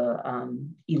the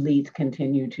elites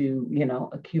continue to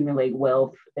accumulate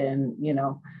wealth. And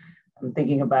I'm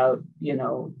thinking about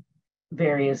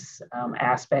various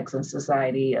aspects in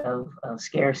society of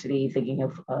scarcity, thinking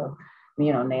of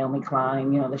Naomi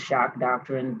Klein, the shock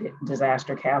doctrine,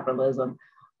 disaster capitalism.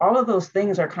 All of those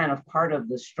things are kind of part of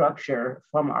the structure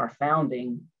from our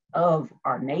founding of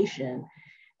our nation.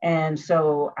 And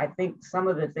so I think some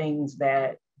of the things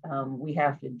that we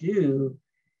have to do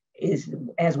is,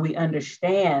 as we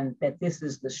understand that this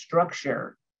is the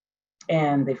structure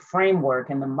and the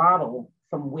framework and the model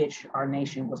from which our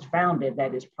nation was founded,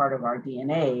 that is part of our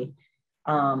DNA,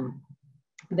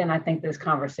 then I think this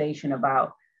conversation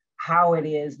about how it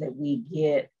is that we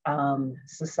get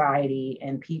society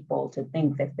and people to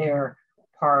think that they're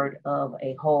part of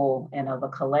a whole and of a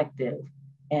collective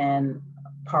and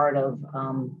part of,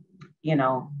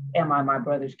 am I my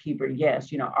brother's keeper?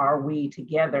 Yes. Are we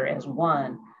together as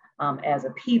one, as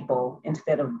a people,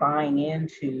 instead of buying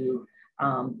into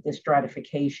the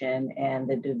stratification and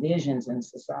the divisions in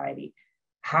society?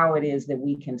 How it is that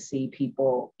we can see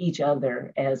people, each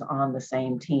other, as on the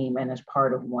same team and as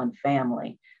part of one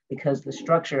family, because the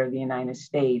structure of the United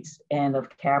States and of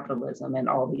capitalism and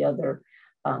all the other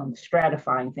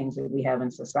stratifying things that we have in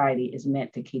society is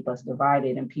meant to keep us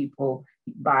divided, and people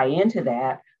buy into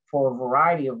that for a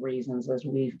variety of reasons, as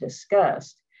we've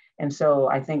discussed. And so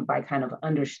I think by kind of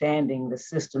understanding the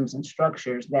systems and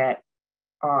structures that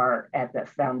are at the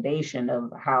foundation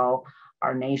of how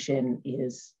our nation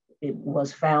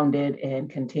was founded and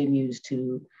continues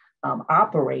to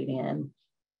operate in,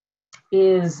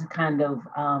 is kind of,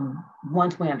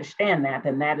 once we understand that,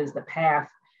 then that is the path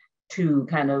to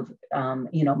kind of,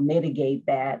 mitigate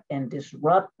that and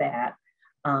disrupt that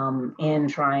in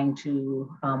trying to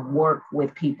work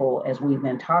with people, as we've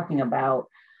been talking about,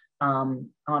 on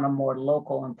a more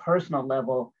local and personal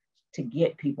level, to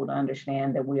get people to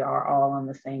understand that we are all on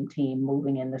the same team,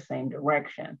 moving in the same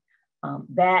direction.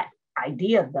 That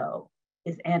idea, though,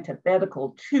 is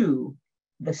antithetical to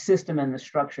the system and the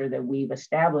structure that we've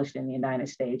established in the United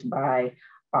States by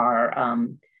our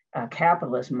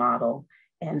capitalist model.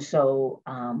 And so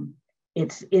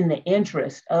it's in the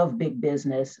interest of big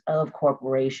business, of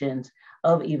corporations,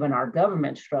 of even our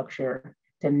government structure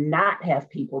to not have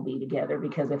people be together,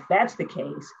 because if that's the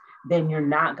case, then you're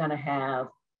not going to have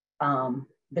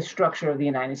the structure of the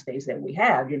United States that we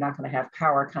have. You're not going to have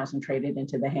power concentrated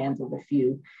into the hands of the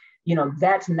few.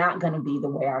 That's not going to be the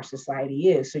way our society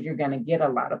is. So you're going to get a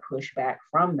lot of pushback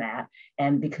from that.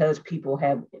 And because people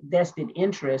have vested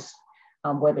interests,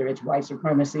 whether it's white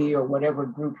supremacy or whatever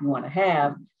group you want to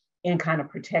have, in kind of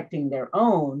protecting their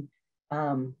own,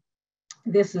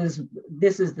 this is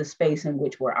the space in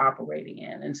which we're operating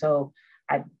in. And so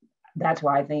that's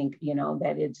why I think,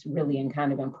 that it's really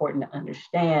kind of important to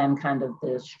understand kind of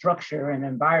the structure and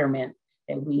environment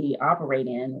that we operate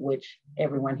in, which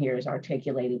everyone here has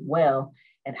articulated well,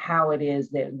 and how it is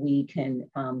that we can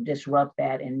disrupt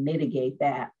that and mitigate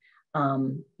that,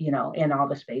 in all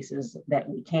the spaces that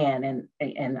we can.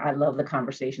 And I love the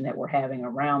conversation that we're having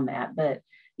around that. But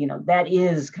that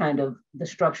is kind of the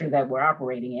structure that we're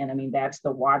operating in. I mean, that's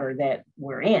the water that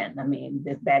we're in. I mean,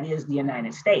 that is the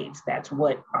United States. That's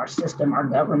what our system, our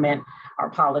government, our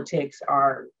politics,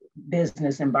 our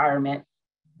business environment,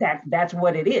 that's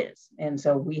what it is. And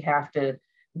so we have to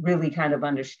really kind of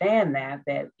understand that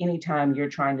anytime you're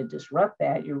trying to disrupt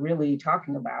that, you're really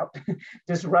talking about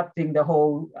disrupting the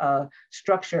whole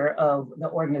structure of the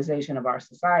organization of our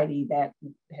society that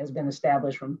has been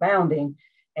established from founding.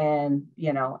 And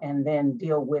then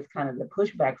deal with kind of the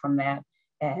pushback from that,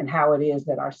 and how it is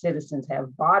that our citizens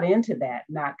have bought into that,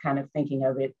 not kind of thinking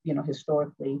of it,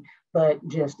 historically, but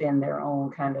just in their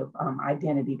own kind of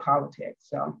identity politics.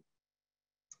 So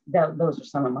those are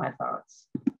some of my thoughts.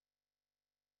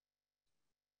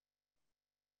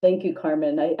 Thank you,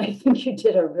 Carmen. I think you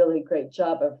did a really great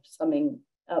job of summing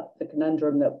up the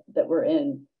conundrum that we're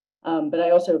in. But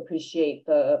I also appreciate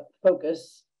the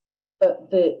focus,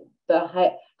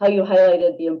 how you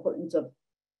highlighted the importance of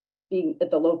being at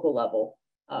the local level,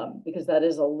 because that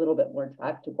is a little bit more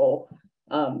tractable,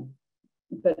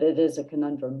 but it is a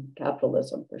conundrum,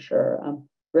 capitalism, for sure.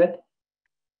 Rick?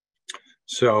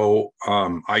 So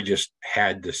I just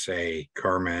had to say,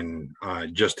 Carmen,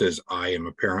 just as I am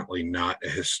apparently not a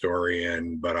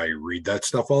historian, but I read that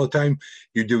stuff all the time,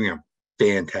 you're doing a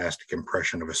fantastic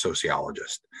impression of a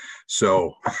sociologist.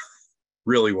 So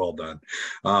really well done.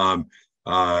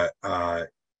 And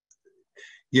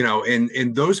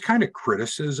those kind of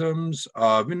criticisms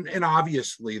of, and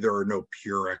obviously there are no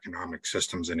pure economic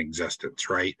systems in existence,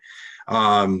 right?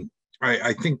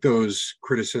 I think those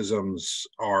criticisms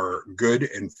are good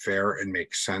and fair and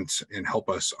make sense and help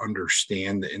us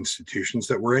understand the institutions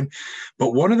that we're in.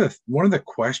 But one of the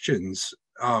questions,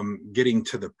 getting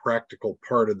to the practical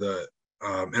part of the,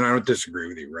 and I don't disagree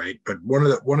with you, right? But one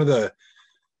of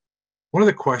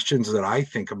the questions that I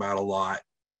think about a lot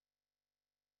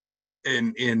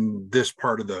in this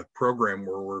part of the program,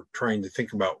 where we're trying to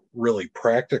think about really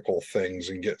practical things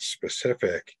and get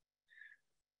specific,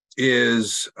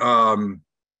 is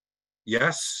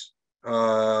yes,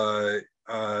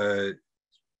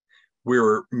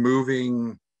 we're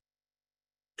moving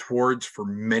towards, for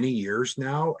many years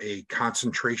now, a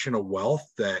concentration of wealth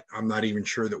that I'm not even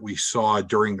sure that we saw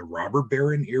during the robber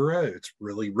baron era. It's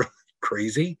really, really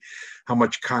crazy how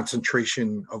much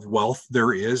concentration of wealth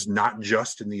there is, not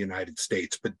just in the United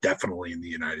States, but definitely in the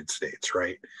United States,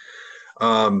 right?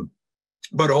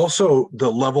 But also the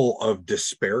level of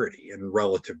disparity and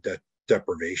relative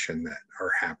deprivation that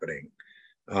are happening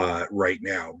right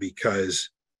now, because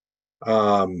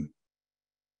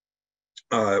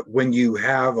when you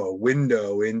have a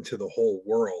window into the whole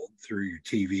world through your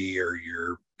TV or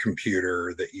your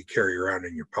computer that you carry around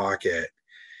in your pocket,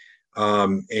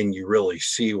 and you really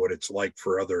see what it's like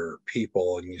for other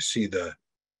people, and you see the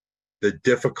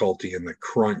difficulty and the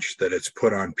crunch that it's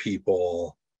put on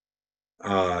people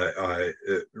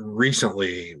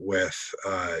recently with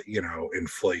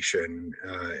inflation,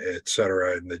 et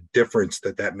cetera, and the difference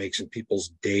that makes in people's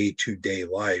day-to-day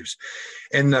lives,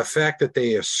 and the fact that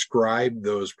they ascribe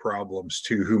those problems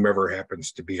to whomever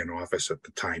happens to be in office at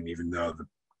the time, even though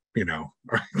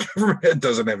our government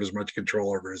doesn't have as much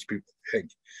control over it as people think.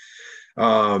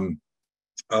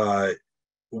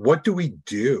 What do we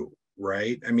do,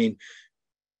 right? I mean,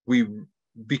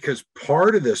 because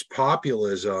part of this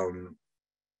populism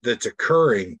that's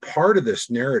occurring, part of this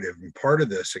narrative and part of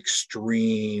this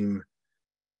extreme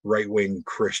right-wing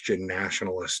Christian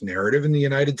nationalist narrative in the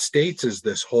United States is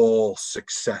this whole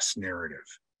success narrative.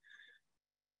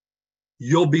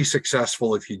 You'll be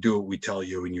successful if you do what we tell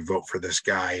you and you vote for this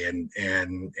guy, and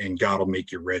God will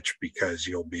make you rich because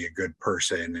you'll be a good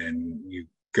person, and you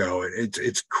go.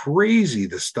 It's crazy,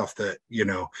 the stuff that,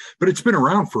 but it's been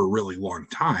around for a really long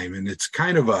time, and it's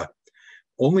kind of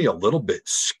only a little bit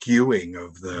skewing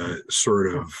of the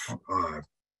sort of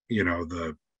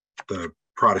the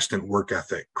Protestant work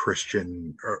ethic,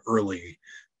 Christian early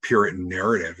Puritan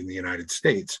narrative in the United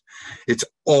States. It's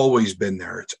always been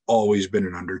there. It's always been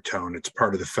an undertone. It's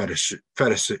part of the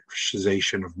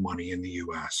fetishization of money in the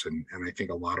US, and I think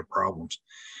a lot of problems.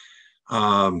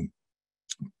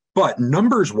 But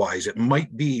numbers wise, it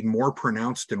might be more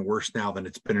pronounced and worse now than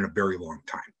it's been in a very long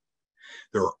time.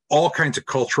 There are all kinds of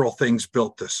cultural things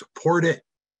built to support it.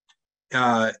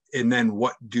 And then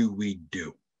what do we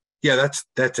do? Yeah,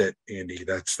 that's it, Andy.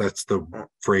 That's the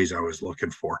phrase I was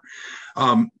looking for.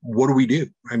 What do we do?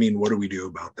 I mean, what do we do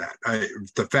about that?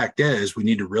 The fact is, we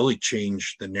need to really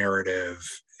change the narrative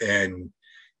and,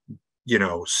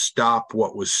 stop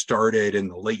what was started in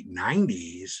the late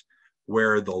 90s,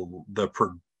 where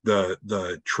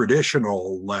the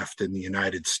traditional left in the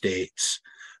United States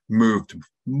moved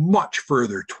much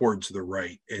further towards the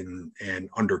right and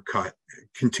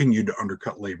continued to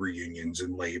undercut labor unions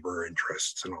and labor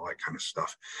interests and all that kind of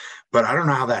stuff. But I don't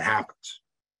know how that happens.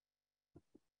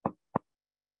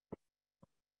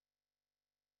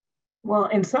 Well,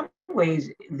 in some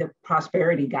ways, the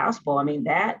prosperity gospel, I mean,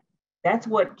 that's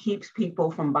what keeps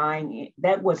people from buying.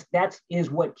 That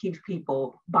is what keeps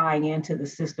people buying into the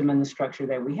system and the structure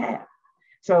that we have.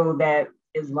 So that,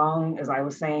 as long as I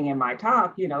was saying in my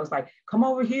talk, it's like, come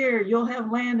over here, you'll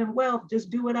have land and wealth, just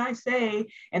do what I say,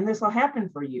 and this will happen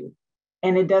for you.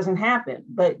 And it doesn't happen,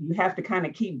 but you have to kind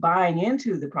of keep buying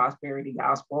into the prosperity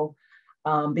gospel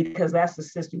because that's the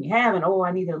system you have. And,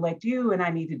 I need to elect you and I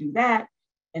need to do that,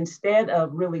 instead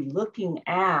of really looking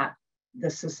at the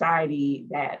society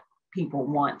that people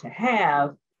want to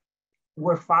have.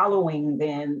 We're following,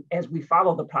 then, as we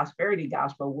follow the prosperity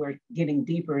gospel, we're getting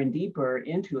deeper and deeper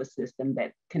into a system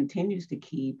that continues to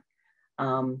keep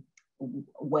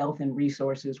wealth and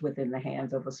resources within the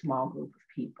hands of a small group of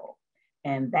people.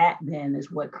 And that then is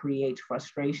what creates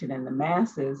frustration in the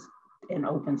masses and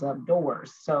opens up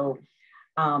doors. So,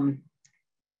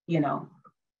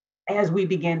 as we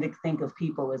begin to think of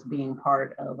people as being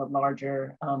part of a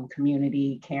larger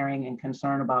community, caring and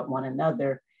concerned about one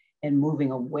another, and moving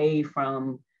away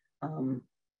from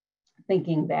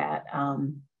thinking that, I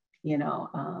don't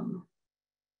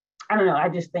know, I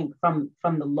just think from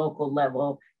the local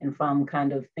level and from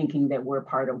kind of thinking that we're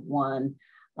part of one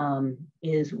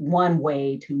is one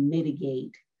way to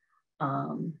mitigate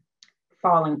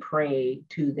falling prey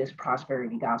to this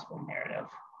prosperity gospel narrative.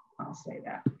 I'll say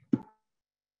that.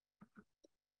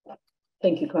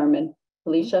 Thank you, Carmen.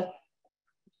 Alicia?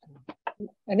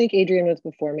 I think Adrian was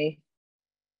before me.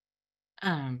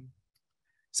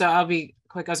 So I'll be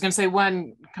quick. I was going to say,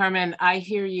 one, Carmen, I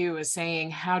hear you as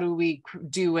saying, how do we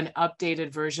do an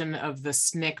updated version of the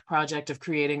SNCC project of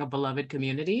creating a beloved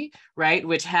community, right?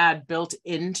 Which had built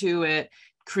into it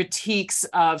critiques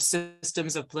of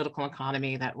systems of political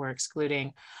economy that we're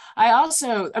excluding.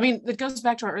 It goes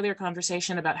back to our earlier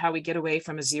conversation about how we get away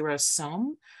from a zero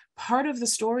sum. Part of the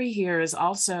story here is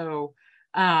also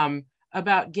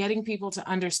about getting people to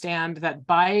understand that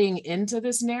buying into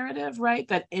this narrative, right,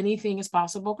 that anything is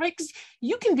possible, right? Because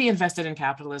you can be invested in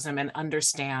capitalism and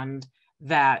understand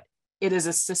that it is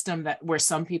a system where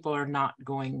some people are not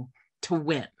going to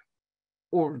win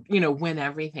or, win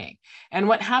everything. And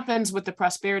what happens with the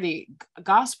prosperity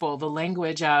gospel, the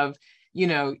language of,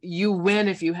 you win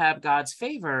if you have God's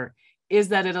favor, is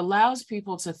that it allows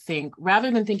people to think, rather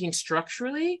than thinking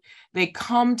structurally, they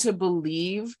come to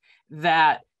believe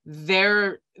that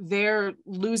their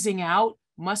losing out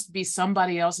must be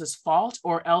somebody else's fault,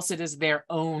 or else it is their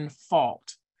own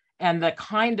fault. And the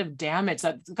kind of damage,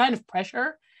 that the kind of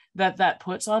pressure that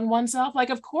puts on oneself, like,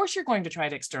 of course you're going to try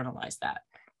to externalize that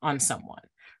on someone,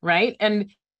 right?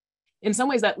 And in some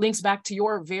ways that links back to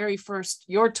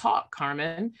your talk,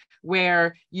 Carmen,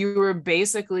 where you were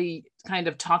basically kind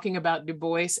of talking about Du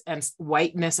Bois and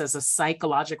whiteness as a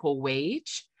psychological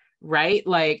wage, right?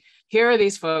 Like, here are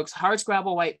these folks,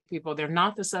 hardscrabble white people, they're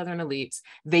not the Southern elites,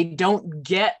 they don't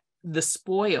get the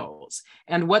spoils.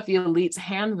 And what the elites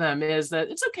hand them is that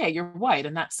it's okay, you're white,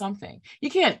 and that's something.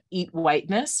 You can't eat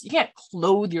whiteness, you can't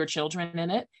clothe your children in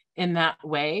it in that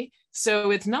way.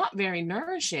 So it's not very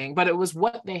nourishing, but it was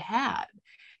what they had.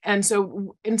 And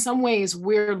so in some ways,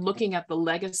 we're looking at the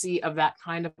legacy of that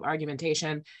kind of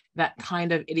argumentation, that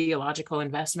kind of ideological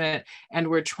investment, and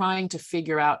we're trying to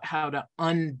figure out how to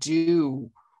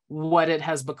undo what it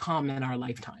has become in our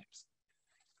lifetimes.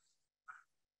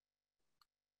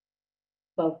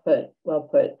 Well put,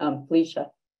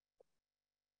 Felicia.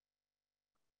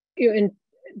 And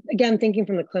again, thinking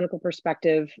from the clinical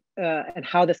perspective and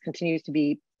how this continues to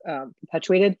be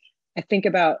perpetuated, I think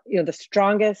about, the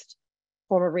strongest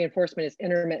form of reinforcement is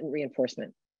intermittent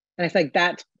reinforcement. And I think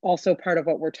that's also part of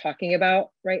what we're talking about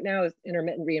right now is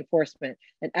intermittent reinforcement.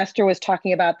 And Esther was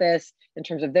talking about this in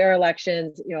terms of their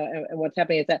elections, and what's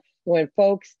happening is that when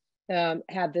folks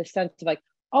have this sense of like,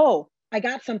 oh, I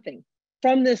got something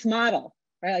from this model,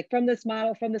 right? Like from this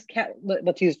model,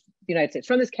 let's use the United States,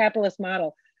 from this capitalist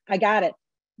model, I got it.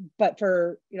 But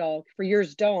for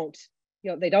yours don't,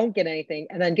 they don't get anything,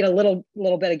 and then get a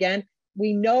little bit again.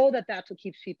 We know that that's what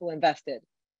keeps people invested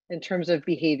in terms of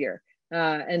behavior.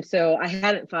 And so I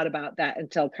hadn't thought about that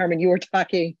until Carmen, you were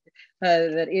talking,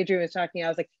 that Adrian was talking. I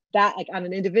was like, that, like on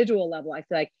an individual level, I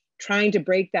feel like trying to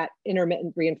break that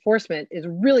intermittent reinforcement is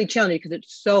really challenging because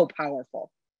it's so powerful.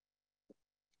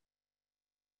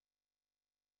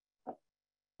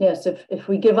 Yes, if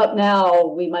we give up now,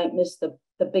 we might miss the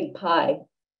big pie,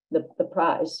 the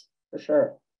prize for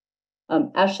sure.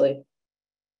 Ashley.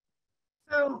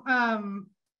 So I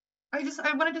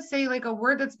wanted to say, like, a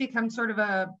word that's become sort of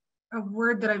a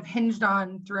word that I've hinged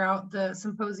on throughout the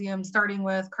symposium, starting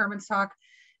with Carmen's talk,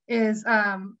 is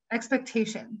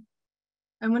expectation.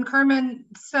 And when Carmen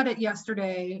said it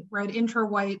yesterday, right,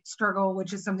 intra-white struggle,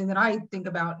 which is something that I think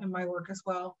about in my work as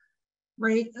well,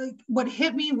 right? Like, what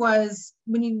hit me was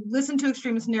when you listen to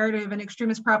extremist narrative and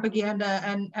extremist propaganda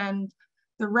and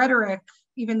the rhetoric,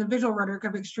 even the visual rhetoric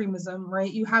of extremism,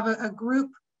 right? You have a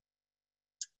group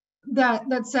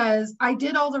that says, I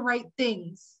did all the right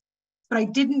things, but I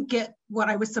didn't get what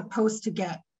I was supposed to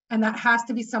get. And that has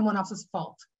to be someone else's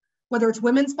fault. Whether it's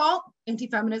women's fault,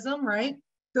 anti-feminism, right?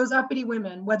 Those uppity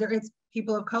women, whether it's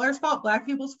people of color's fault, Black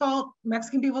people's fault,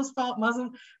 Mexican people's fault,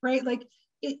 Muslim, right? Like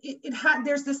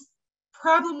there's this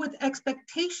problem with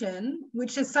expectation,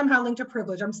 which is somehow linked to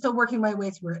privilege. I'm still working my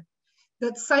way through it.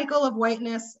 That cycle of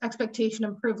whiteness, expectation,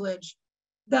 and privilege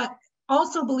that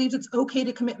also believes it's okay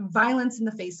to commit violence in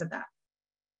the face of that,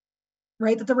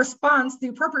 right? That the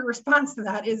appropriate response to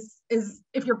that is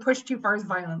if you're pushed too far is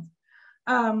violence.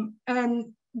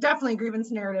 And definitely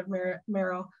grievance narrative,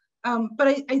 Meryl. But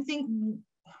I think,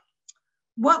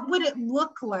 what would it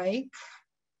look like,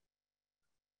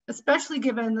 especially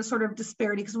given the sort of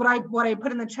disparity? Because what I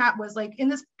put in the chat was like, in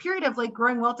this period of like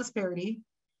growing wealth disparity,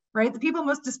 right? The people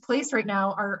most displaced right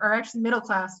now are actually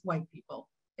middle-class white people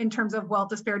in terms of wealth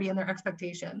disparity and their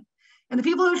expectation. And the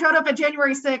people who showed up at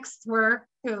January 6th were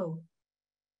who?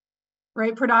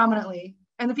 Right, predominantly.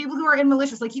 And the people who are in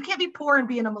militias, like, you can't be poor and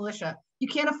be in a militia. You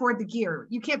can't afford the gear.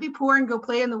 You can't be poor and go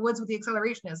play in the woods with the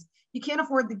accelerationists. You can't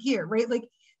afford the gear, right? Like,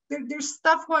 there's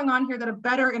stuff going on here that a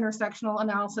better intersectional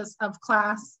analysis of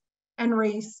class and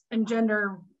race and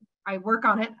gender, I work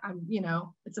on it.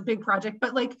 It's a big project,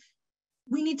 but like,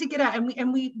 we need to get at,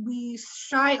 and we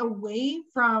shy away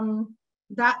from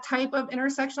that type of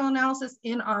intersectional analysis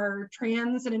in our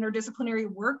trans and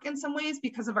interdisciplinary work in some ways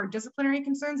because of our disciplinary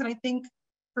concerns. And I think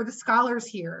for the scholars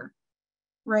here,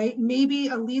 right, maybe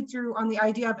a lead through on the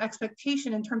idea of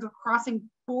expectation in terms of crossing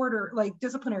border, like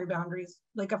disciplinary boundaries,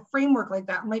 like a framework like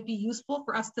that might be useful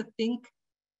for us to think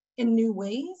in new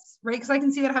ways, right? Because I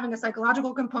can see that having a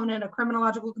psychological component, a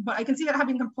criminological component, I can see that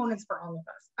having components for all of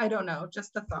us. I don't know,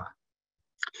 just a thought.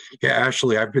 Yeah,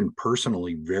 Ashley, I've been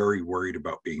personally very worried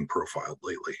about being profiled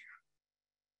lately.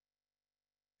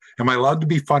 Am I allowed to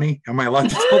be funny? Am I allowed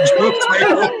to tell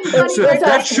jokes? So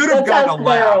that should have gotten a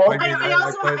laugh. I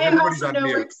also know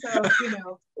Rick,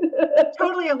 so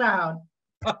totally allowed.